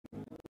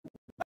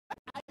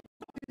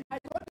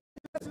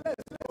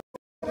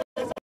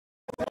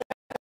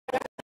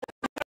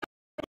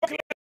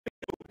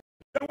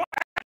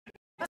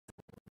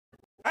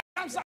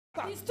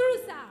 It's true,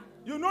 sir.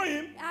 You know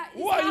him? It's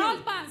Who are my you?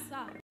 husband,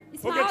 sir.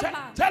 It's my Okay,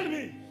 husband. tell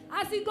me.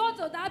 As he go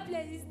to that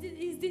place,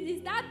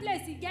 is that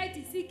place he get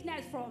his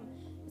sickness from.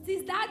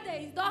 Since that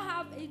day,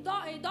 he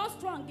don't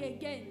strong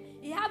again.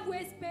 He have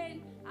waist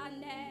pain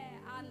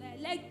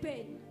and leg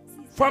pain.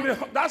 From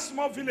that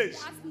small village.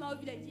 That small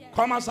village, yes.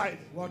 Come outside.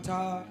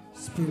 Water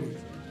spirit.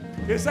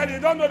 He said, you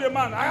don't know the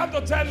man. I have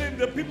to tell him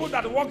the people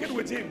that are working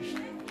with him.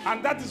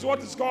 And that is what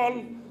is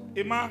called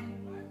Ima.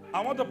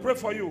 I want to pray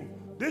for you.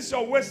 This is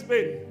your waist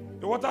pain.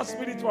 The water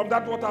spirit from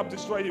that water have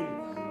destroyed you.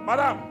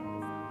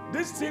 Madam,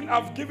 this thing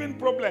have given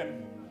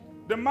problem.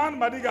 The man,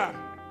 Madiga,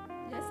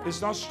 Yes, sir.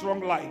 is not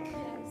strong like.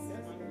 Yes.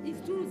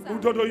 It's true, sir.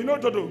 Dodo, you know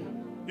Dodo?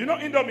 You know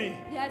Indomie?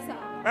 Yes, sir.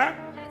 Huh? Yes,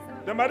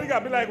 sir. The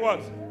Madiga be like what?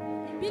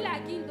 It be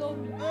like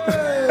Indomie.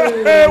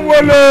 Hey,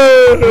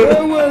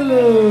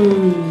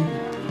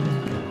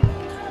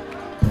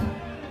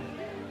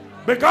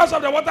 because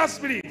of the water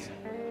spirit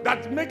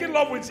that making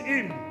love with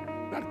him,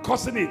 that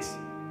causing it.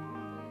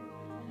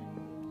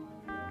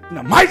 In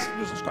the mighty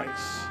name of Jesus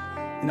Christ.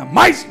 In the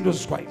mighty name of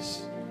Jesus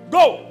Christ.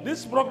 Go.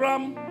 This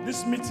program,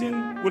 this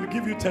meeting will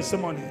give you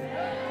testimony.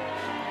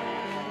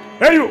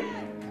 Hey you.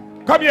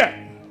 Come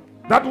here.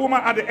 That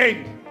woman at the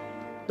end.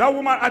 That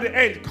woman at the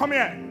end. Come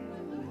here.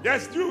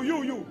 Yes,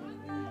 you.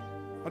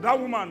 But that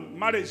woman,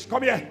 marriage.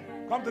 Come here.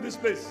 Come to this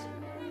place.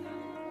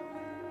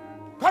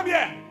 Come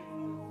here.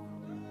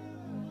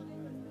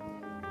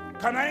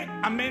 Can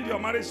I amend your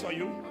marriage for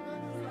you?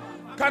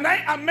 Can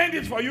I amend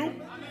it for you?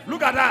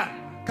 Look at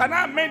that. Can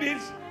I amend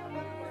it?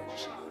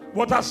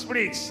 Water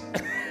spirits.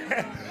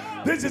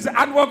 This is the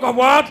handwork of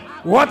what?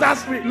 Water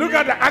spirit. Look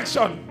at the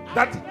action.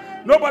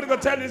 That nobody will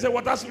tell you it's a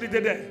water spirit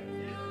there.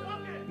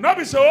 Not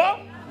be so.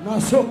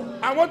 Not so.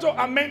 I want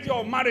to amend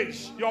your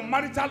marriage, your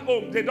marital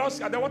home. They just,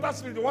 the water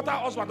spirit, the water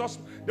husband,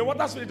 the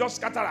water spirit just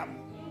scatter them.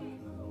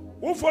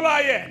 Who follow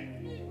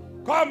here?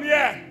 Come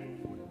here.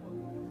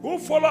 Who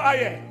follow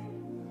here?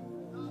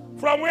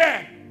 From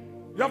where?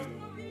 You have,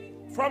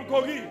 from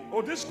Kogi.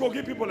 Oh, these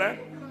Kogi people, eh?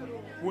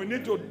 We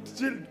need to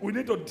deal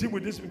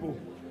with these people.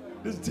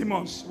 These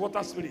demons,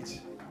 water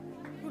spirits.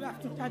 Good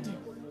afternoon, Daddy.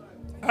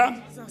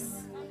 Huh?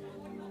 Jesus.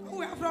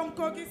 We are from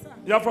Kogi, sir.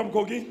 You are from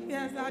Kogi?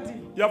 Yes, Daddy.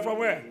 You are from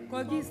where?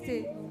 Kogi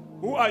State.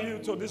 Who are you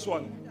to this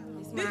one?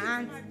 It's my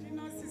aunt. My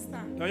junior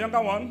sister. Your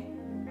younger one?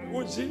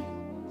 Who is she?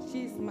 This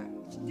is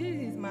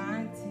my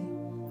auntie.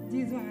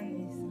 This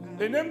one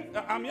is. A name,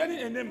 I'm hearing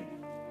a name.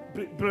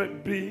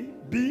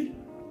 B?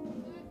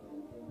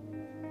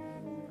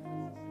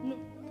 No.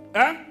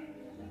 Eh?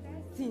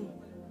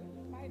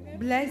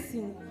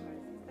 Blessing.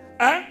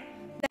 Eh?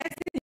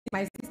 Blessing is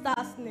my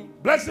sister's name.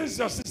 Blessing is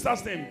your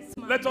sister's name. Yes,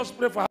 let us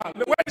pray for her.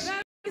 Where is she?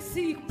 Very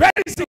sick.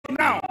 Very sick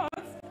now.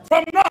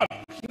 From north.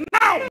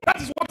 Now, that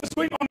is what is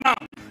going on now.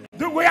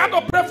 We have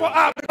to pray for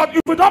her, because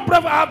if we don't pray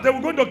for her, they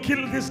will going to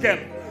kill this girl.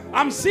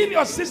 I'm seeing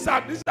your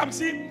sister. I'm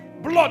seeing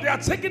blood. They are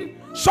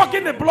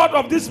shocking the blood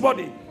of this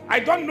body.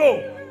 I don't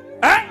know.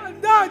 Eh?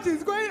 And now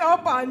she's going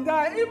up and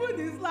down. Even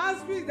this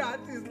last week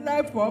that is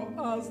left from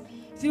us,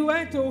 she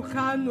went to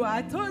Kano.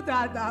 I told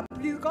her that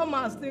please come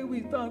and stay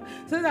with us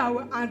so that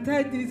we'll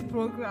attend this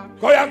program.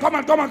 Come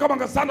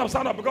on. Stand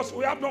up, because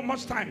we have not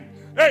much time.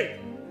 Hey,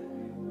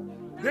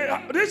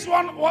 this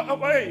one,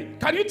 hey,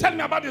 can you tell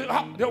me about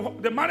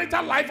the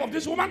marital life of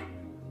this woman?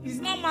 He's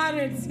not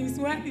married since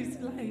when he's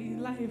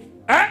life.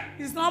 Eh?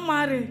 He's not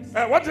married.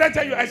 What did I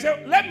tell you? I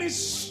said, let me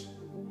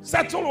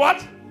settle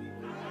what?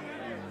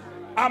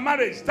 Our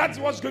marriage. That's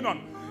what's going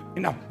on.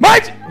 In the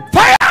might,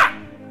 fire!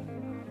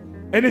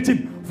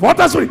 Anything,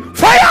 water spirit,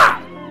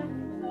 fire!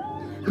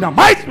 In the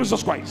might of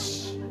Jesus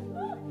Christ.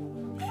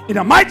 In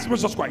the might of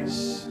Jesus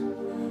Christ.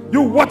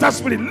 You water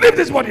spirit, leave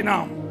this body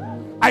now.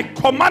 I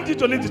command you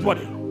to leave this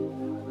body.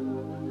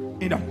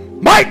 In the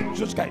might of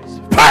Jesus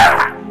Christ.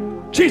 Fire!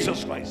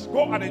 Jesus Christ.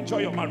 Go and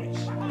enjoy your marriage.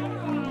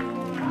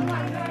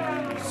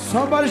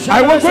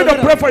 I was going to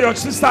pray for your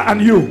sister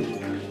and you,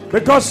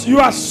 because you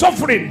are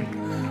suffering.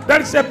 There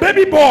is a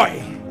baby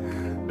boy.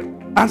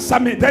 And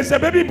Sammy, there's a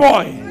baby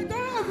boy.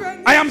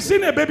 I am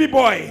seeing a baby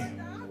boy.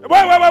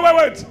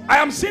 Wait. I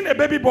am seeing a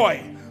baby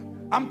boy.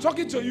 I'm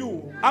talking to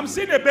you. I'm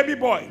seeing a baby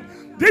boy.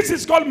 This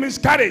is called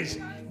miscarriage.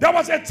 There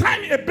was a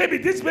time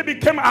this baby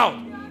came out.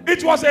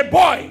 It was a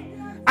boy.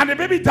 And the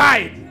baby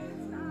died.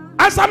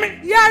 Answer me.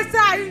 Yes,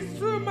 sir. It's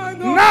true, man.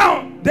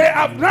 Now,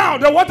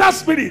 the water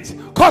spirit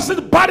causes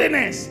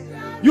barrenness.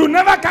 You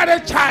never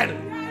carried a child.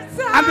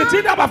 And the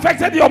thing that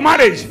affected your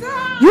marriage,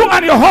 you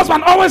and your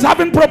husband always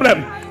having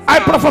problem. I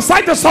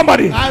prophesy to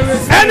somebody,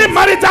 any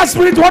marital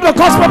spirit want to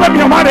cause problem in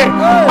your marriage,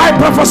 I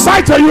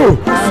prophesy to you,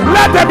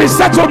 let there be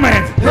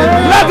settlement,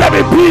 let there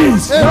be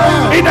peace,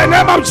 in the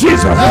name of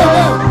Jesus.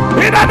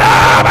 In the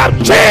name of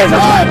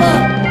Jesus,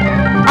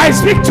 I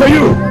speak to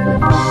you.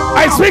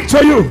 I speak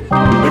to you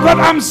because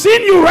I'm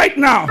seeing you right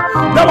now.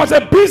 There was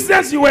a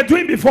business you were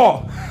doing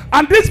before,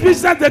 and this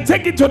business they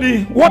take it to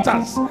the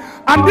waters,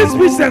 and this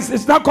business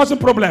is not causing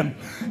problem.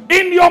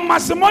 In your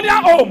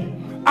matrimonial home,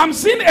 I'm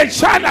seeing a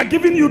child are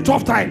giving you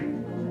tough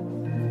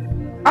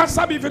time.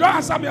 Answer me. If you don't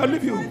answer me, I'll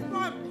leave you.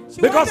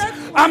 Because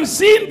I'm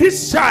seeing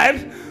this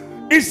child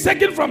is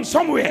taken from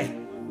somewhere.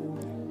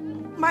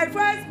 My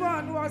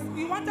firstborn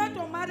he wanted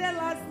to marry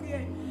last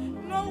year.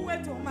 No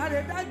way to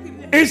marry.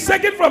 It's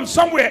taken from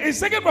somewhere. It's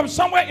taken from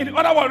somewhere in the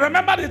other world.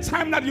 Remember the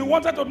time that you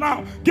wanted to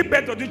now give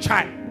birth to the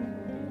child.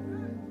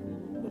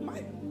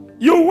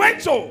 You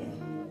went to.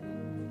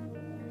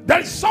 There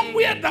is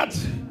somewhere that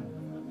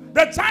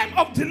the time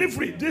of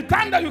delivery, the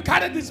time that you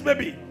carried this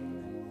baby,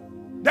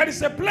 there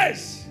is a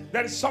place,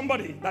 there is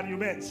somebody that you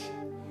met.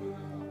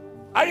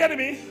 Are you hearing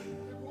me?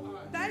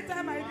 That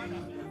time I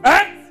didn't.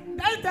 Eh?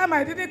 That time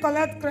I didn't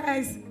collect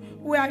Christ.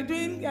 We are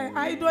doing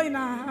idol in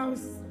our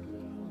house.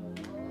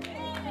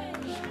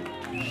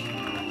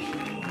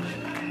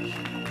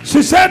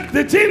 She said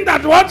the thing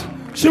that what?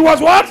 She was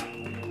what?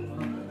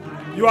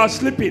 You are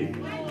sleeping.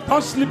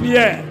 Don't sleep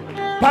here.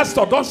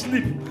 Pastor, don't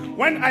sleep.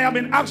 When I am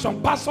in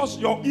action, pastors,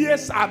 your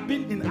ears have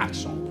been in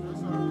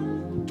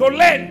action. To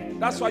learn,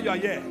 that's why you are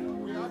here.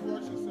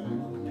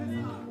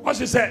 What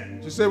she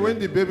said? She said when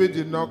the baby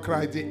did not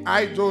cry, the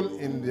idol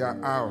in their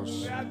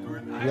house.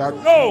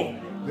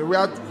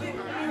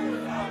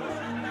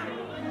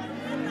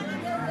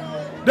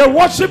 They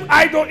worship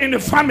idol in the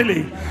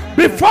family.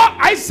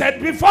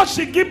 Before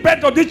she give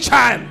birth to this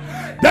child,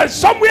 There's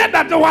somewhere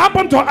that will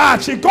happen to her.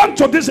 She gone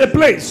to this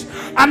place,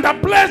 and the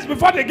place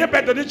before they gave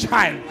birth to the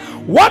child.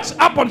 What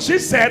happened? She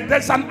said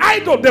there's an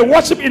idol they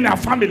worship in her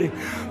family.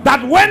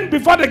 That when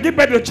before they give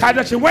birth to the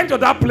child, she went to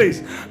that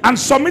place and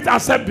submit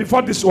herself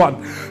before this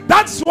one.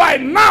 That's why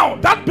now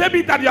that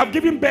baby that you have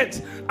given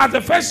birth as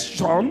the first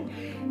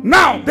son,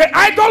 now the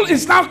idol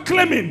is now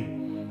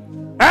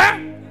claiming,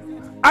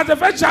 as the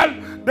first child,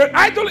 the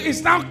idol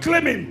is now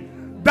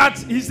claiming that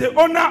he's the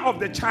owner of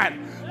the child.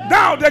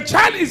 Now the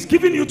child is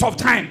giving you tough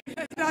time.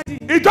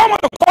 He don't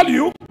want to call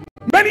you.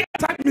 Many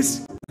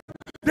times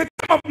the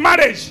time of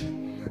marriage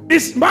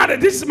is marriage.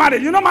 This is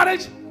marriage. You know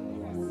marriage?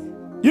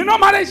 You know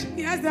marriage?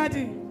 Yes,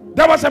 Daddy.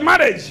 There was a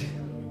marriage.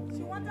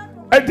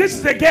 And this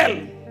is a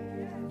girl.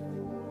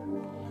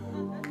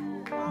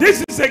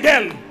 This is a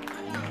girl.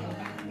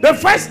 The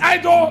first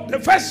idol, the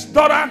first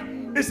daughter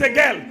is a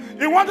girl.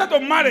 He wanted to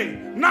marry.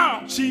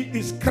 Now she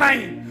is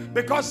crying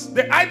because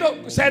the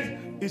idol said,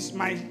 "It's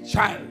my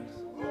child."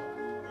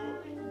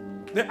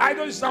 The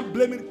idol is not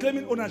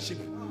claiming ownership,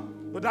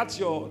 but that's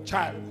your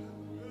child.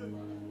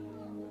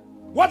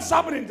 What's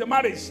happening in the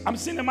marriage? I'm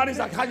seeing the marriage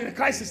like having a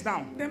crisis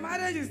now. The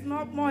marriage is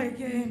not more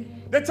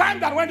again. The time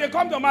that when they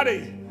come to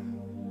marry,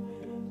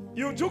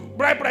 you took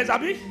bride price,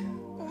 Abi?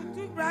 We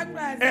took bride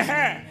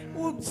price.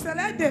 We'll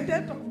select the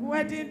date of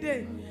wedding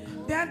day.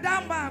 Then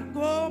that man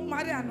go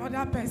marry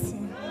another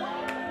person.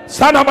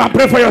 Stand up and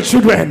pray for your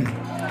children.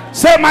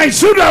 Say, my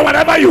children,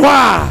 wherever you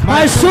are.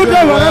 My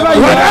children, wherever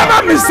you are.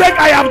 Whatever mistake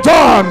I have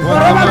done.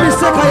 Whatever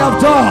mistake I have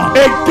done.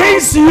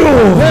 Against you.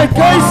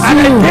 Against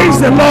and you.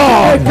 against the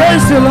Lord.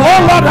 Against the Lord. Oh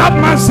Lord, have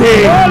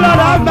mercy. Oh Lord,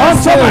 have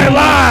mercy. Unto my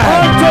life.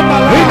 Unto my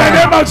life. In the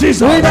name of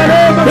Jesus. In the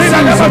name of Jesus. In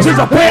the name of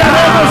Jesus. Prayer.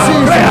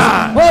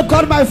 Oh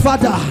God, my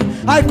Father,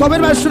 I commit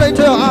my children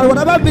into your hand.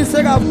 Whatever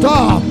mistake I've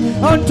done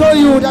unto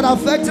you that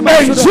affects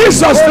my children. In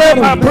Jesus'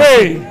 name I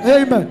pray.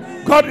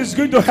 Amen. God is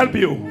going to help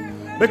you.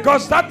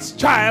 Because that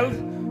child,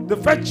 the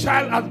first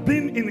child, has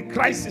been in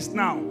crisis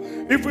now.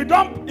 If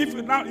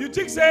now you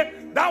think say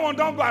that one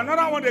don't go,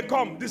 another one they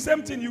come, the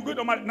same thing you go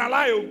to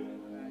Nalayo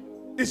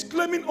is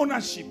claiming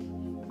ownership.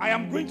 I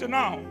am going to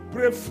now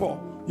pray for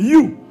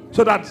you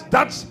so that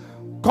that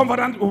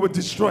covenant will be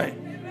destroyed.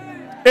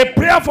 A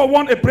prayer for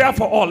one, a prayer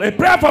for all. A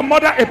prayer for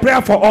mother, a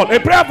prayer for all. A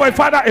prayer for a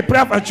father, a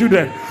prayer for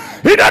children.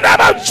 In the name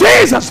of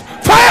Jesus,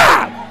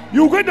 fire!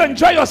 You're going to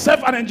enjoy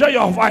yourself and enjoy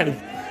your wife.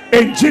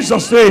 In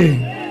Jesus'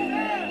 name.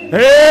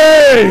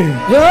 Hey!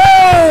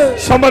 Hey!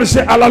 Somebody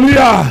say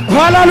hallelujah.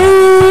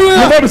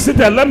 Hallelujah. You want to sit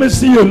there? Let me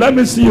see you. Let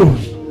me see you.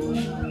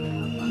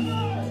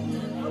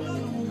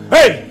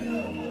 Hey!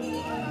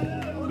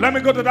 Let me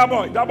go to that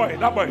boy. That boy.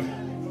 That boy.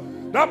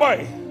 That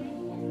boy.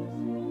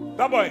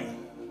 That boy.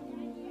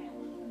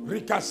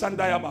 Rika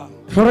Sandayaba.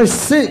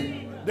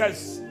 Receive.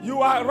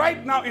 You are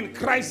right now in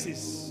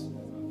crisis.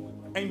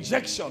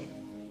 Injection.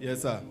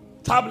 Yes, sir.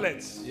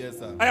 Tablets. Yes,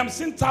 sir. I am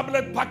seeing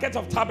packet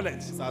of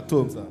tablets. It's at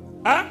home, sir.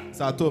 Huh? It's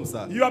at home,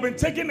 sir. You have been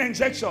taking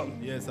injection.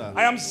 Yes, sir.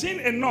 I am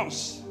seeing a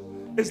nurse.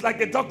 It's like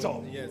a doctor.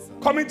 Yes, sir.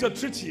 Coming to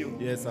treat you.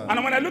 Yes, sir.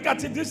 And when I look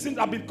at it, these things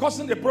have been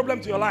causing a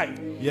problem to your life.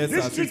 Yes,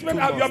 this sir. treatment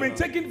you have been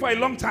taking for a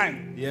long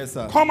time. Yes,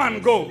 sir. Come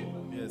and go.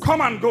 Yes, come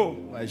and go.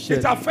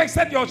 It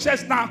affected your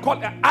chest now,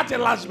 called heart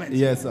enlargement.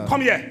 Yes, sir. Come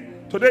here.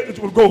 Today it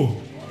will go.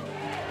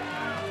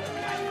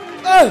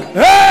 Hey!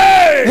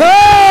 Hey!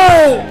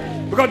 Hey!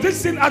 Because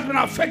this thing has been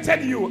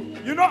affected you.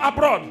 You know,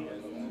 abroad,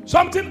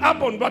 something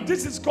happened, but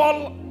this is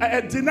called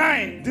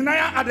denial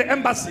at the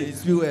embassy.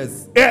 It's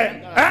US.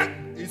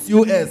 It's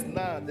US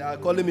now. They are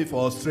calling me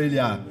for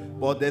Australia,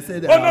 but they say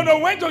that. Oh no!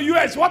 Went to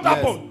US. What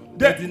happened?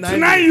 They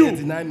deny you. They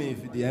deny me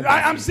for the embassy.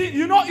 I am seeing.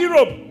 You know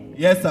Europe.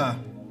 Yes, sir.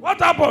 What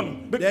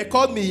happened? They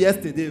called me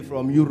yesterday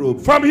from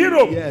Europe. From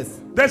Europe? Yes.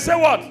 They say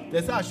what?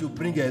 They say I should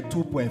bring a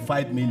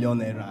 2.5 million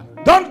naira.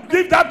 Don't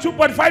give that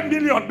 2.5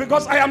 million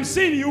because I am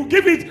seeing you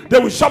give it, they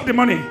will shop the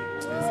money.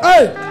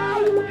 Hey!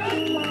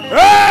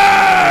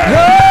 Hey!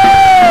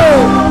 Hey!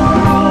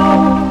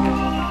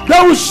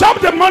 They will shop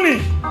the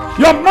money.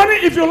 Your money,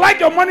 if you like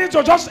your money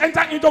to just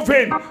enter into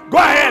vain, go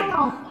ahead.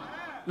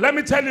 Let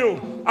me tell you,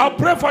 I'll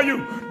pray for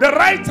you. The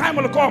right time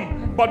will come.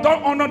 But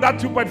don't honor that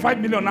 2.5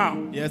 million now.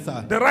 Yes,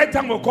 sir. The right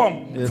time will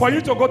come for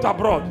you to go to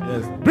abroad.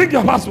 Yes. Bring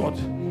your passport.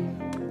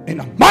 In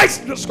the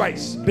mighty name of Jesus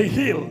Christ, be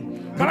healed.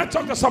 Can I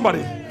talk to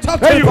somebody? Talk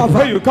to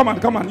you. Come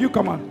on. You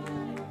come on.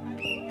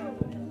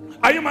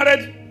 Are you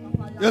married?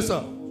 Yes,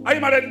 sir. Are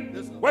you married?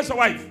 Yes, sir. Where's your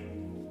wife?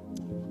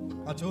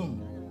 At home.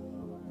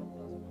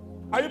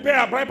 Are you paying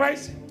a bride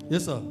price?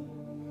 Yes, sir.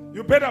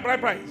 You paid a bride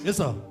price? Yes,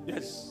 sir.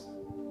 Yes.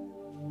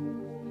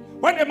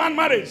 When a man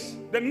marries,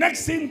 the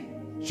next thing,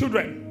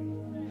 children.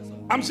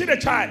 I'm seeing a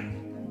child.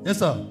 Yes,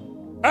 sir.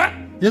 Huh?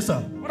 Yes, sir.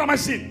 What am I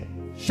seeing?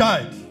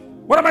 Child.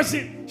 What am I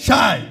seeing?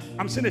 Child.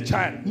 I'm seeing a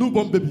child.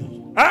 Newborn baby.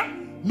 Huh?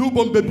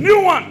 Newborn baby.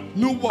 New one.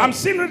 Newborn. I'm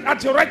seeing it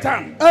at your right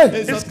hand.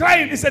 Hey. It's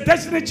crying. It's a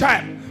destiny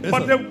child. Yes,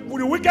 but sir.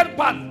 the wicked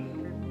part,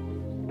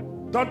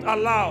 don't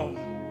allow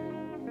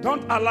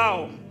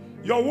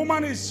your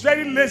woman is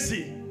very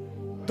lazy.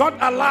 Don't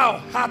allow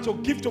her to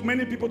give to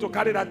many people to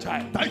carry that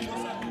child. Thank you,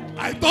 sir.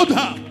 I told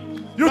her.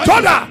 You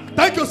told her.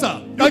 Thank you,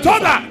 sir. You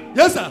told her.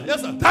 Yes, sir.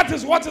 Yes, sir. That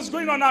is what is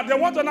going on now. They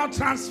want to now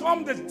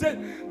transform the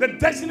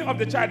destiny of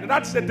the child.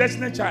 That's the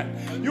destiny child.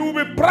 You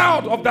will be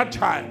proud of that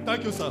child.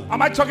 Thank you, sir.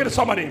 Am I talking to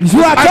somebody?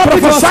 You are I talking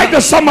prophesy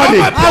to somebody.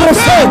 I will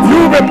say, You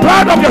will be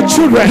proud of your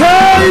children.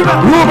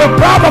 You will be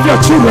proud of your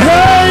children.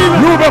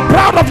 You will be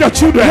proud of your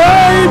children.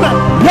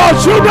 Your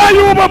children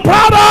you will be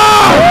proud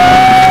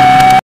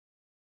of.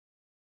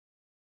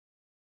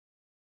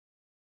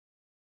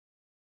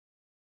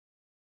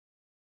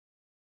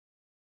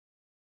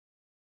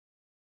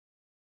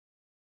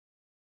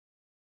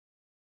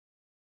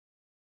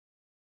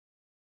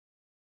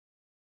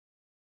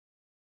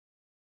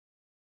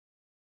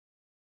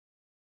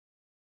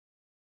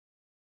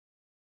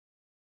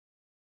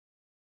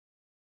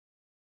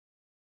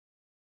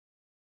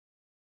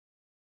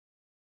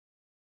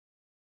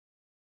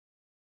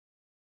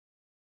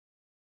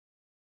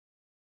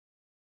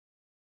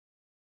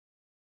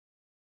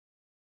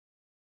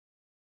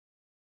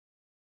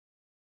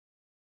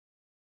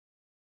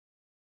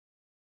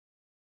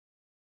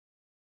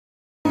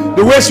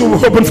 The ways will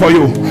be open for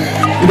you.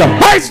 In the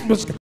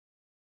mighty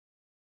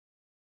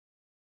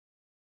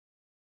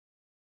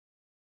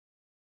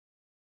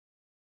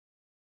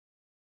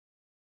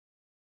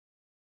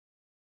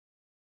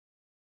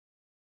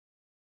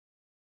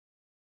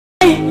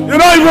you're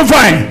not even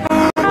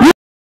fine.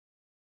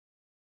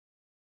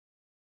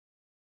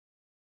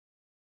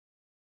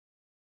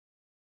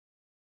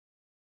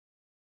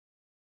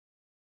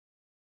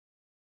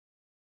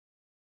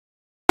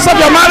 Of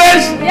your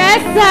marriage?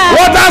 Yes, sir.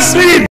 What does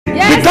it?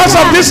 Yes, because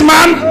sir. of this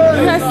man?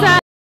 Yes, sir.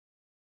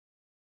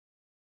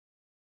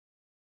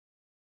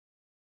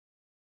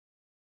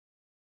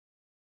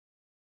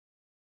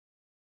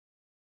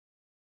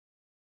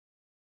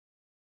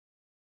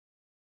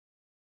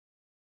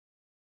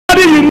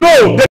 You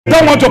know they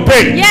don't want to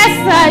pay. Yes,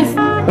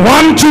 sir.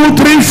 1, 2,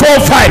 3, 4,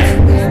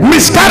 5.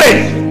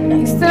 Miscarriage.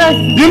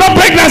 You know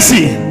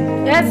pregnancy.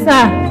 Yes,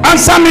 sir.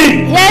 Answer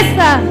me. Yes,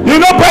 sir. You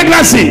know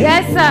pregnancy.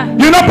 Yes, sir.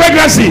 You know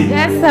pregnancy.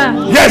 Yes, sir.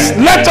 Yes.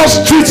 Let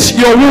us treat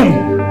your womb.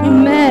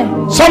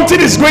 Amen. Something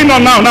is going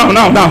on now.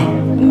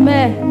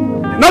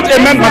 Amen. Not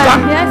amen, Sir.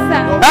 matter. Yes,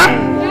 sir. Huh?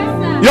 Yes,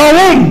 sir. Your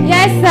womb.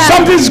 Yes, sir.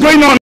 Something is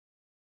going on.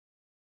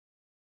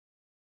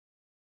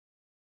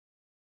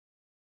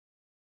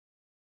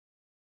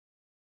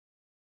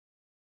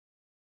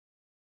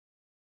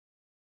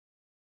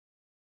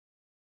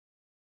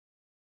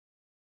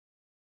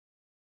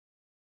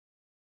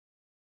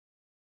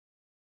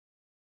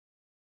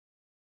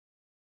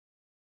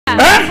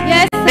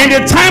 Yes, sir. In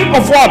the time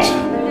of what?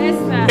 Yes,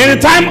 sir. In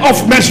the time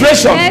of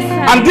menstruation. Yes,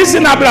 sir. And this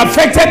thing have been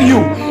affected you.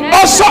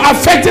 Yes, Also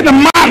affecting the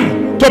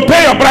man to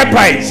pay your bride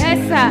price. Yes,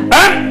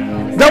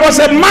 sir. There was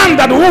a man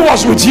that who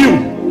was with you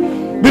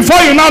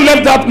before you now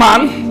left that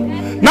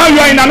man. Now you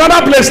are in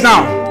another place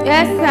now.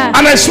 Yes, sir.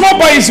 And a small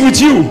boy is with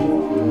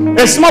you.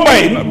 A small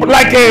boy,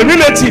 like a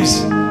relative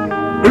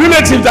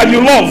that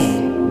you love.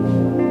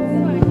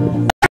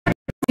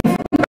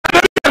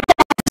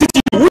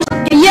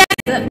 Yes,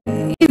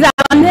 he's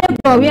our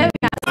neighbor where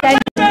we are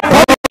studying.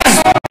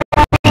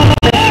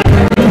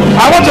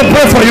 I want to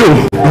pray for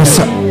you. Yes,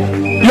 sir.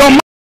 Your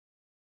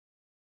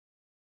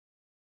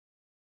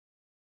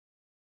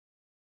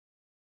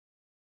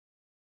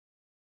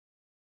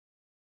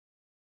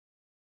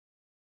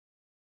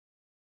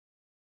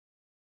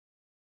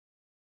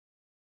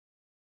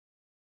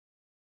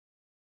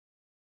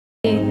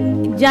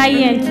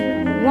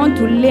Giant want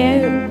to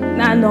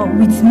learn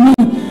with me.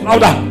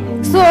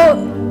 louder. So,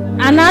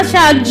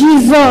 Anasha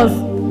Jesus,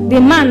 the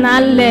man now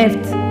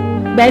left.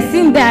 But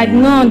since that I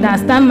don't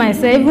understand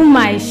myself, even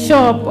my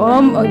shop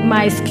or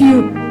my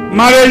skill.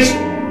 Marriage.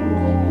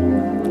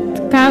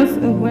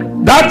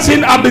 Can't. That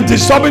thing have been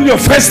disturbing your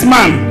first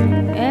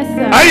man. Yes,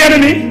 sir. Are you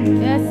hearing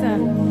me? Yes, sir.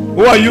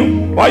 Who are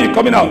you? Why are you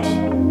coming out?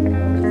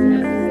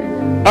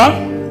 Huh?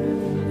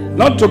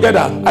 Not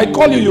together. I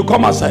call you, you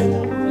come outside.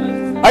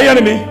 Are you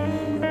hearing me?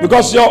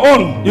 Because your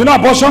own, you know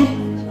abortion?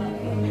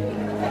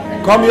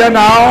 Come here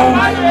now.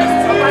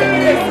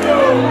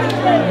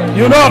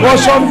 You know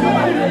abortion?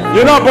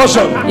 You know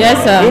abortion?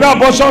 Yes, sir. You know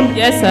abortion?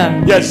 Yes,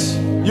 sir. Yes.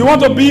 You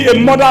want to be a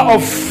mother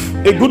of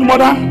a good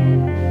mother?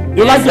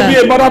 You like to be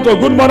a mother to a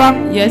good mother?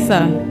 Yes,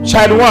 sir.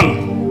 Child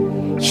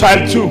 1,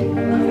 child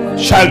 2,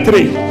 child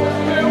 3.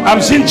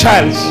 I'm seeing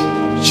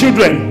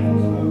children.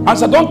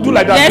 Answer, don't do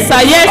like that. Yes,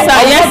 sir. Yes, sir.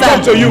 I will Yes, not sir.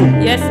 talk to you.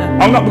 Yes, sir.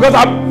 I'm not, because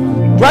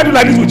do I do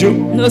like this with you?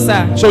 No,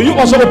 sir. So you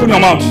also open your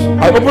mouth.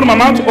 I open my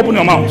mouth, open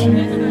your mouth.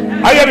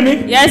 Are you hearing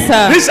me? Yes,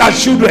 sir. These are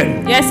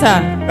children. Yes, sir.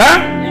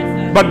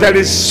 Huh? But there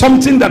is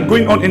something that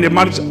going on in the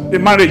marriage.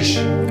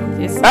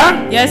 Yes, sir.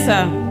 Huh? Yes,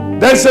 sir.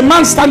 There is a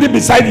man standing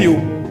beside you.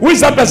 Who is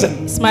that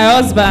person? It's my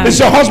husband. It's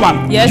your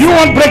husband. Yes, You sir.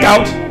 want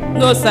breakout?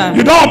 No, sir.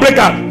 You don't want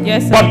breakout?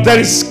 Yes, sir. But there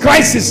is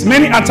crisis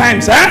many a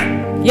times.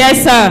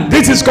 Yes, sir.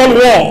 This is called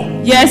war.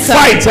 Yes, sir.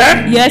 Fight.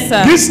 Yes,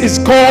 sir. This is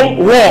called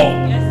war.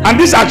 Yes, and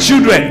these are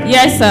children.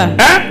 Yes, sir.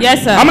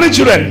 Yes, sir. How many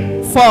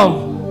children? 4.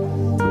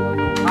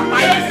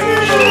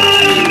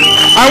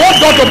 I want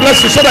God to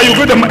bless you so that you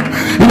get them.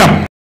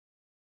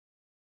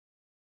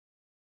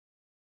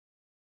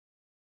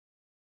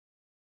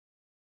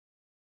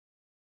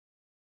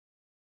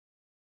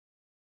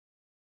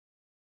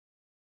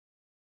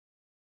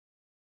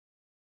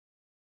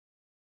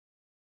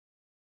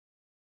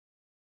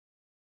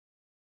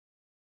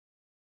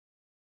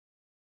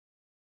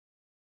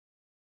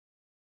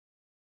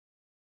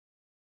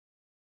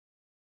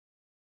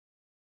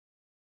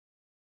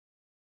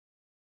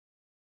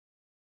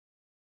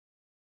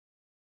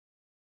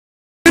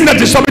 that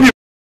disturbing you?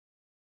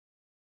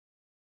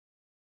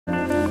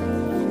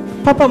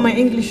 Papa, my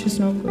English is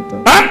not good.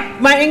 Though. Huh?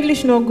 My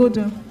English no good.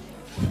 Though.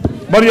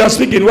 But you are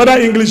speaking, whether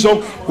English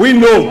or we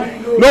know.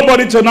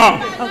 Nobody to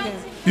know. Okay.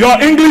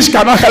 Your English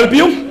cannot help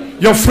you.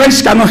 Your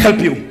French cannot help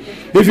you.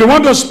 If you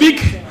want to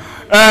speak,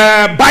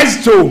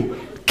 bite to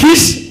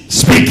kiss,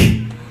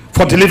 speak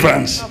for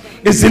deliverance.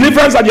 Okay. It's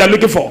deliverance that you are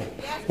looking for.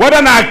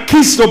 Whether not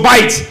kiss to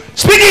bite,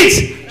 speak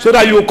it so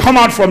that you will come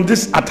out from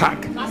this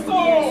attack.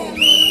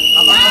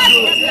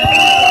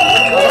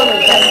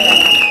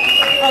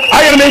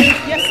 Are you me?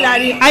 Yes,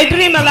 Daddy. I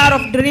dream a lot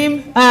of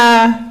dream.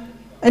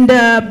 In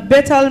the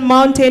Bethel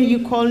mountain,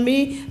 you call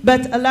me,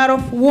 but a lot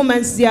of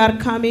women, they are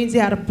coming, they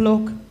are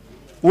blocked.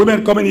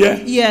 Women coming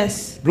here?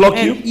 Yes. Block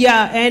and, you?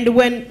 Yeah, and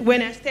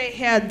when I stay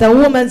here, the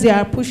women, they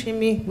are pushing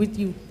me with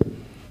you.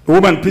 The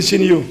woman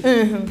pushing you?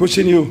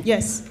 Pushing you?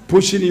 Yes.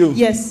 Pushing you?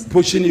 Yes.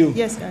 Pushing you?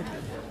 Yes, Daddy.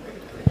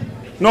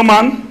 No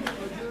man?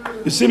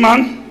 You see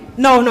man?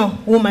 No,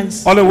 women.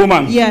 Only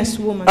woman? Yes,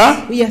 woman.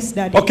 Huh? Yes,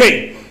 Daddy.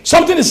 Okay.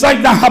 Something is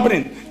like that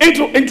happening.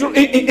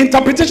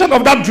 Interpretation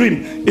of that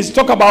dream is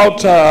talk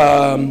about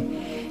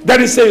there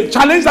is a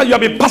challenge that you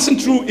have been passing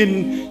through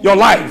in your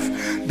life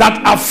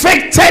that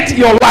affected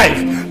your life,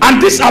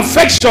 and this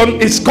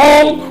affection is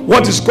called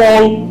what is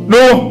called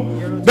your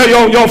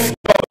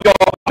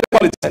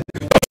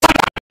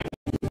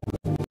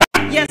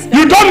yes, Daddy.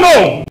 You don't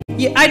know.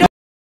 Yeah, I don't.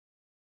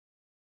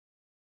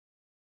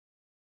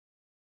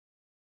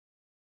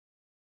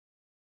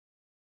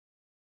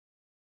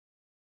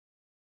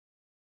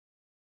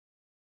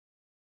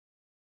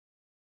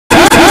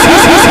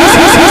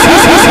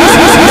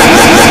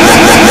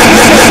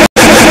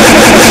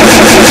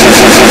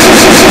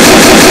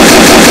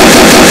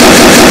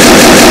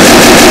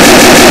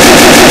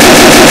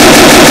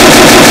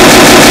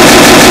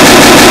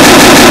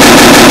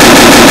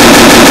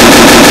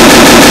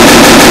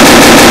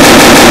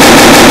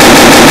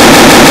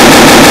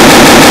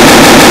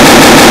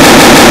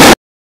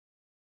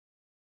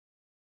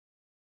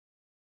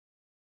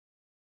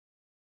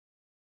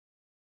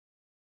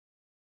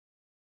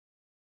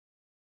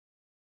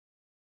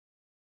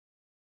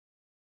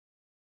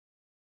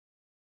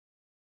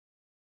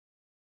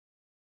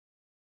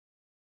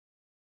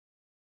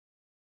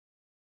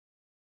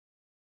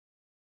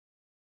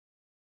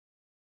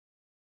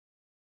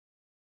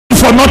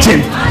 For nothing.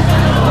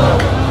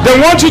 They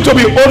want you to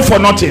be old for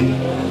nothing.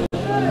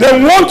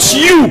 They want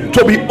you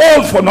to be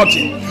old for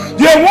nothing.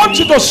 They want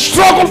you to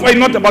struggle for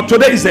nothing. But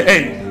today is the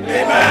end.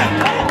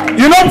 Amen.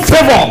 You know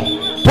favor,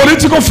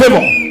 political favor.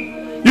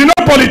 You know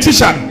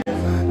politician.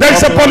 There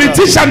is a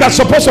politician that's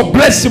supposed to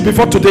bless you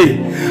before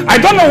today. I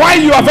don't know why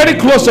you are very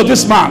close to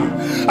this man.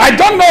 I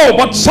don't know,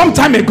 but some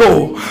time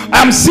ago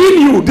I'm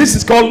seeing you. This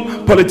is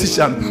called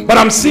politician, but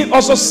I'm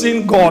also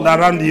seeing God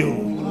around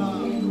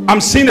you. I'm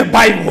seeing the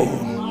Bible,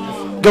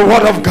 the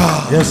word of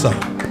God. Yes, sir.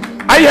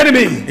 Are you hearing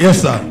me?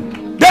 Yes, sir.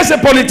 There's a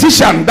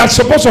politician that's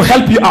supposed to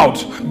help you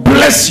out,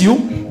 bless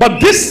you, but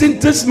this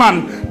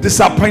man,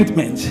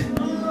 disappointment.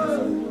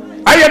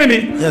 Are you hearing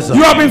me? Yes, sir.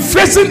 You have been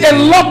facing a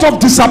lot of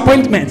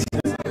disappointment.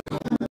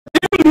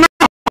 Even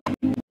now,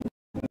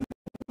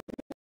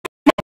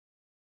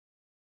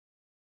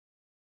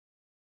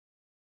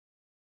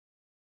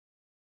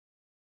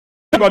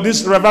 but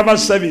this revival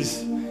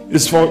service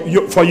is for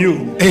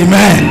you.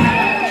 Amen.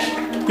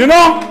 You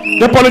know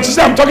the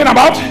politician I'm talking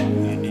about?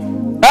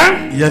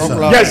 Yes, sir.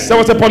 Yes, there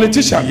was a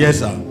politician. Yes,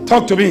 sir.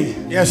 Talk to me.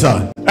 Yes,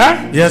 sir.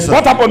 Yes, sir.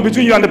 What happened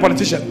between you and the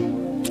politician?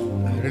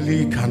 I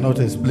really cannot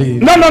explain.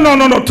 No.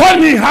 Tell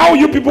me how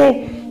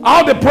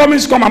the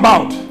promise come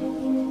about.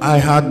 I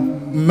had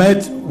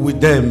met with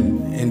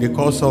them in the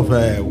course of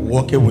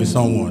working with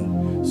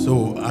someone.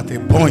 So at a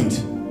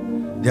point,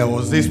 there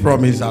was this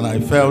promise, and I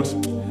felt,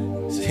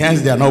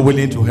 hence they are not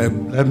willing to help.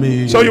 Let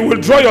me. So you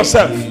withdraw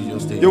yourself.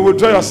 You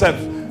withdraw yourself.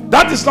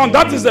 That is not.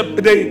 That is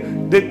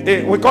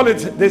we call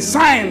it the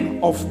sign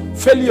of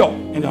failure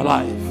in your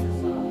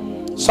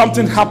life.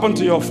 Something happened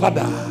to your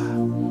father.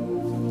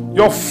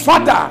 Your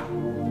father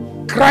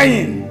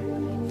crying,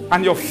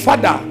 and your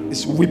father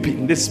is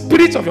weeping. The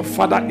spirit of your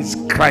father is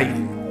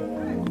crying.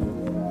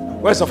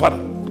 Where's your father?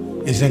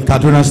 It's in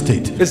Kaduna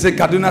State. It's in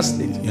Kaduna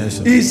State. Yes,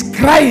 sir. He's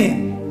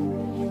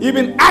crying. He's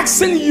been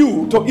asking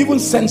you to even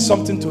send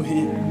something to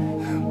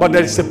him, but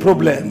there is a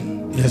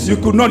problem. Yes, you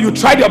could not. You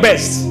tried your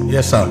best.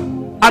 Yes, sir.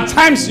 At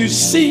times you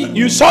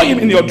saw him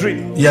in your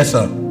dream. Yes,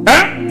 sir.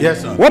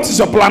 Yes, sir. What is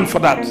your plan for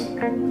that?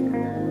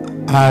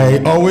 I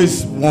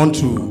always want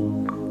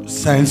to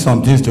send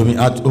some things to me.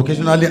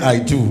 Occasionally I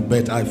do,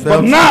 but I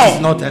felt now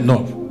it's not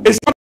enough. It's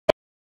not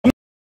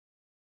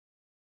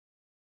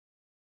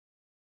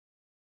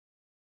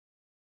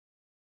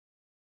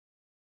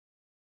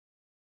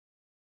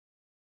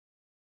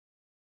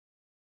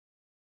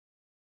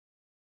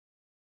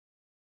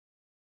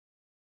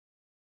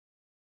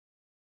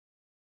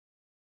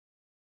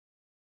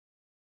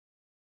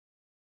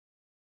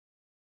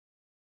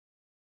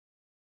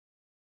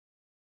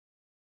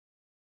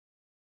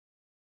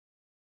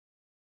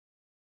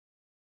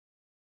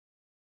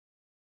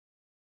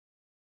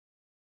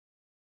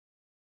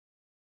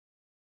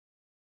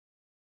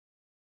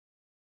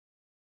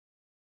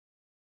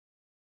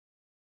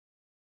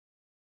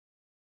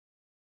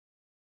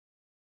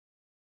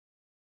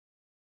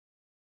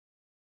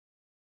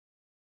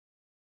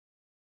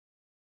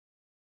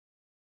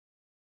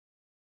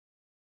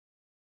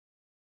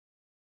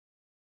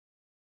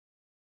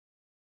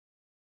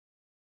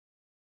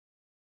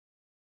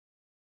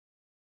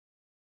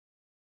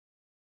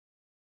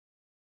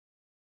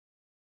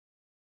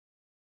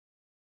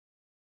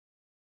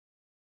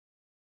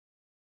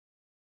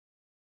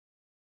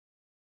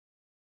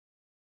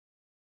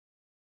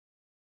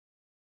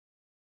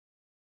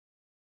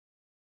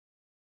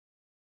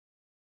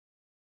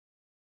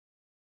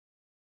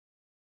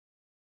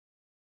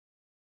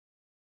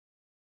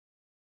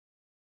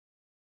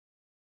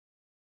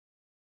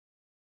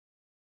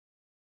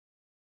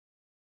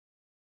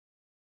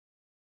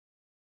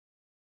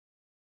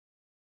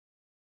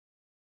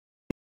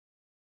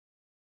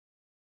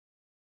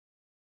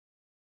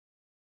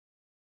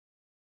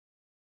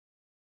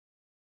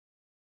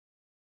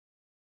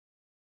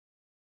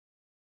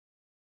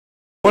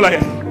Hold on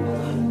here.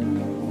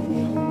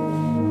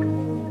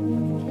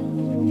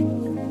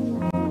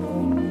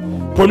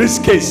 Police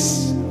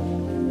case.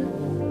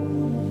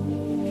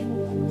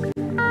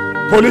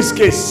 Police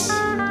case.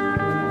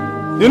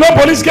 You know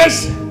police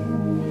case?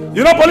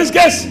 You know police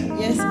case?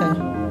 Yes, sir.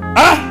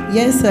 Huh?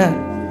 Yes,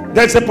 sir.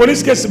 There's a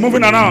police case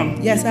moving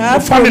around. Yes, I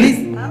have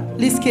family.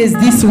 police case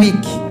this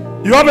week.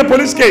 You have a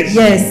police case?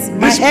 Yes.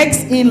 My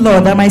ex-in-law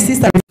that my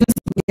sister refused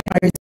to get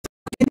married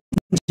in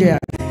Nigeria.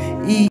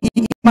 He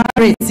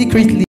married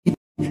secretly,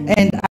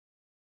 and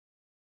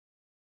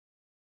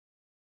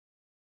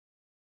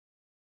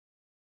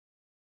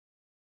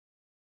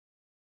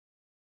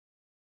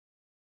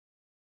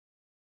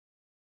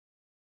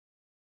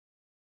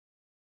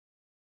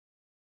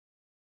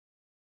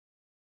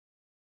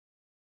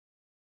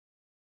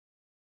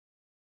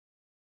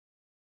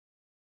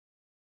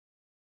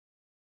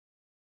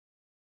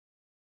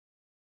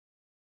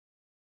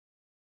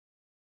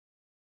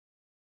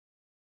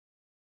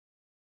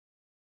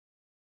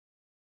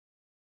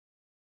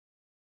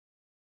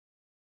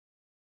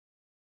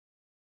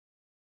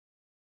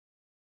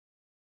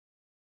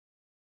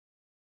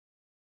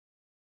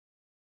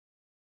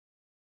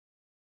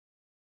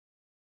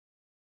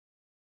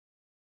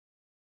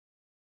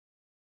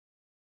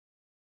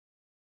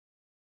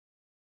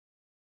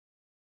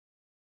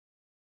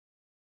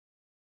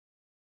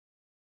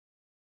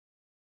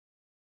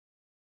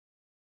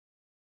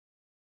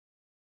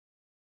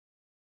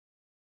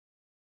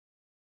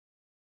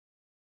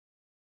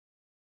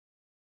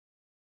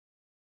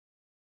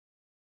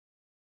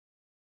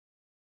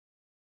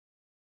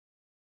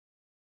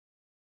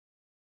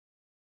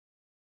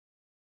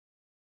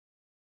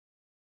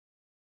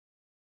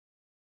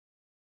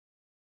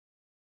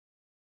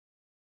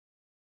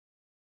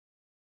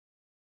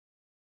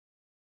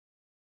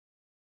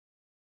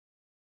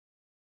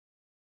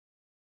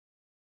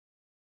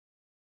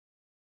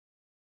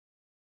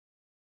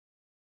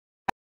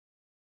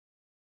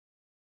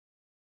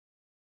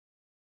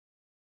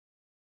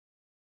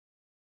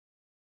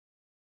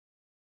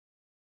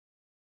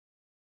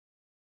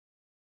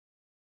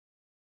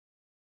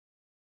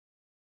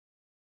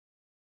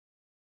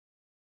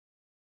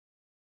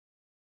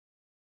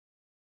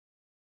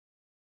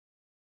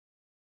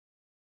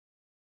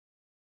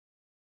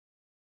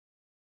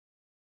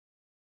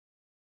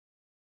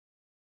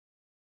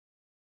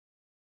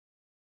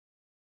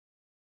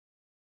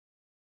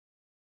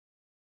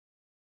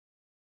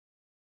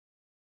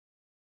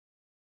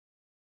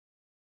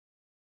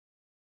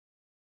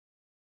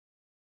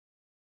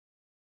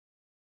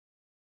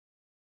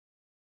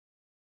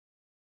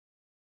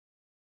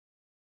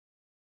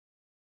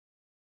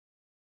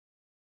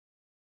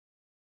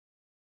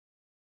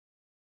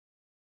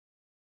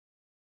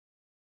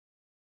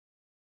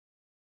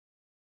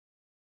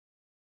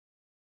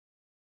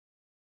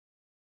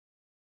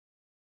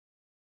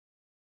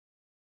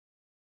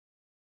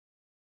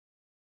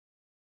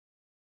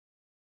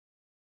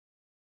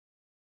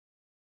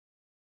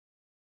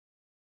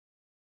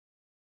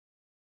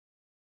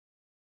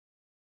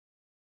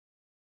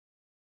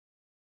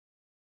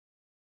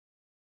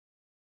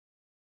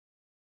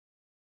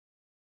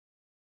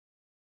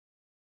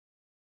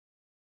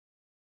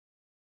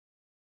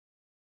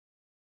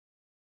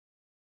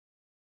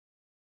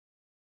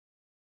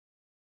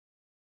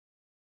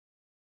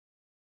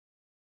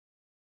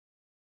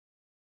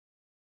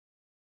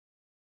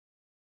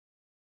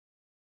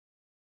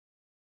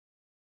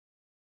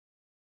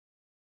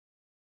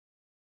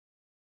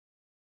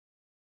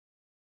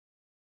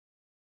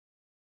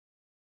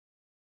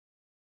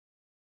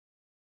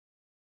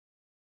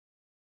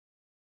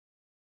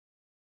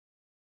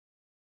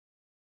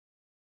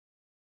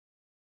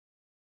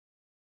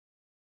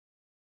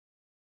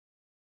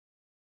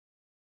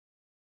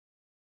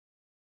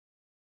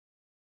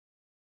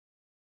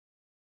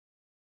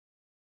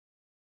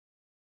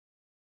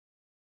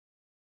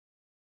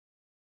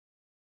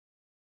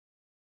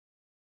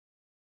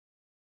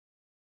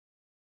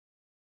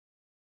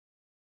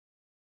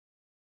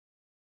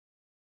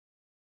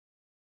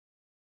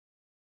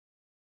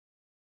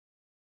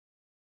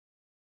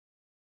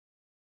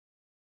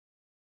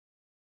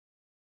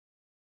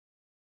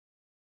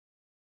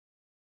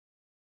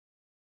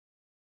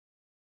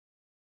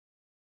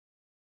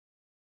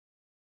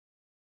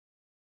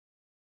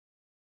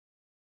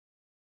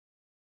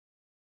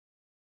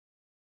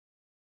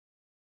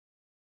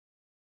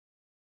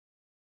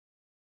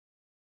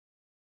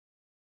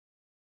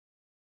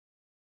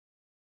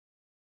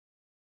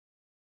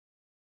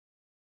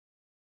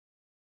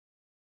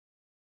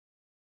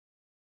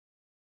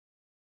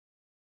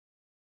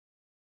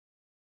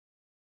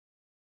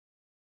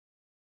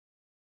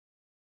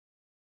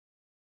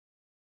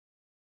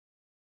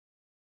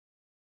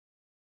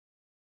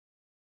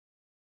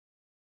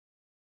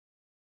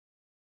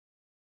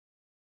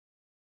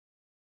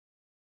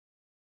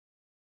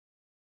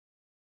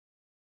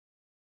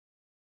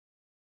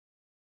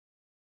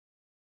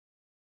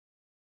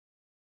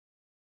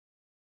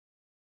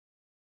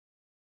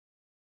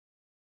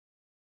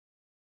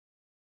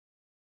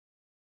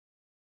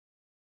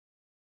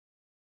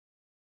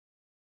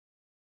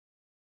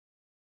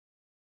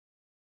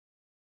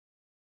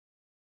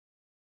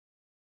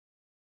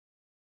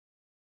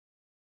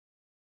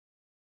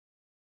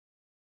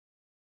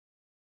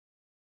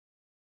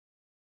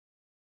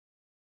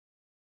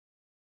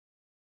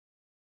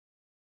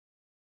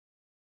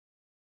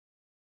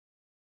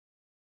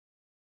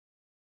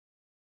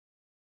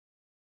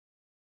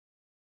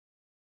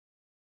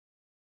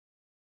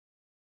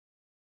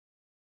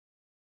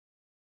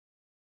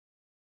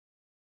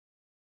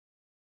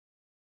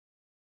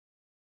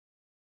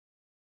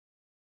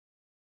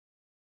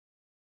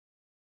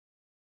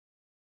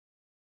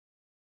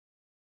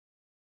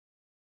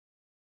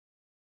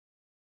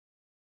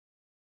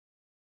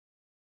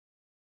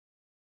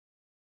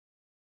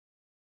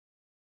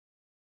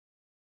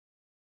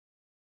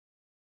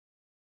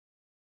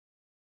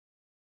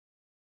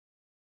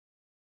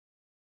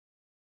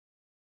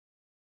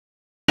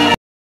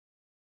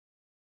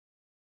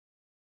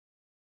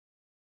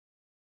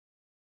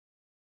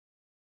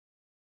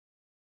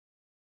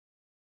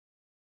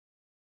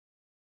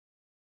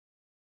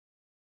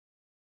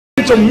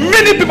into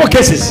many people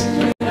cases.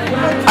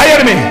 Are you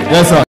hearing me?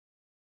 Yes, sir.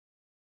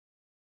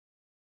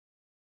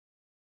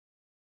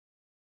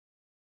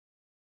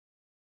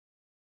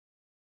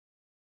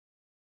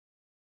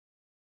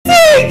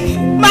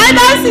 My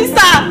bad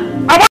sister.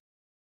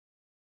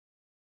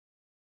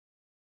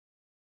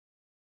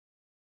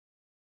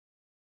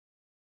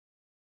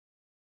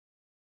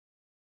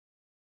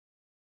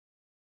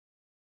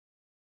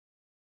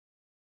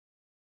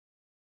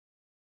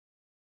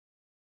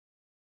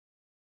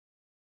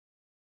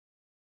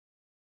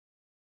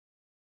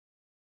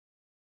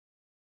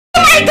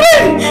 My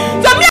dream.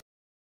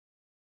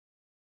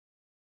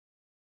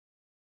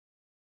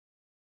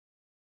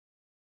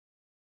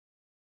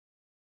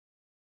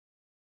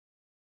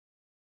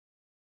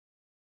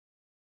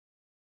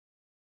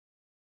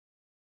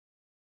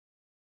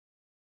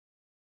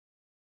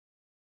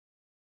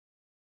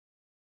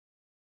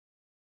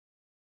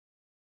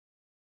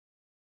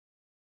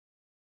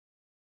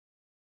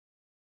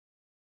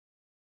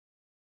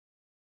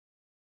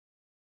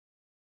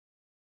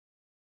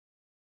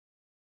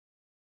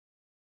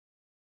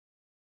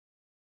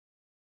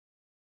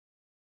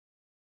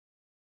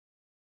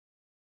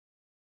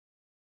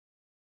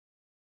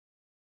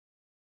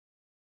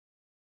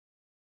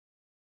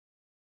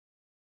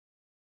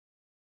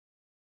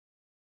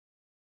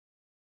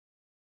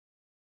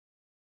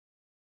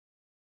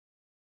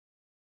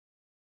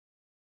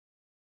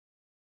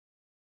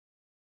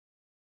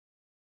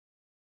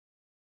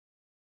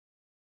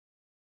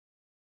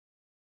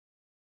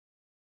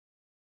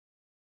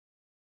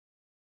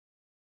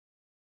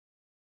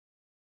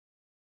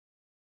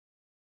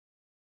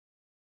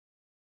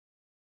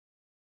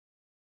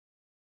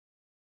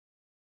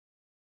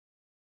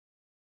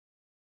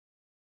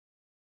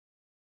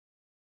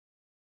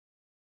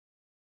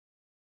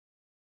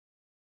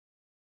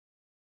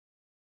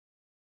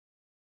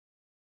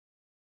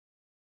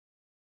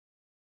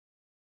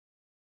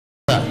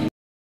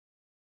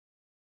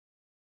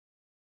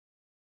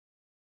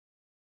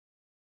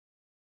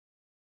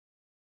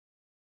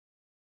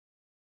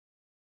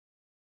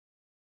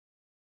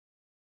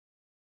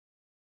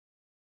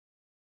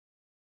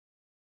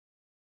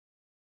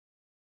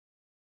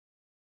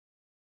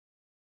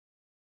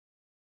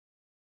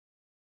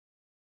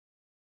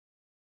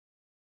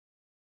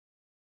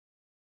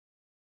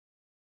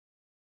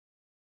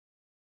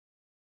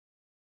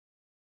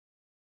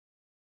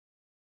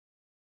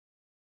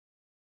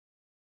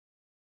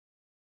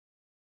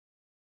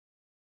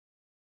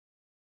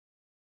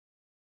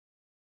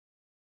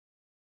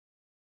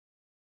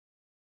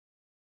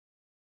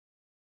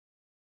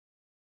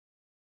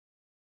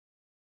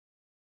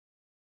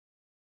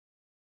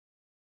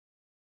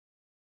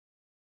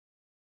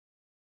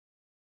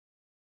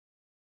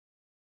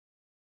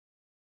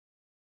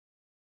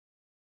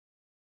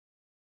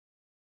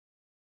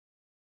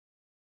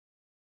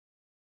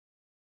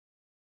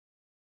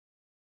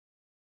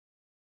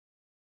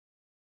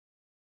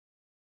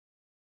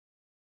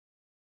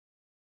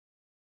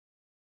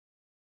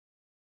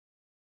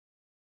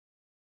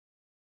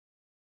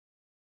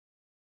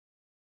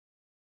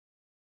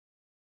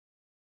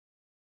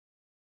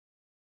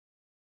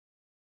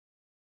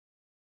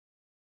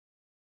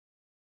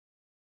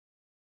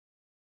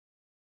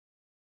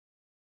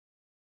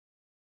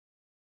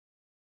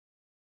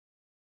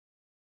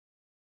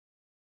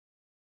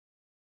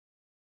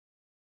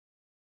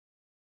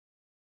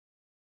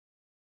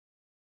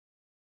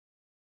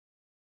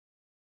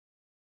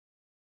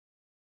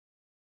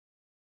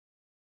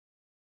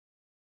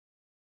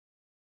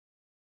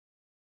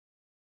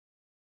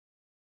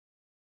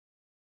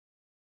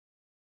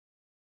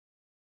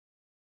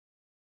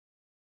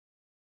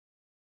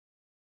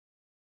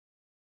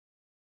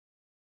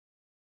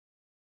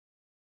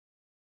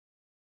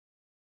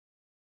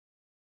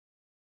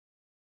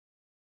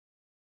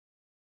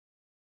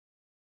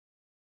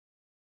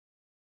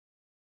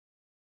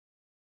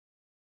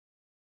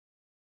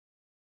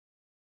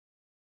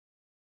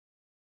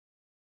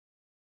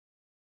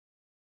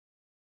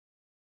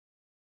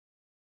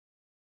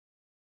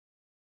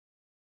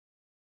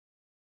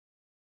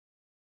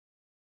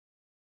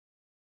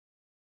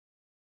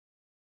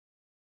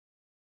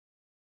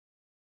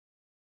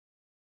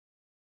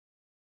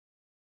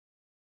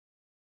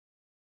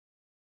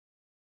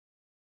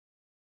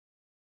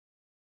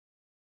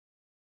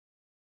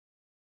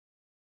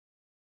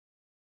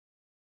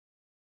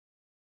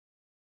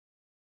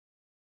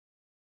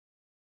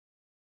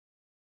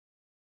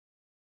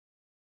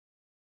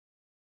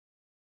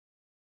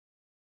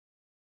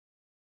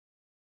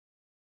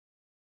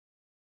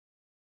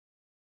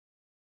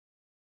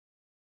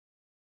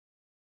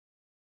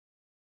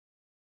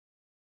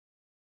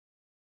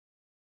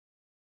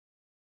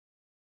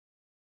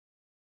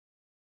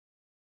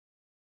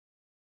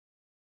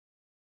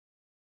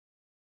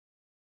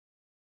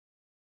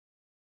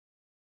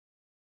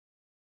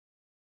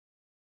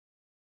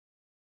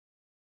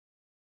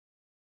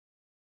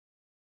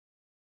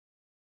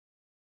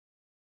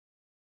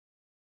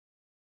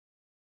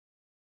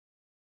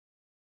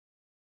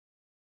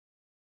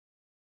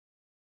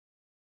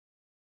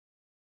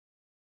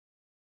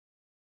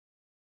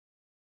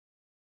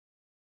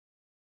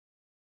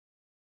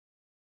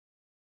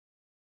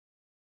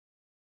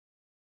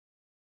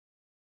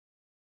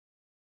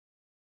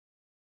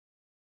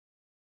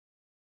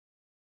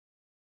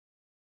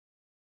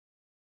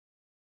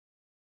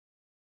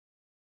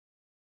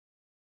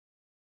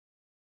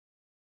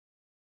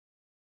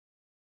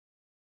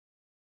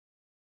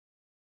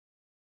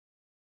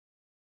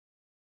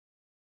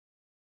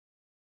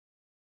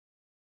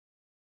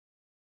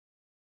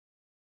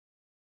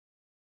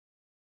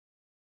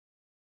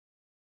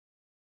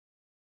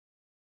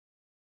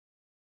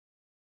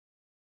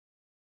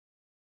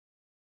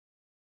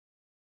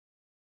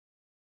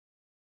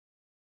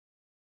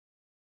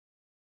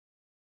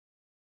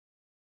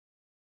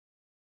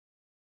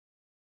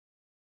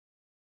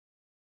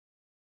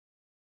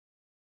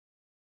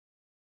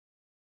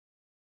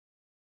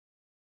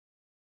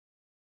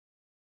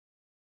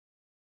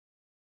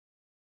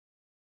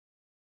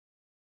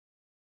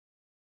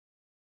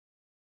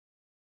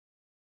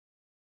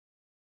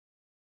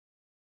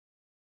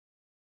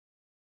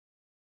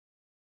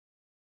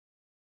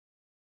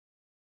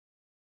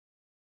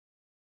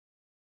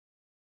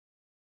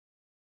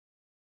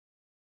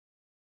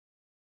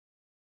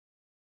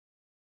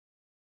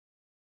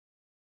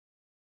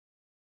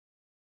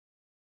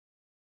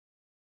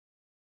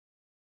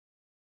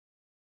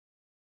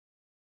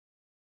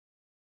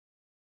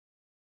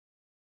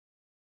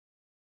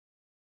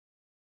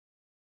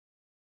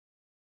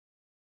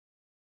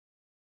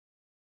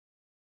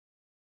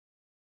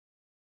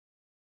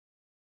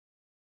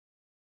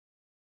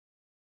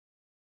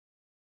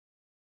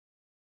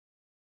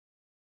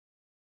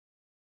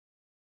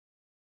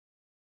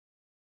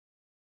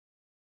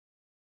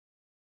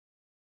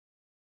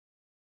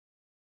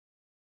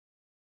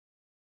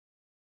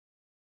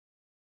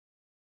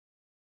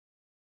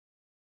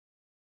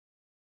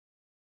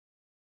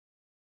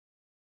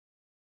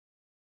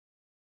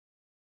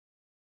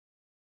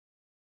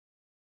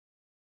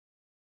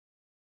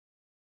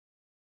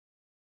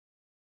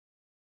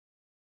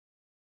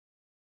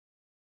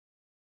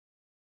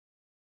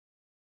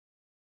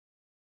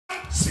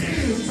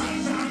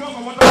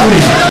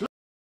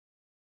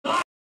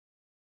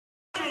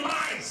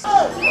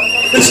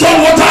 It's not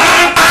water.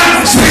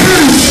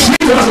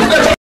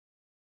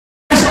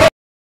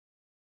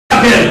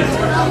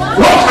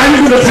 What are you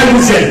going to tell me?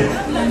 Say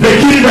the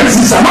key that is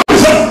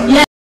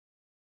yes.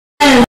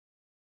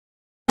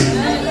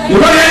 You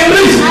know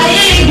English?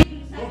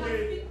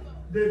 Okay.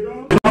 They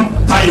don't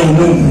tie your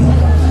home.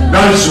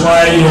 That's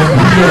why your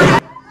period.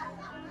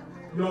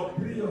 Your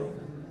period.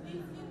 It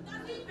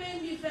doesn't pain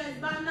me first,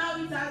 but now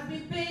it has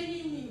been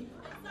paining me.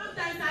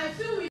 Sometimes I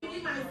feel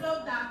within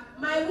myself that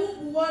my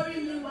womb will worry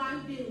me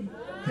one day.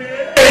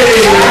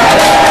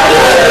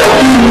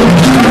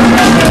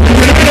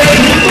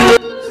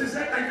 She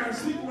said, I can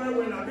sleep well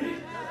when I be.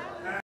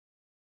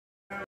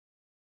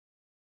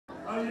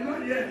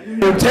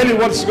 I'll tell you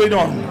what's going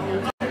on.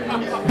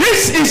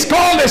 This is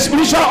called a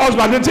spiritual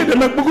husband. They say they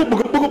make bugu,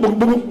 bugu, bugu, bugu,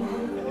 bugu.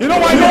 You know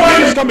why no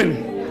one is coming?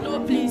 No,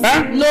 please.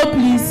 Huh? No,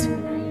 please.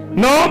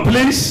 No,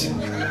 please.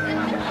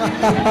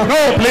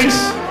 No, please.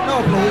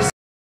 No, please.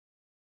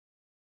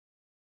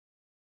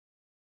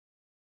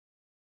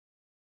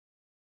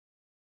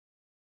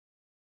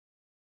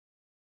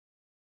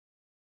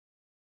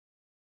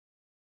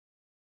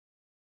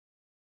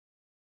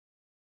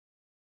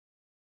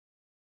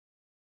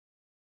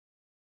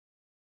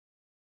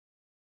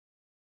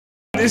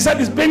 He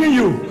said it's paining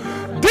you.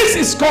 This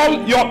is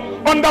called your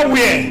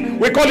underwear.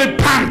 We call it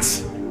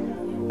pants.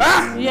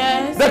 Huh?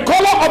 Yes. The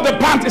color of the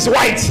pant is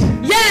white.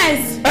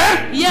 Yes.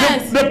 Huh?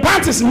 Yes. The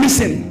pant is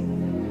missing.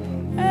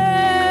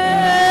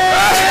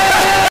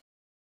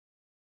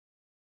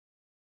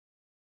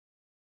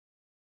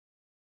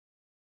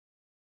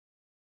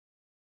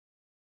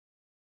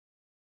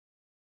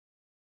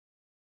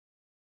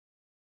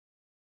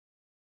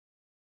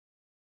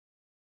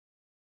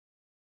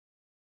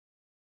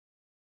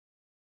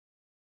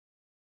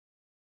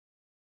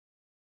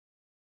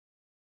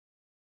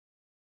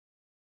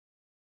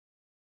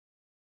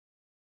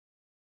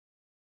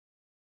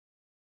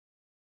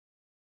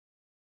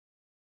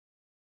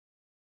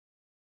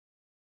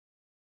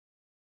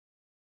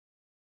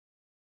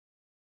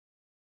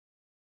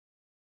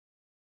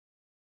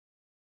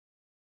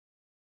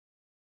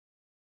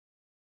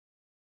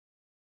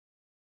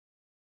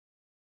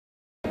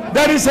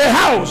 There is a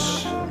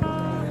house.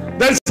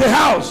 There is a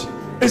house.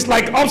 It's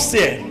like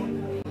upstairs.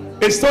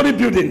 A story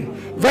building.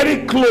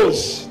 Very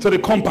close to the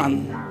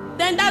compound.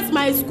 Then that's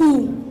my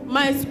school.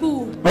 My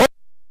school. Oh.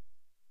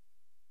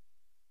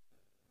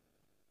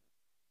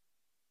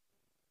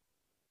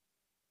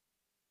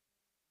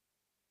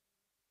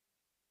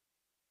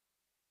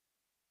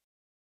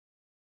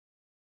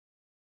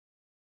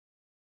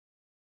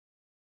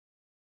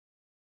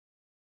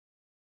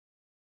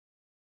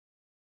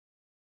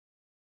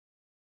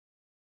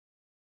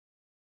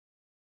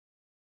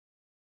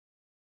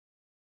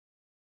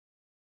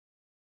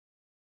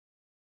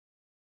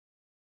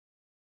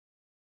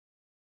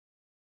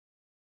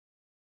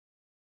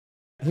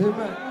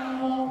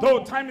 Amen.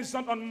 Though time is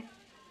not on,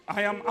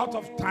 I am out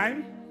of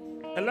time.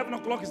 11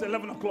 o'clock is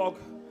 11 o'clock.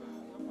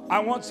 I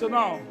want to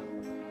now,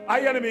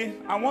 I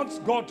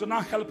want God to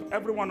now help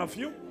every one of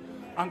you,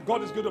 and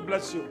God is going to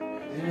bless you.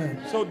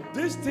 Amen. So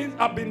these things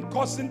have been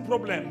causing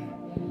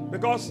problem,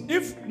 because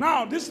if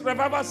now this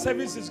revival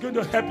service is going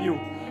to help you,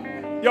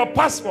 your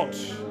passport,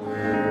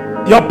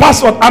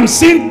 I'm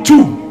seeing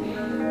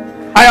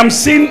 2. I am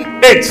seeing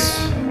 8.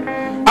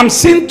 I'm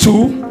seeing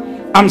 2.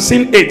 I'm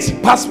seeing 8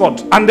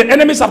 passport, and the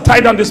enemies have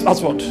tied down this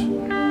passport. You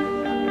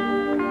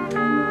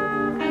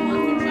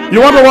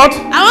want to what?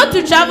 I want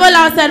to travel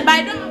outside, but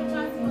I don't have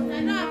passport.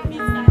 I don't have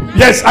visa.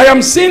 Yes, I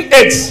am seeing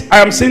 8.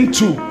 I am seeing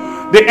 2.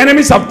 The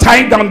enemies have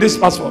tied down this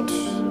passport.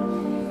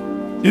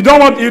 You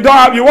want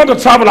to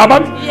travel,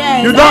 Abad?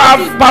 Yes. You don't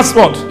have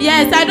passport.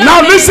 Yes, I don't.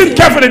 Now listen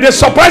carefully. The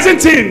surprising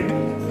thing,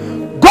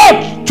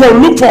 go to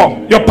look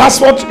for your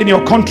passport in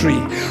your country.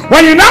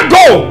 When you now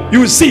go,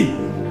 you will see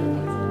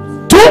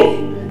 2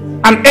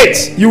 and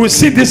 8. You will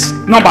see these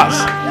numbers.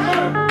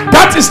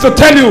 That is to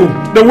tell you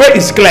the way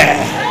is clear.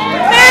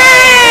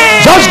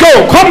 Just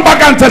go, come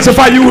back and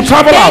testify. You will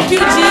travel out. Thank you,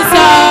 Jesus.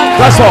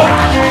 That's all.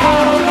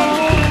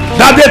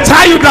 That they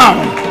tie you down.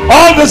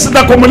 All this is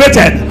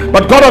accumulated.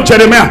 But God of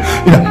Jeremiah,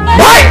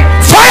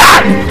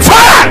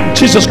 fire!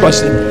 Jesus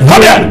Christ.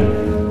 Come here.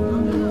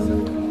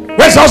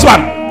 Where's the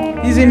husband?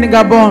 He's in the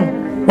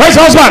Gabon. Where's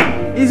the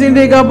husband? He's in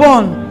the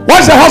Gabon.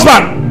 Where's the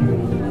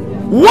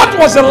husband? What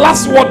was the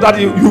last word that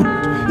he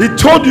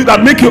told you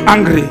that make you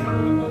angry?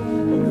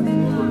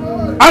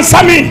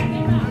 Answer me.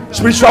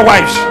 Spiritual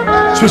wives,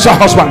 spiritual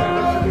husband.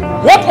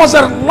 What was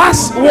the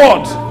last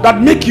word that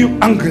make you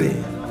angry?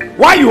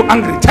 Why are you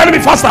angry? Tell me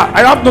faster.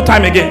 I have no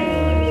time again.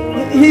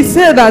 He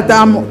said that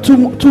I'm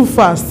too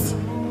fast.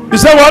 You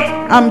said what?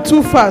 I'm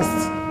too fast.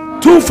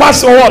 Too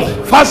fast or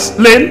what? Fast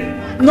lane?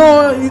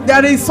 No,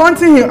 there is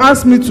something he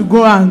asked me to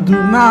go and do.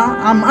 Now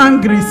I'm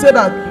angry. He said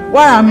that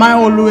why am I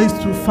always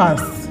too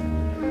fast?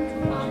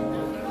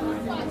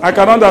 I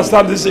can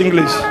understand this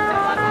English.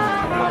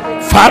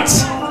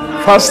 Fast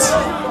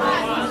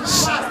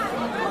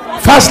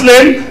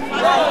lane,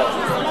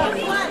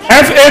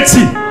 FAT.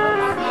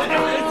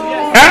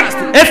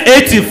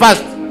 F-A-T,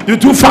 fast. You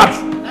too fat.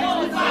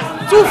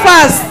 Too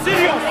fast.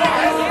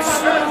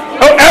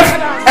 Oh,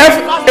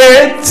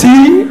 F-A-T-S-T.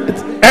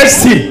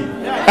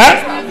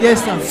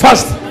 Yes, sir.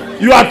 Fast.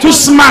 You are too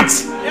smart.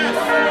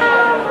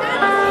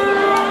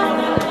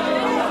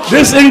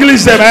 This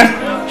English them,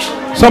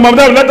 some of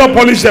them let us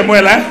polish them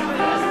well,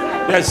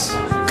 Yes.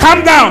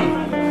 Calm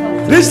down.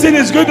 This thing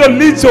is going to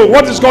lead to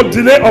what is called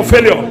delay or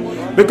failure.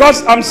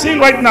 Because I'm seeing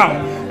right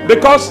now.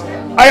 Because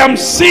I am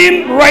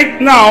seeing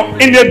right now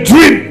in a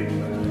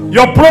dream.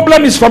 Your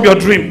problem is from your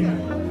dream.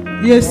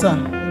 Yes, sir.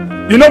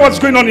 You know what's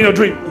going on in your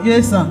dream?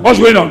 Yes, sir. What's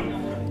going on?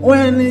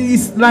 When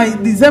it's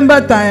like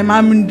December time,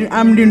 I'm in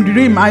the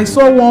dream. I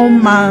saw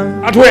one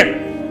man. At where?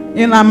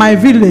 In my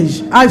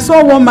village. I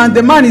saw one man.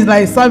 The man is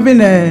like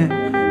serving a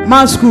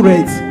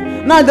masquerade.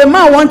 Now the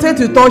man wanted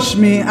to touch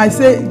me. I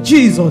said,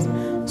 Jesus.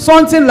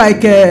 Something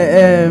like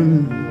let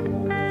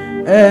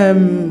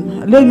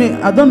me,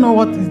 I don't know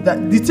what is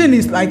that. The thing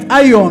is like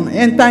iron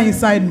enter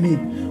inside me.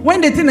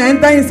 When the thing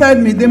enter inside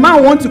me, the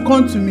man want to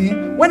come to me.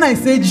 When I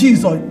say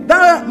Jesus,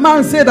 that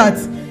man said that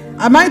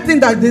I might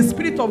think that the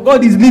Spirit of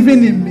God is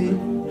living in me.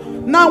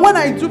 Now when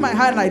I do my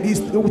hand like this,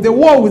 the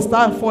wall will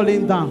start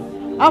falling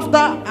down. After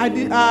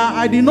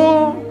I did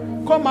not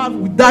come out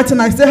with that,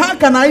 and I said, how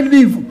can I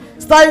live?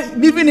 Start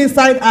living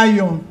inside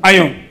iron.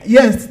 Iron.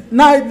 Yes.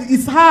 Now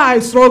it's how I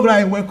struggle.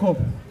 I wake up.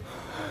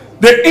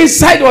 The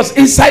inside was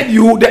inside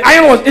you. The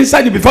iron was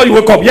inside you before you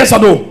woke up. Yes or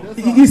no?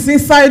 It's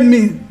inside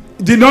me.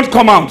 Did not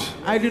come out.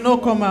 I did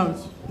not come out.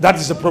 That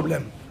is the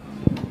problem.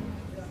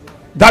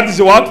 That is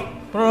the what?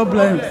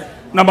 Problem.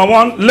 Number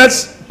one,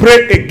 let's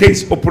pray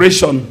against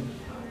oppression.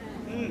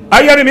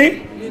 Are you hearing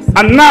me?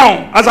 And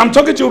now, as I'm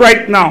talking to you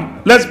right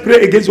now, let's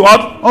pray against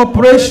what?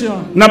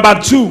 Oppression. Number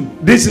two,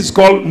 this is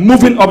called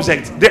moving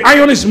object. The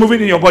iron is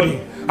moving in your body.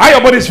 How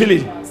your body is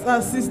feeling?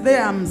 Since day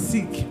I'm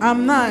sick.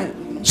 I'm not.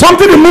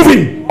 Something is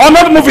moving or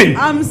not moving?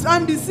 I'm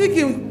sick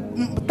in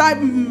type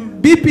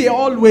BP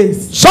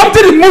always.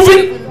 Something is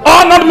moving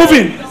or not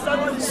moving?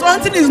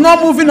 Something is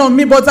not moving on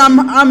me, but I'm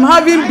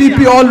having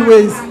BP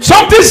always.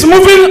 Something is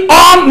moving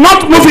or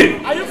not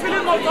moving? Are you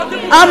feeling more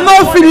comfortable? I'm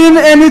not feeling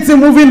anything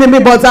moving in me,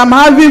 but I'm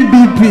having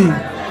BP.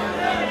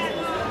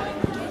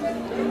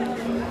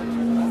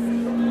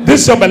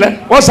 This is your belly.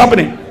 What's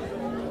happening?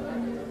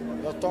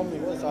 Your tummy.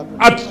 What's happening?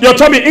 At your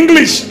tummy.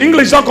 English.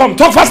 Don't come.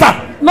 Talk faster.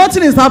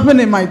 Nothing is happening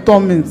in my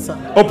tummy, sir.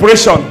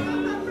 Operation.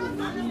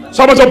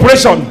 So much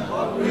operation.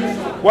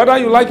 Whether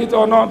you like it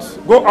or not,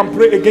 go and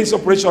pray against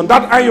operation.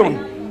 That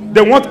iron.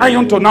 They want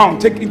iron to now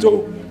take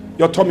into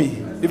your tummy.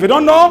 If you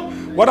don't know,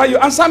 whether you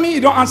answer me,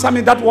 you don't answer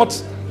me, that's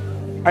what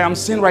I am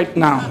seeing right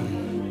now.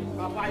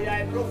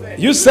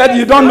 You said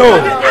you don't know.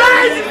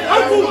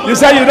 You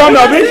said you don't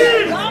know, Abi?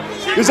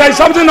 You said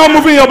something not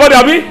moving in your body,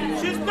 Abi?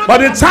 But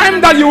the time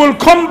that you will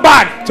come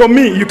back to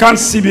me, you can't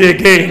see me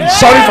again.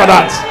 Sorry for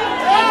that.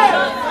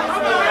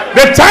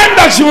 The time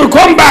that you will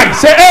come back,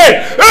 say,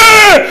 hey,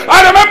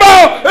 I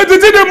remember, it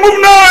didn't move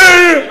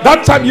now.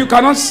 That time you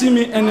cannot see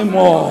me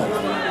anymore.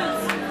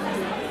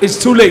 It's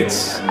too late.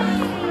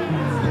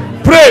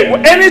 Pray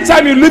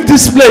anytime you leave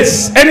this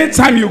place,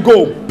 anytime you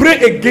go, pray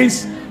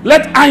against,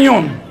 let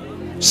iron,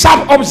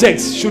 sharp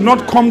objects should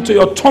not come to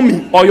your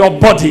tummy or your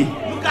body.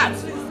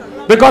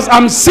 Because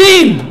I'm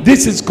seeing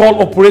this is called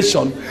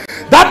operation.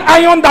 That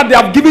iron that they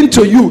have given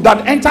to you,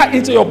 that enter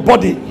into your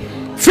body,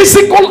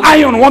 physical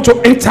iron want to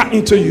enter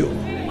into you.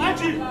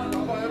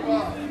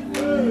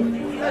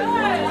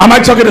 Am I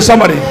talking to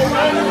somebody?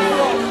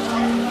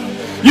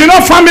 You know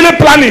family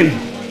planning.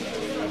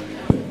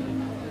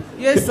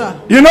 Yes, sir.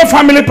 You know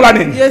family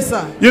planning? Yes,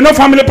 sir. You know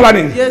family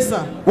planning? Yes,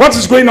 sir. What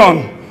is going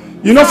on?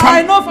 You know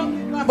I know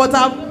family planning, but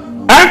I've...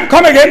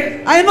 Come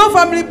again? I know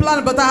family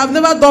planning, but I have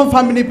never done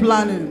family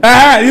planning.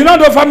 You know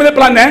the family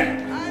planning?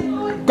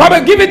 Come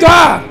and give it to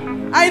her.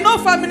 I know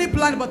family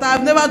planning, but I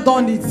have never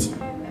done it.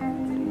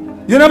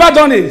 You never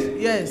done it?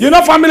 Yes. You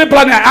know family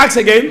planning? I ask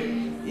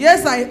again.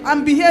 Yes,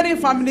 I'm hearing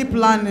family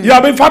planning. You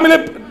have been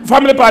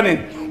family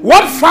planning.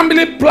 What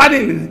family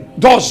planning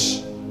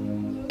does?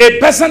 A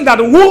person that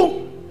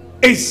who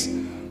is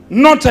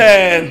not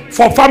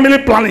for family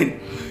planning,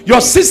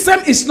 your system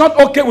is not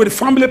okay with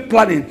family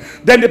planning,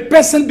 then the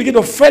person begin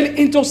to fall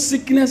into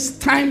sickness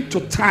time to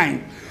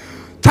time.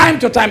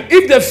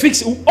 If they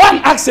fix,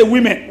 ask the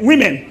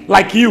women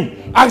like you,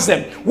 ask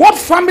them what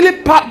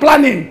family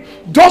planning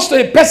does to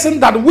a person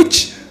that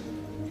which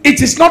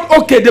it is not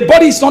okay, the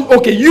body is not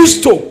okay,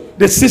 used to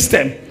the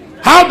system,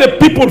 how the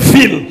people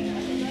feel.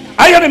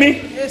 Are you hearing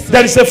me? Yes,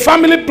 there is a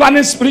family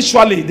planning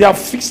spiritually, they are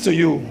fixed to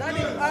you.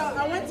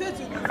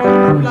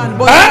 Plan,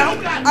 but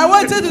I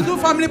wanted to do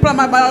family plan.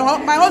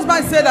 My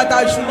husband said that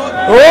I should not.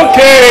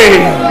 Okay.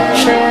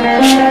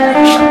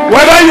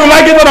 Whether you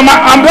like it or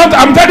not,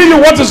 I'm telling you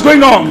what is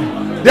going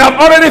on. They have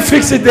already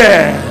fixed it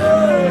there.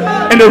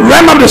 In the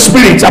realm of the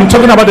spirit, I'm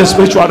talking about the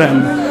spiritual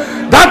realm.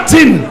 That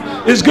thing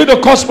is going to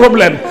cause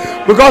problem,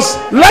 because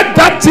let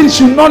that thing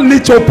should not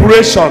lead to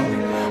operation.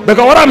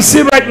 Because what I'm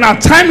seeing right now,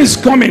 time is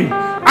coming.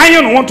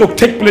 Iron want to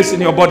take place in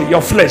your body,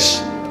 your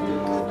flesh.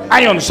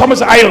 Iron, someone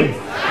say iron.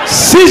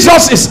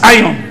 Scissors is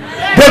iron.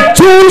 The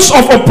tools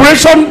of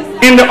operation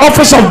in the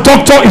office of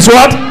doctor is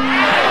what?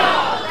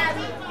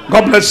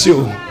 God bless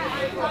you.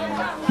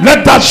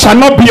 Let that shall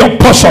not be your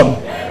portion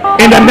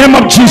in the name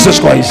of Jesus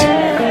Christ.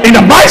 In the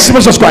mighty name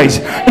of Jesus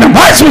Christ. In the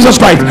mighty name of Jesus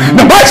Christ. In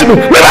the mighty name.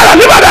 Leave her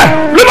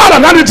there. Leave her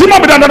there. Now the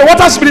demon be that. Now the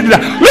water spirit be that.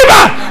 Leave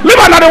her. Leave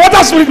her. Now the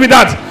water spirit be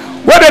that.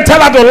 Where they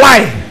tell her to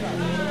lie.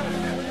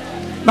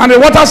 Now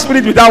the water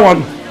spirit be that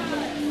one.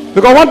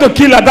 Because I want to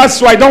kill her. That's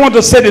why I don't want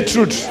to say the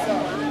truth.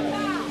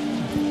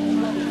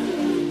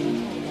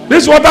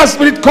 This water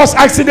spirit caused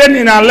accident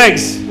in her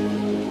legs.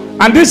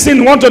 And this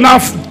thing want to now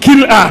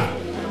kill her.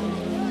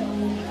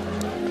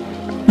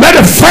 Let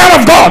the fire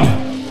of God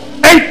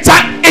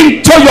enter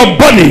into your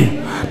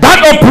body.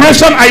 That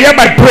operation I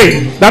hereby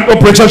pray, that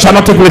operation shall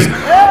not take place.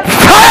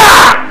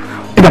 Fire!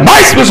 In the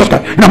mighty name of Jesus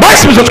Christ. In the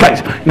mighty name of Jesus Christ.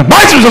 In the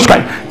mighty name of Jesus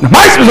Christ. In the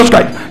mighty name of Jesus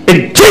Christ.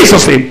 In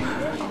Jesus' name.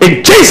 In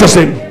Jesus'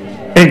 name.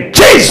 In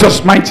Jesus'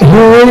 mighty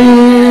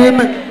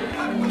name.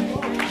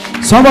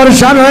 Somebody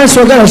shout your hands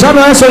together. Shout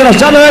your hands together.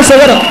 Shout your hands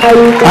together.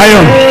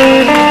 Iron.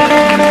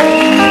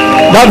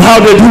 That's how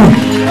they do.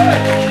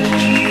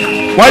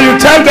 When you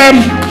tell them,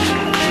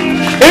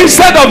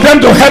 instead of them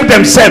to help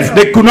themselves,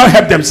 they could not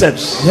help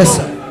themselves. Yes,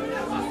 sir.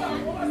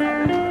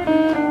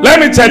 Let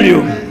me tell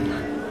you,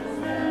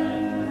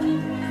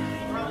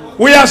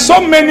 we are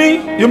so many.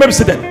 You may be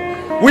seated.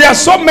 We are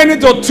so many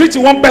to treat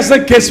one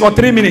person case for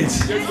 3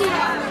 minutes.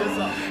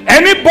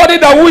 Anybody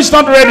that who is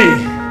not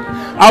ready,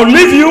 I'll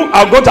leave you.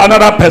 I'll go to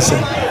another person,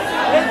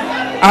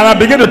 and I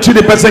begin to treat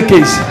the person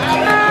case.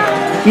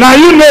 Now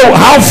you know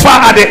how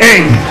far at the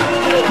end.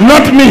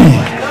 Not me.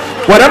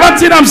 Whatever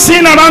thing I'm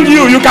seeing around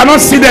you, you cannot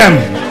see them.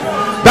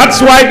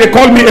 That's why they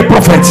call me a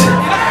prophet.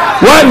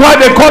 Why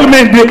they call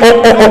me the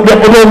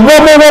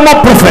woman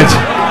prophet.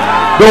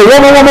 The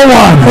woman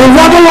one.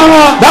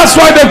 That's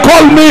why they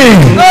call me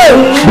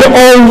the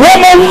woman.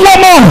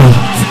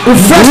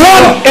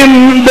 One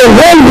in the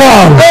whole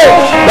world.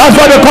 That's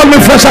why they call me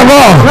fresh and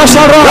raw.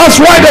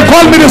 That's why they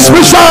call me the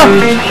spiritual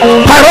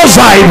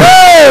parasite.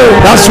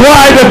 That's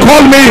why they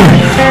call me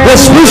the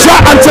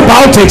spiritual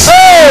antibiotics.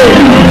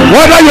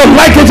 Whether you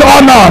like it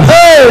or not,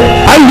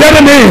 are you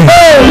hearing me?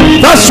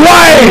 That's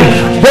why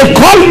they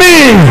call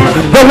me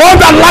the one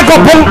that lack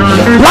of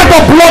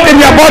blood in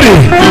their body.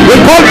 They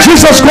call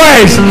Jesus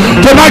Christ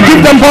to not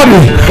give them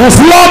body,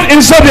 blood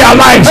inside their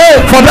lives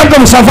for them to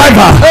be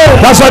survivor.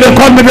 That's why they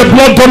call me the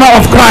blood donor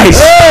of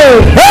Christ.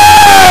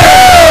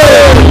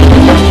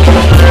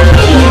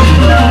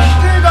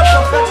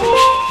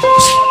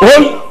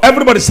 All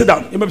everybody sit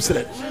down. You may be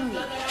seated.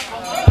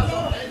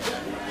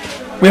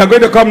 We are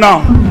going to come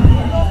now.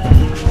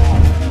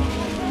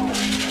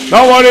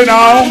 Don't worry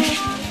now.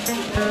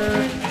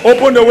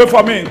 Open the way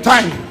for me.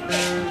 Time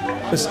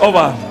is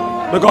over.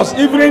 Because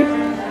evening,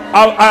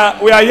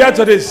 we are here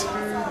to this.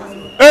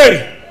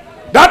 Hey,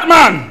 that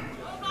man.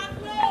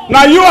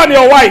 Now you and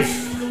your wife.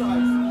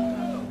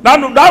 Now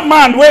that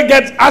man will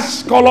get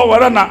ash color,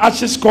 whether not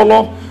ashes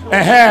color,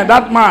 and hair.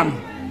 That man.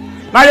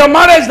 Now your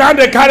marriage now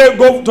they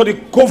go to the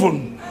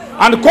coven,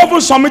 and the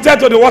coven submitted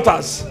to the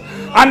waters,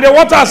 and the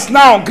waters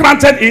now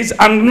granted it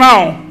and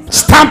now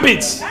stamp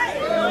it.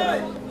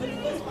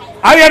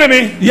 Are you hearing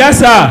me? Yes,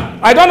 sir.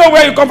 I don't know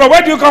where you come from.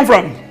 Where do you come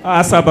from?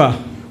 Asaba.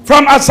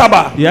 From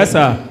Asaba. Yes,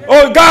 sir.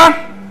 Oh God.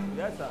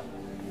 Yes, sir.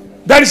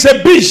 There is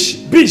a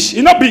beach. Beach.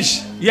 You know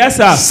beach? Yes,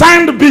 sir.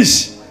 Sand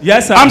beach.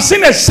 Yes, sir. I'm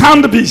seeing a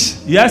sand beach.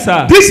 Yes,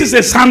 sir. This is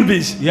a sand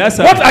beach. Yes,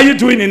 sir. What are you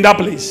doing in that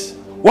place?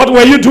 What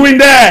were you doing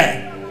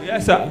there?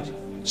 Yes, sir.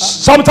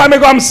 Some time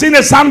ago, I'm seeing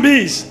a sand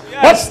beach.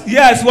 Yes,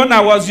 yes, when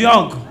I was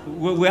young,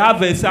 we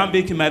have a sand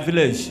beach in my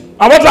village.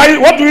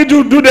 And what do we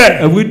do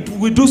there?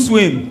 We do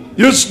swim.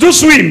 You do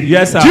swim?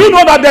 Yes, sir. Do you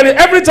know that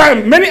every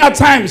time, many a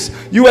times,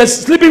 you were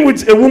sleeping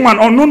with a woman,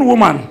 unknown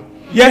woman?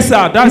 Yes,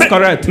 sir. That's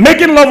correct.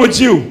 Making love with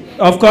you?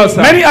 Of course,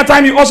 sir. Many a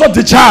time, you also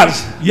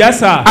discharged? Yes,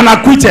 sir. And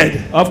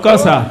acquitted? Of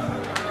course, sir.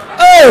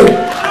 Oh!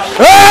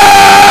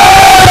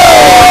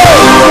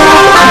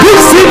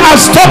 This thing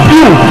has stopped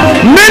you.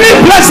 Many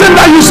blessings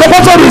that you're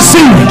supposed to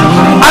receive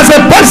as a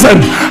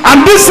person,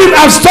 and this thing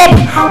has stopped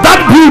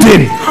that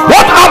building.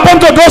 What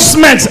happened to those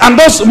cements and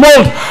those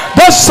mold,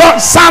 those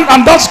sand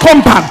and those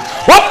compound?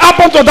 What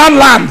happened to that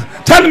land?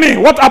 Tell me,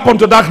 what happened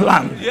to that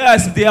land?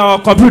 Yes, they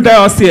are completed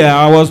us here.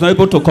 I was not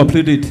able to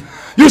complete it.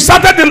 You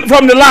started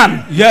from the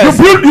land. Yes.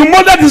 You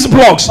molded these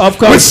blocks. Of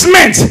course. With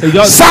cement,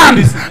 sand,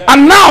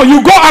 and now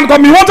you go and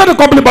come. You wanted to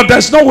complete, but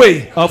there's no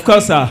way. Of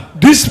course, sir.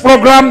 This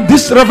program,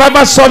 this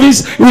revival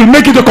service, will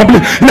make it to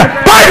complete. Now,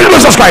 by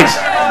Jesus Christ.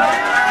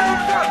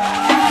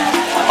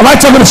 Am I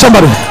talking to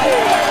somebody?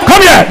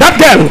 Come here, that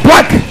girl,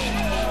 black.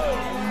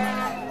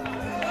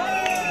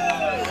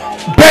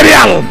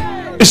 Burial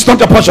is not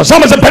a portion.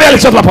 Someone said burial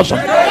is not a portion.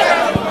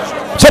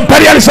 So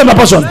burial is not a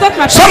portion.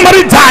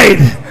 Somebody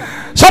died.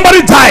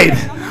 Somebody died.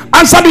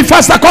 Answer me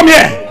faster. Come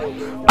here.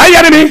 Are you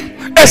hearing me?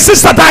 A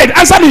sister died.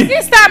 Answer me.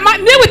 Sister,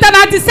 me with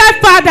the same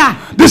father.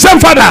 The same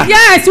father?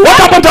 Yes. What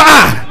happened to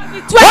her?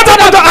 What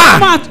happened to her?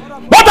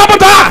 What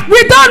happened to her?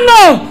 We don't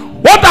know.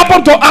 What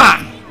happened to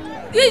her?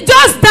 He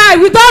just died.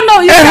 We don't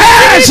know.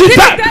 She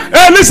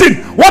died. Listen,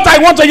 what I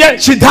want to hear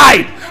she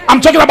died. I'm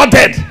talking about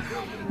dead.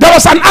 There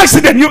was an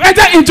accident you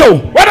enter into.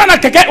 Whether on a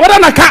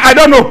car, I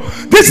don't know.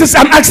 This is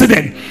an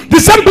accident. The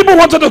same people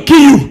wanted to kill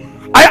you.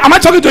 Am I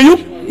talking to you?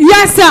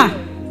 Yes, sir.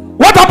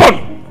 What happened?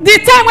 The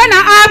time when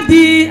I have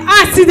the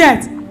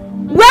accident,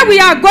 where we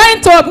are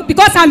going to,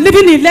 because I'm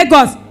living in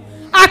Lagos,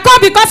 I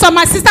come because of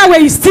my sister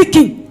where is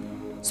sticking.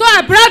 So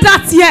I brought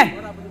that here.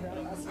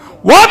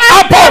 What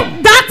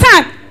happened? That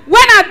time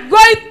when I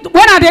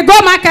go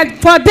market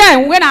for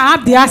them when I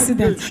have the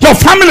accident. Your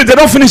family, they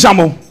don't finish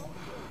them.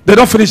 They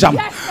don't finish them.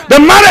 Yes, the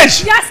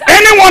marriage, yes,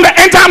 anyone that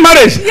enter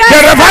marriage, yes, they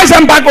revise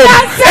them back home.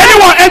 Yes,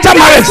 anyone enter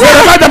marriage, they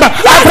revive them back.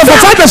 I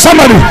prophesy to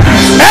somebody.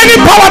 Any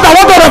power that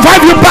want to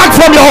revive you back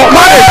from your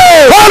marriage,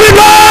 Holy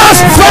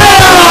Ghost,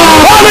 fire!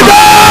 Holy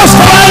Ghost,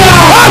 fire!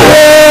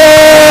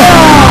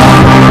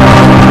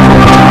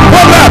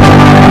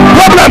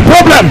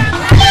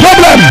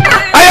 Problem.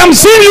 I am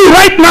seeing you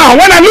right now.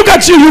 When I look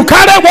at you, you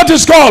carry what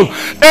is called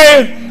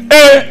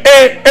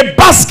a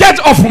basket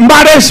of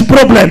marriage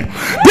problem.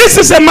 This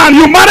is a man.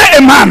 You marry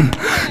a man.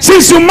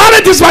 Since you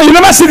married this man, you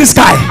never see this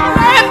guy.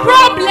 A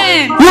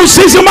problem.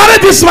 Since you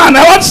married this man,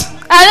 what?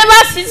 I never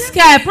see this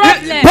guy.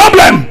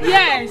 Problem.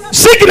 Yes.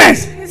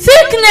 Sickness.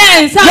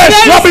 Yes,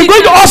 you have been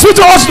going to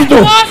hospital.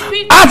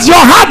 At your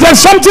heart, there's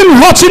something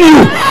hurting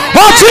you. They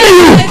won't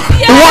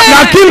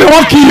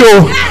kill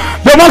you.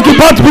 They won't keep,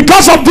 but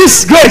because of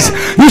this grace,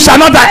 you shall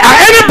not die. And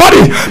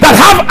anybody that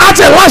have heart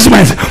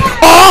enlargement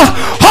or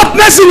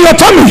hotness in your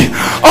tummy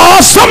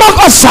or stomach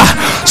ulcer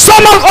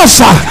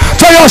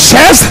to your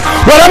chest,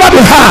 whatever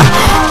they have,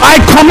 I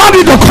command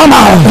you to come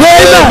out.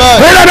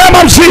 Amen. In the name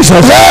of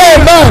Jesus.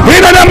 Amen.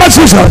 In the name of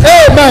Jesus.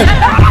 Amen.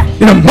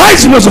 In the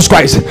mighty name of Jesus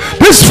Christ,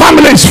 this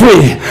family is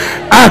free.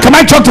 Can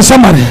I talk to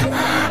somebody?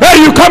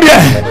 Hey, you come here.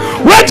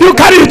 Where do you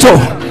carry it to?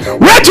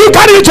 Where do you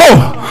carry it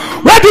to?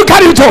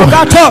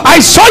 I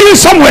saw you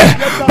somewhere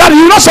that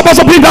you're not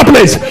supposed to be in that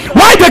place.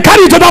 Why they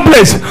carry you to that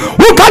place?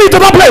 Who carry you to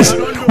that place?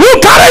 Who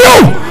carry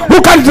you? Who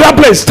carry you to that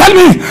place? Tell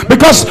me,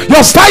 because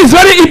your star is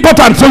very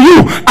important to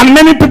you and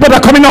many people that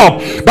are coming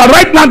up. But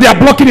right now they are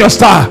blocking your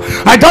star.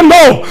 I don't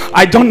know.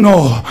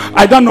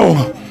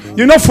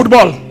 You know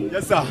football?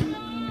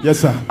 Yes,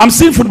 sir. I'm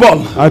seeing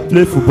football. I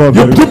play football.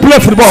 You do play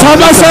football.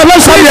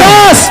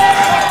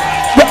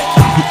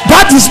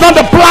 That is not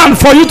the plan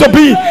for you to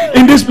be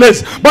in this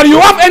place. But you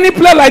have any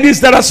player like this,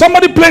 there is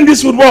somebody playing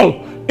this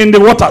football in the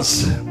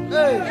waters.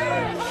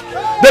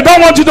 They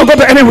don't want you to go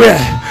to anywhere.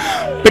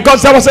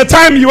 Because there was a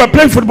time you were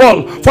playing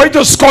football. For you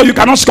to score, you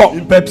cannot score.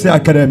 In Pepsi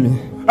Academy.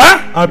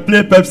 Huh? I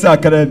play Pepsi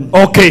Academy.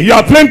 Okay, you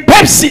are playing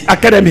Pepsi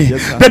Academy.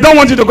 Yes, they don't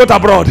want you to go to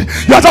abroad.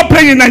 You are not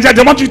playing in Nigeria.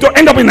 They want you to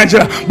end up in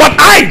Nigeria. But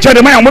I,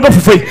 Jeremiah, Omoto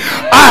Fufeyin,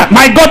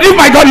 my God, if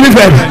my God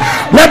liveth,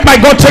 let my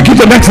God take you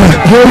to the next level.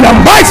 The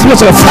mighty name of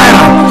the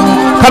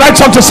fire. Can I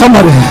talk to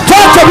somebody?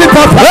 Talk to me,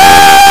 Papa.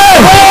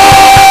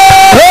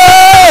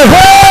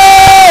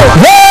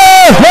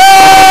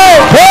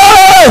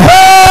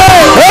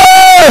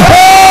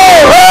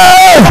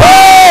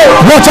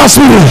 Water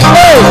spirit.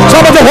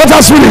 Somebody,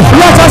 water spirit.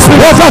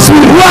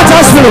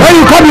 When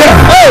you come here,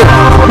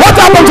 what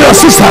happened to your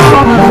sister?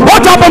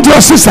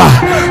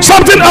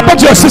 Something happened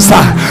to your sister.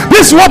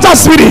 This water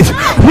spirit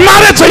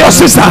married to your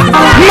sister.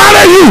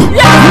 Marry you.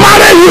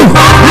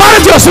 Marry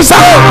to your sister.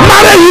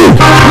 Marry you.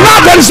 Now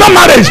there is no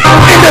marriage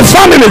in the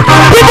family.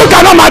 People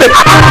cannot marry.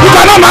 You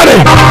cannot marry.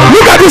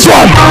 Look at this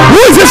one. Who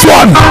is this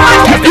one?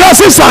 Your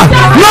sister.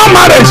 No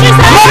marriage.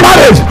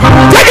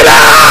 Take it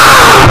out.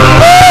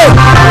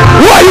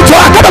 Who are you to?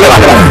 By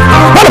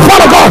the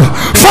power of God,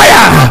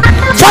 fire,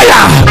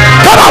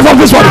 come out of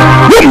this body.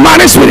 You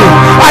manage with it.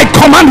 I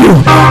command you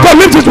to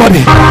leave this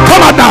body.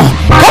 Come out now.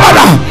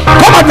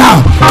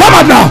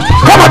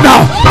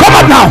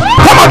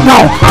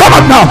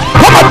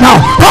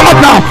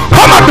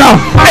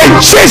 In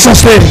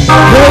Jesus' name.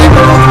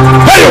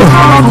 Hey,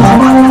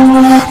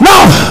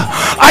 now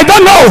I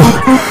don't know.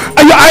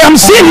 I am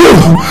seeing you.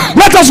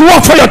 Let us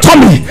walk for your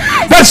tummy.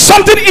 There's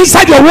something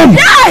inside your womb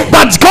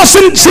that's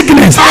causing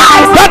sickness.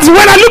 That's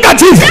when I look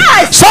at it.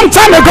 Some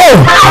time ago,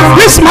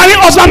 this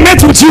married husband met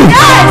with you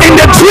in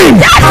the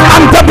dream,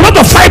 and the blood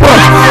of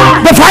fibroid,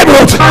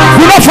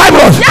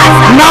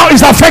 now is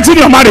affecting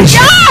your marriage.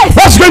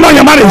 What's going on in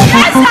your marriage?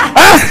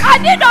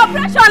 I did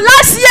operation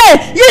last year.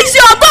 It's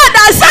your God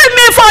that sent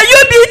me for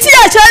UBT.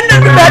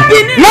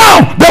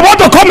 Now they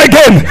want to come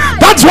again.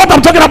 That's what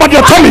I'm talking about.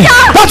 Your tummy.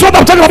 That's what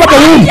I'm talking about. The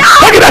womb.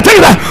 Take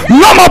it there.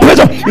 No more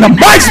pressure. In the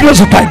mighty name of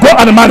God, go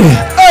and marry.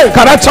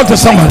 Can I talk to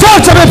someone?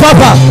 Talk to me,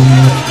 Papa.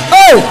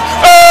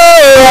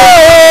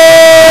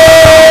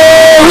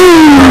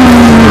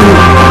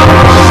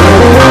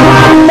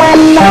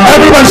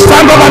 Everyone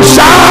stand up and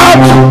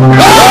shout.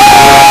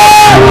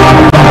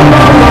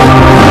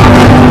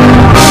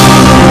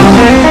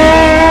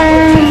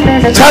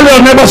 Tell your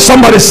neighbor,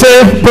 somebody,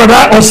 say,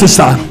 brother or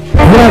sister,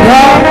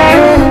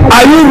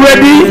 are you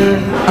ready?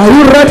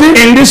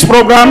 In this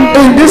program?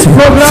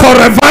 For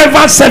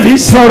revival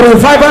service? God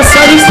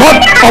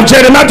of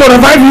Jeremiah to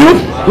revive you?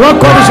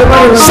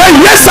 Say,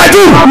 yes, I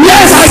do.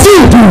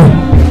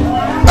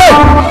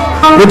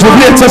 It will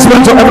be a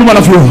testament to every one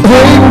of you.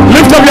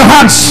 Lift up your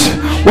hands.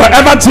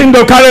 Whatever thing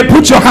they carry,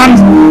 put your hand.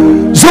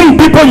 Zoom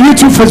people,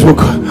 YouTube, Facebook.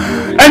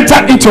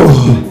 Enter into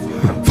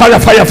fire,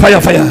 fire,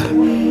 fire, fire.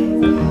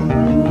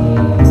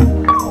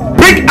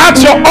 Bring out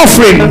your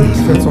offering.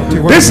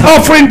 This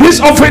offering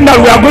that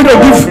we are going to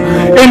give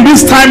in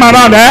this time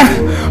around,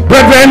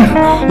 brethren,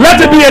 let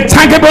it be a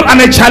tangible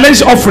and a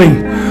challenge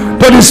offering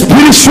to the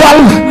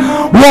spiritual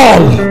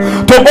wall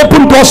to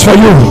open doors for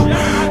you.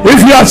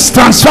 If you are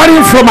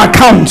transferring from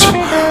account,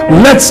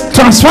 let's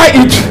transfer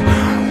it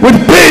with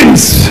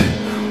pains.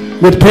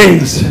 With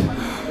pains.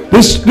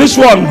 This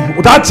one,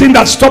 that thing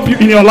that stopped you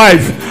in your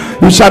life,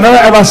 you shall never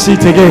ever see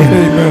it again.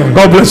 Amen.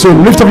 God bless you.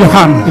 Lift up your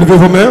hand.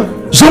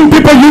 Some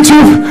people,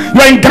 YouTube,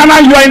 you are in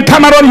Ghana, you are in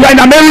Cameroon, you are in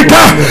America,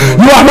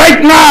 you are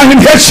right now in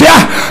Asia.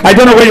 I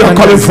don't know where you are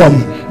calling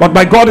from, but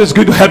my God is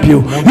going to help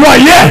you. You are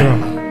here.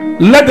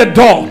 Let the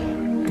door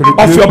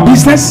of your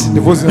business,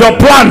 your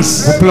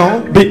plans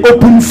be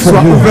open for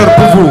you.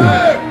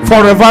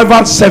 For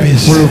revival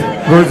service.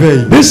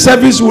 This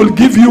service will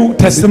give you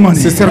testimony.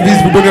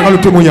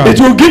 It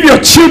will give your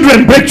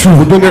children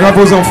breakthrough.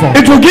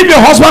 It will give your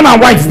husband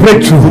and wife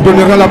breakthrough.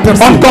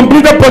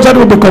 Uncompleted project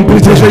will be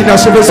completed.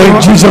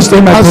 In Jesus'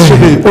 name I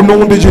pray.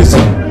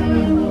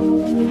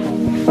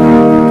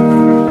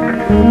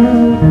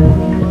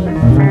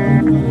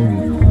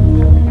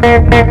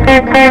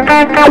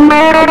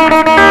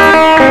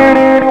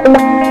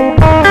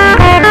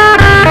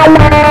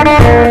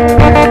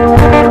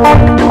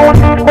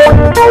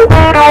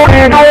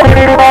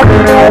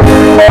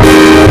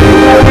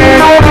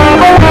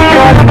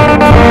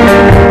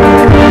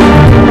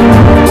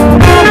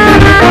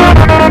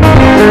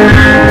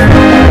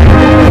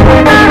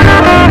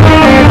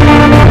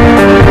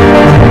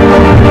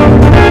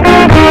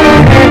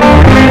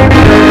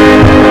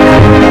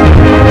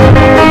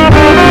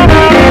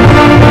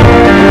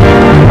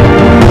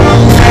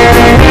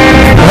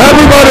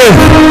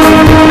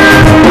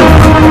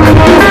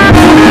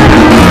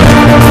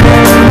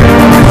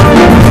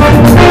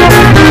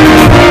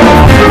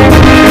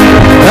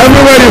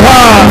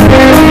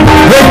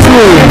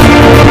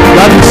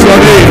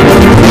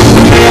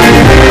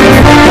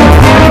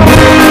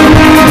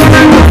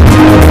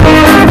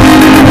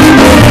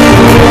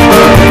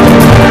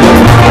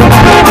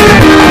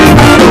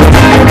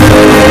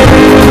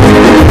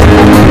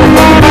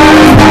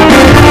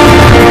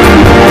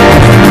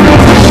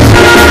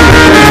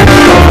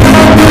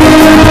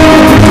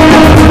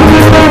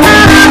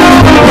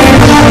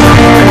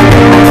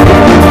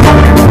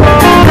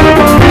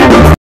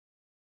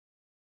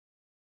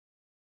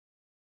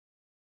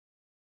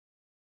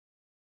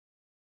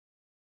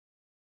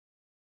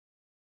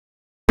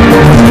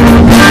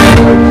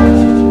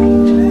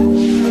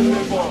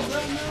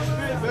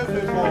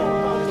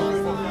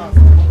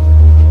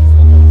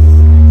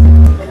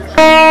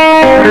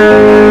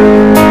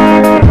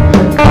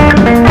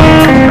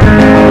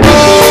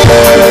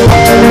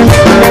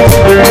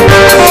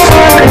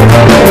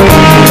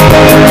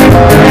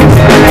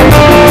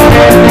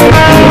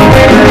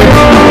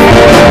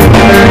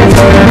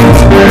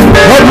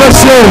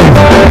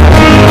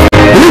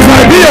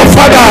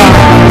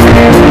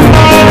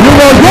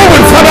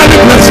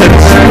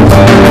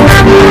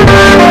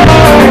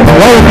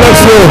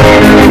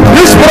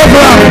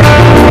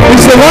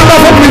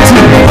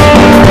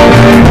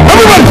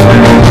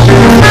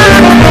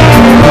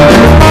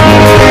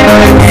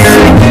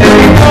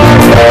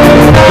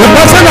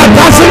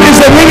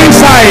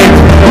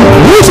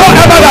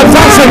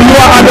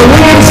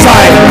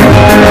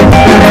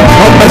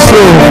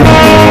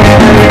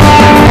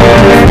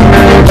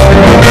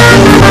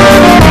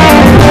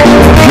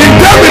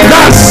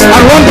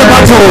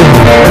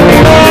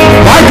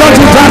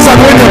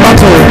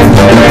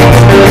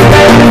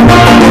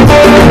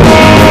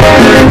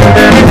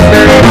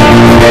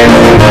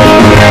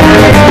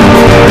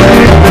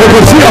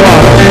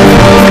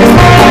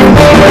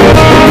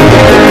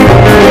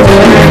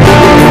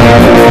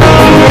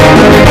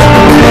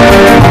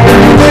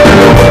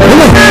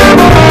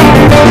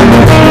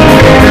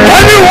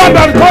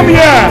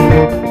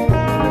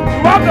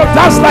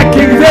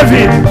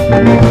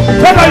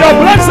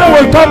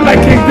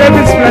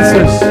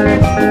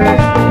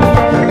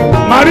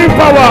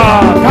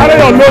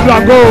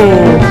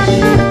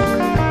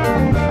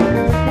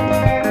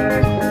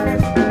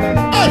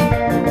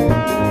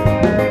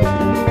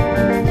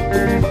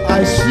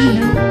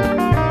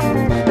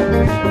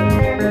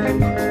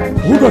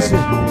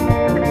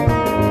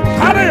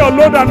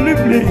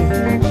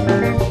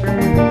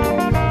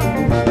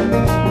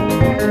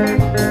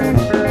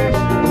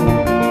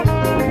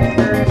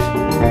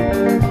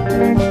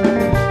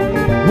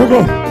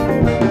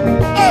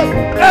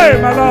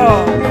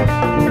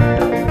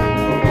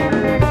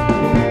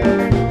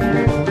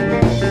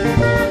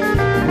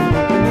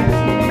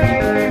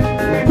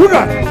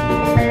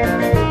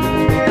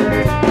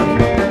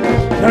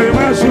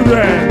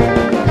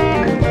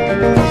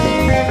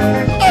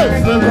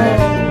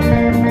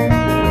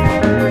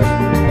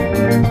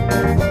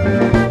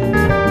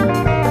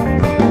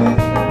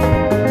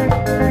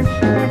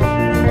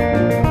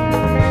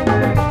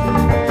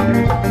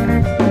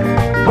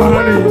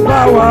 Marine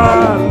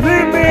power,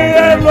 leave me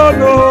alone.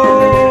 No.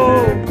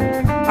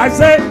 I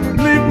say,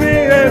 leave me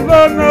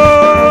alone. No.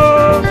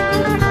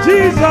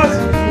 Jesus,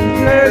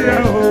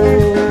 yeah, oh.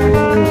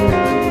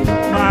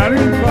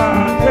 Marine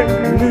power,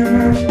 leave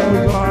me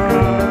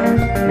alone.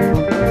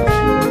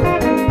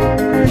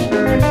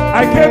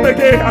 I came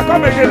again, I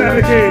come again and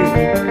again.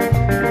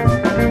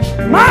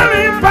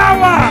 Marine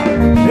power,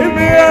 leave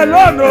me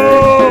alone. No.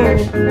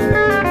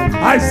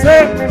 I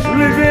say,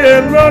 leave me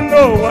alone.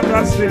 No, what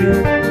I say.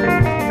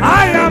 I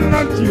am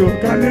not you,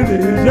 can you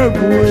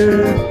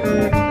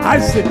I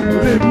say,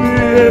 leave me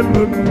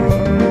alone.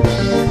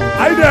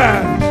 I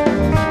there.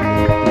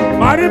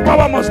 Marine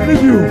power must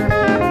leave you.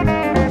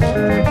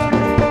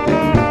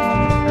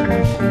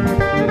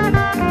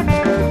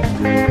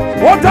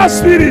 Water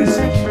spirits,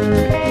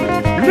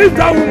 leave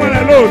that woman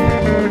alone.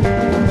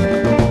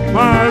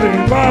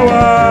 Marine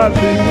power,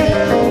 leave me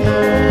alone.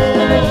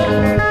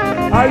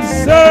 I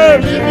say,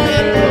 leave me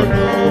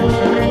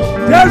alone.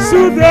 Jesus,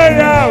 they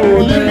are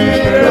leave me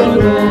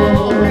alone.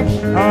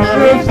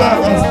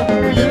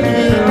 Leave me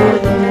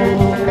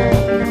alone.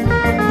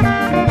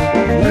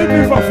 Leave me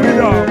for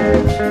freedom.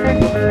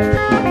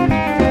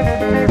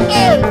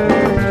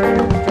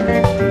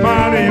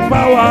 Marine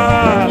power.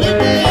 Leave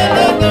me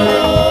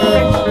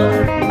alone.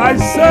 I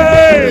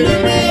say,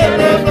 leave me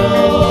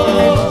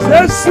alone.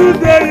 Jesus,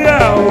 they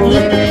are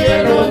leave me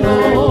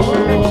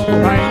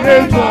alone. My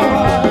neighbor,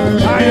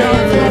 I am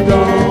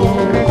freedom.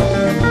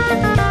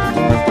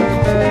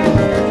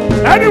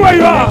 Anywhere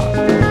you are.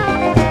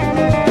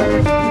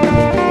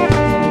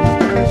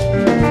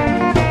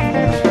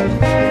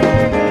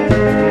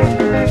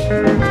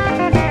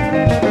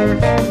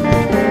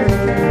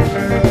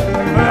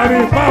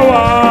 Marine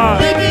power.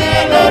 Leave me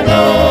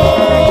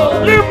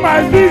alone. Leave my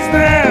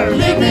business.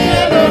 Leave me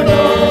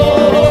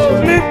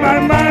alone. Leave my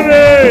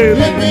marriage.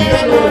 Leave me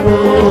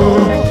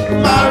alone.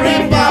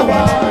 Marine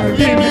power.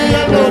 Leave me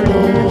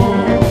alone.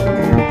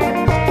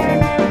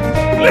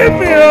 Leave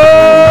me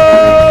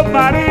alone,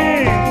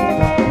 Marine.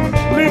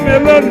 Leave me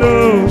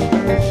alone.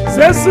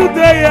 Jesus,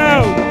 they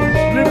are.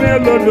 Leave me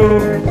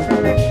alone.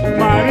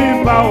 Marine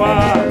power.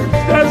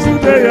 Jesus,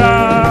 they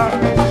are.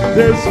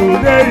 Jesus,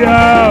 they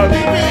are.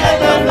 Leave me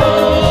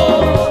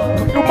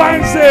alone. You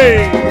might say,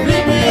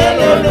 leave me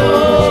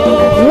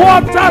alone.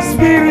 Water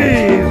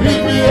spirit.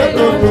 Leave me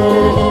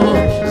alone.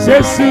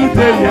 Jesus,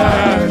 they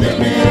are. Leave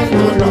me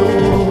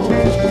alone.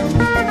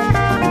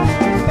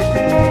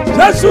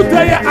 Jesus,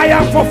 they are. I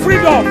am for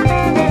freedom.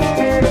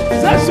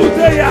 Jesus,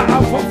 they are. I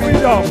am for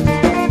freedom.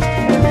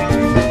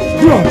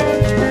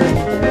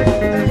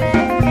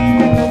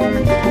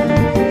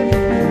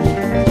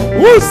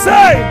 Who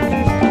say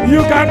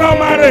you cannot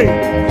marry?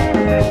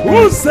 Who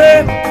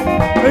say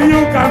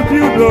you can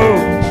build?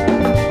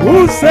 Who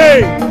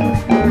say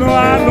no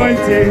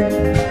anointing?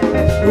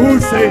 Who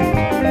say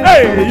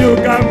hey you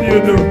can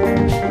build?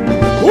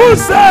 Who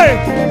say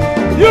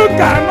you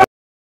cannot?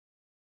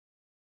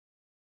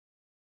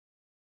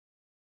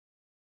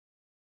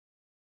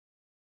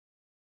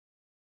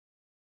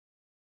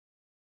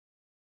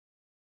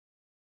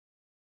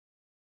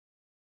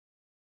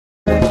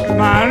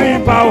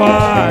 Marine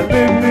power,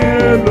 leave me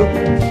alone.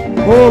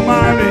 Oh,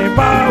 marine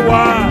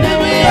power, leave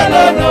me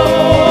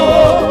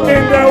alone.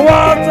 In the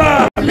water,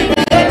 leave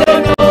me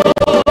alone.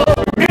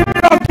 In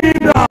your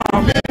kingdom,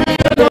 leave me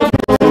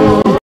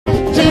alone.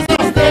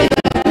 Jesus, stay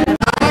there.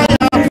 I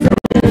am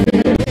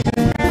free.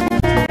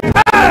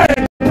 Hey,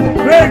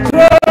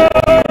 breakthrough.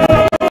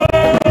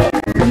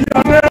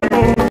 Your name,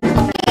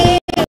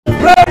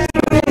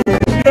 breakthrough.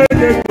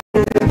 Yeah.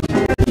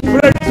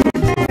 Breakthrough.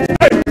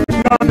 Hey,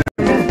 your name.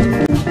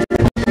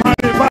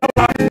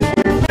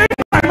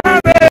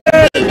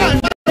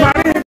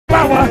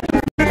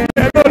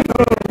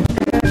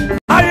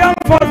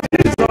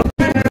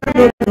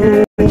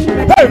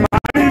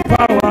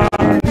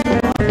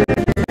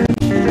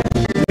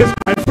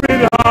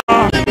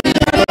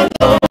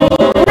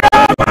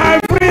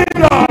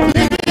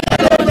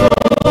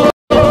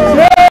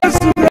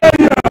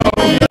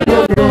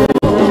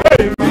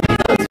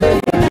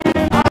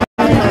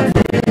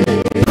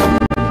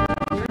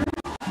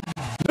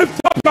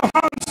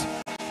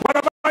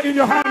 In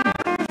your hand,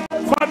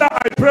 Father,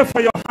 I pray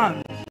for your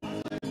hand.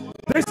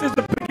 This is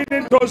the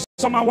beginning. Those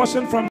some are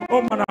washing from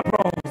home and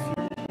abroad.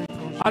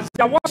 As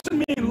they are washing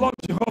me in Lord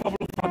Jehovah,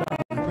 Father,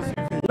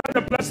 let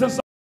the blessings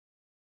of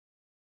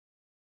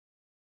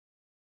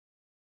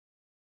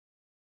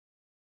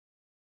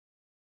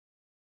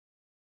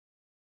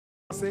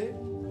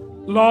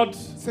Lord,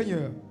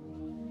 Seigneur,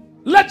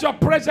 let your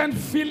presence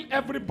fill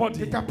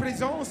everybody.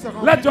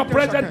 Let your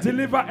presence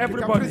deliver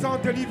everybody.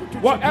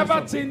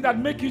 Whatever thing that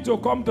make you to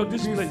come to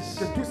this place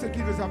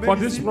for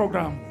this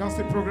program.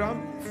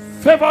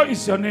 Favor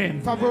is your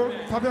name.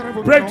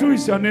 Breakthrough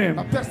is your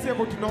name.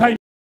 Thank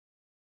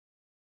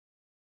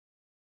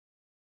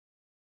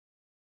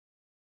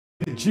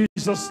in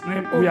Jesus'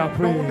 name we are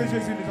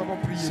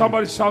praying.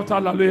 Somebody shout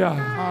hallelujah.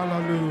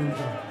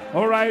 Hallelujah.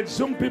 All right,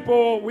 Zoom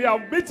people, we are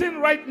meeting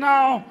right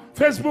now.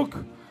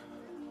 Facebook,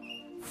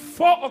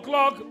 4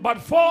 o'clock, but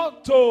 4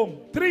 to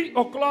 3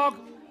 o'clock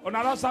On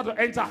another side to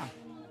enter.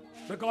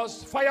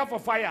 Because fire for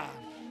fire.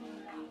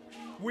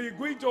 We're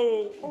going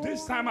to,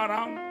 this time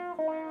around,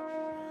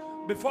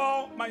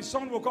 before my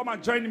son will come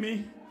and join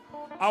me,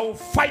 I will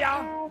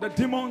fire the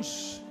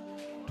demons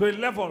to a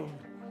level.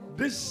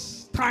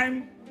 This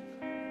time,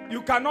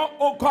 you cannot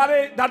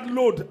carry that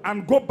load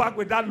and go back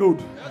with that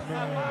load.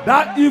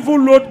 That evil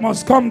load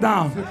must come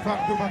down.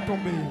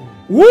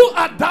 Who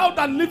art thou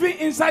that living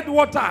inside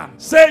water?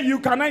 Say you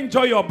cannot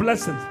enjoy your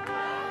blessings.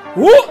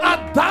 Who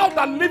art thou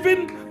that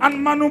living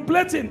and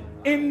manipulating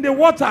in the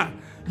water?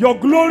 Your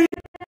glory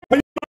will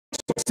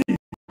not succeed.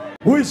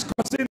 Who is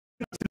causing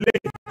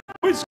delay?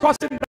 Who is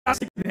causing that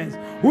sickness?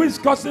 Who is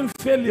causing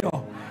failure?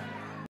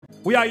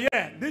 We are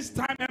here. This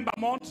time, Ember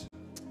month,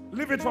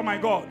 leave it for my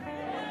God.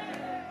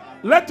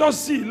 Let us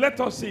see. Let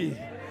us see.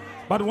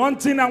 But one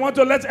thing I want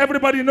to let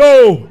everybody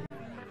know.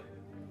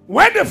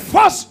 When the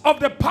force of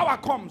the power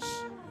comes,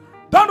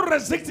 don't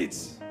resist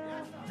it.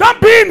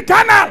 Don't be in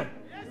carnal.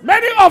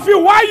 Many of you,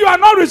 why you are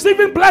not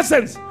receiving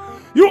blessings?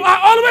 You are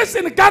always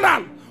in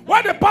carnal.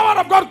 When the power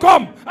of God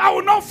comes, I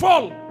will not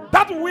fall.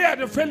 That's where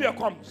the failure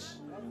comes.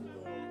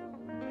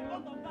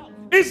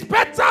 It's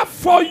better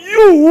for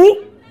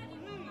you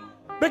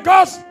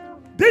because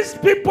these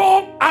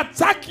people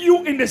attack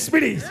you in the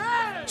spirit.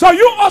 So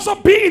you also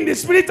be in the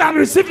spirit and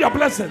receive your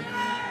blessing.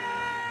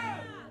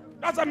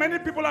 That's how many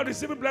people are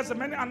receiving blessing.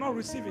 Many are not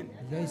receiving.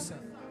 Yes, sir.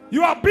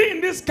 You are being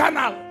in this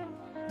canal.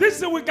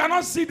 This we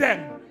cannot see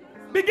them.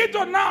 Begin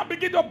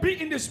to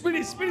be in the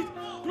spirit. Spirit.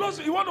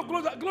 You want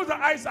to close the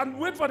eyes and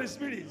wait for the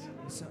spirit.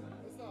 Yes, sir.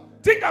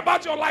 Think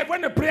about your life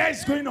when the prayer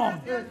is going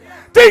on.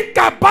 Think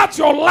about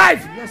your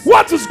life. Yes,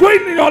 what is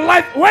going in your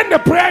life when the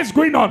prayer is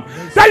going on.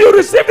 Yes, that you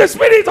receive the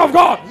spirit of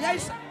God.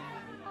 Yes, sir.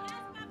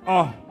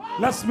 Oh,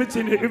 let's meet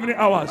in the evening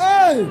hours.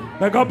 Hey.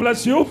 May God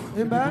bless you.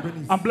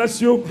 Amen. And bless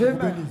you.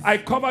 Amen. I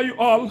cover you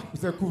all.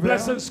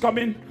 Blessings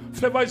coming.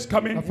 Favor is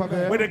coming.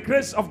 With the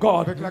grace of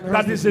God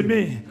that is in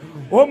me.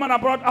 Woman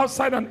abroad,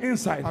 outside and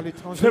inside.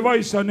 Favor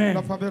is your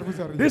name.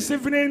 This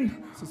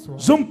evening,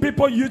 Zoom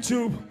people,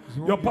 YouTube,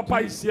 your papa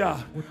is here.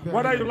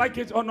 Whether you like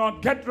it or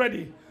not, get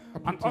ready.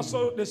 And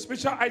also the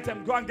special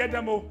item, go and get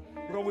them.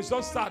 Because we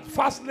don't start.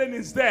 Fast lane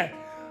is there.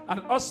 And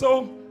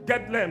also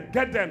get them.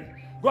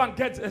 Go and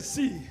get a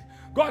sea.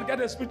 Go and get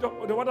the spirit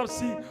of the water of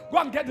sea. Go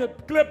and get the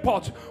clay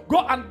pot.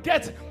 Go and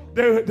get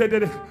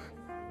the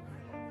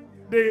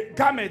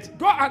garment.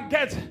 Go and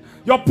get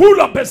your pool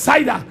of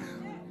Bethsaida.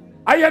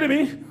 Are you hearing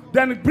me?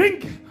 Then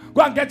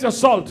go and get your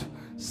salt.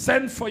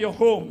 Send for your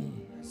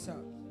home.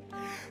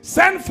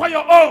 Send for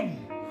your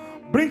home.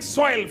 Bring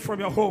soil from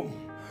your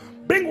home.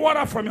 Bring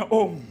water from your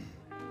home.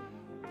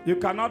 You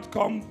cannot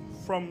come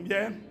from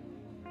here.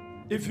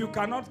 If you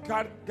cannot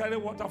carry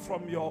water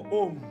from your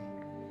home,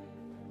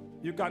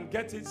 you can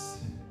get it.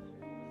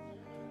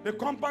 The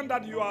compound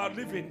that you are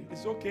living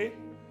is okay.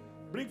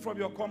 Bring from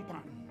your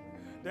compound.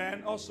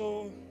 Then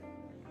also,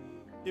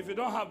 if you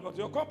don't have, but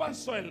your compound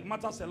soil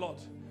matters a lot.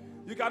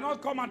 You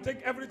cannot come and take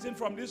everything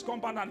from this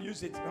compound and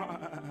use it.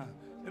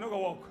 You're not going to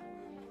work.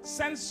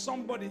 Send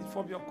somebody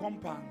from your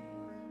compound.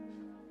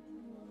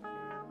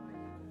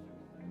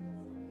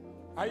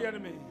 Are you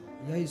hearing me?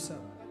 Yes, sir.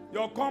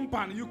 Your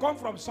compound, you come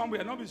from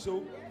somewhere, not be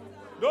so.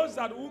 Those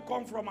that who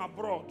come from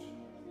abroad,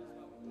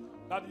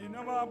 that you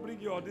never bring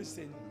your this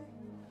thing,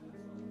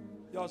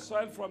 your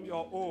soil from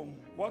your home.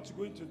 What you're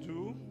going to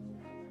do?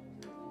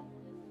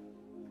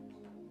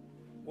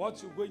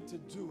 What you're going to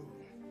do?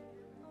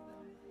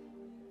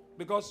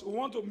 Because we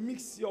want to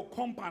mix your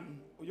compound,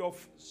 your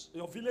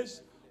village,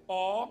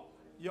 or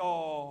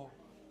your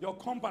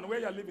compound where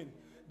you're living.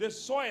 The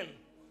soil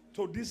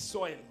to this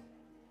soil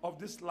of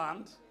this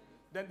land,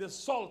 then the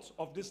salt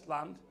of this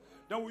land.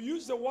 Then we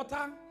use the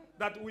water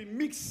that we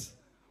mix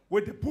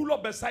with the pool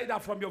of Bethsaida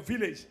from your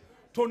village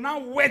to now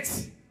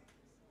wet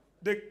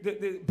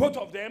the both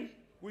of them.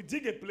 We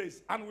dig a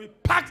place and we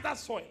pack that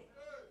soil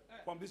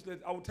from this place.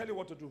 I will tell you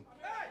what to do.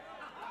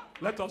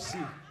 Let us see.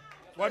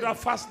 Whether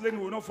fast lane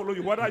will not follow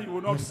you, whether you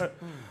will not.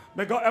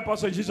 May God help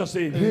us in Jesus'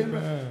 name.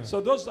 Amen. So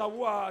those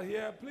who are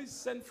here, please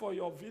send for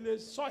your village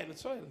soil.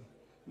 Soil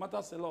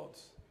matters a lot.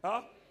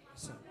 Huh?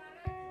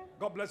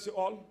 God bless you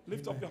all.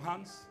 Lift up your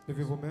hands.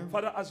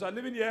 Father, as you are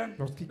living here,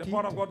 the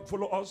power of God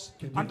follow us.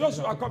 And those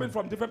who are coming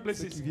from different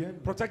places,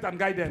 protect and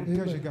guide them.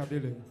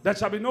 There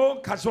shall be no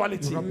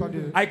casualty.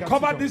 I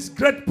cover this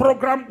great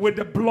program with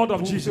the blood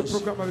of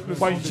Jesus.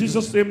 For in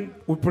Jesus' name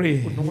we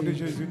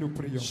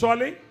pray.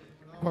 Surely,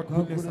 God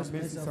goodness and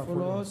mercy shall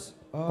follow us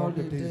all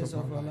the days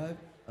of our life,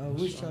 and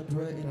we shall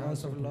dwell in the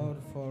house of the Lord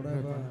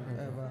forever and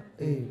ever.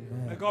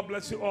 Amen. May God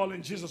bless you all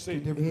in Jesus'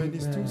 name. Amen.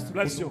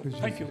 Bless you.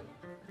 Thank you.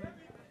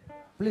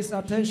 Please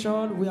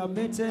attention, we are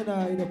meeting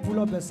in the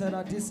pool of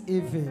Bethsaida this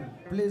evening.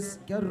 Please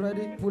get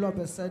ready, pool of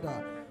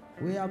Bethsaida.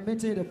 We are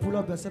meeting in the pool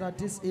of Bethsaida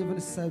this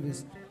evening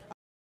service.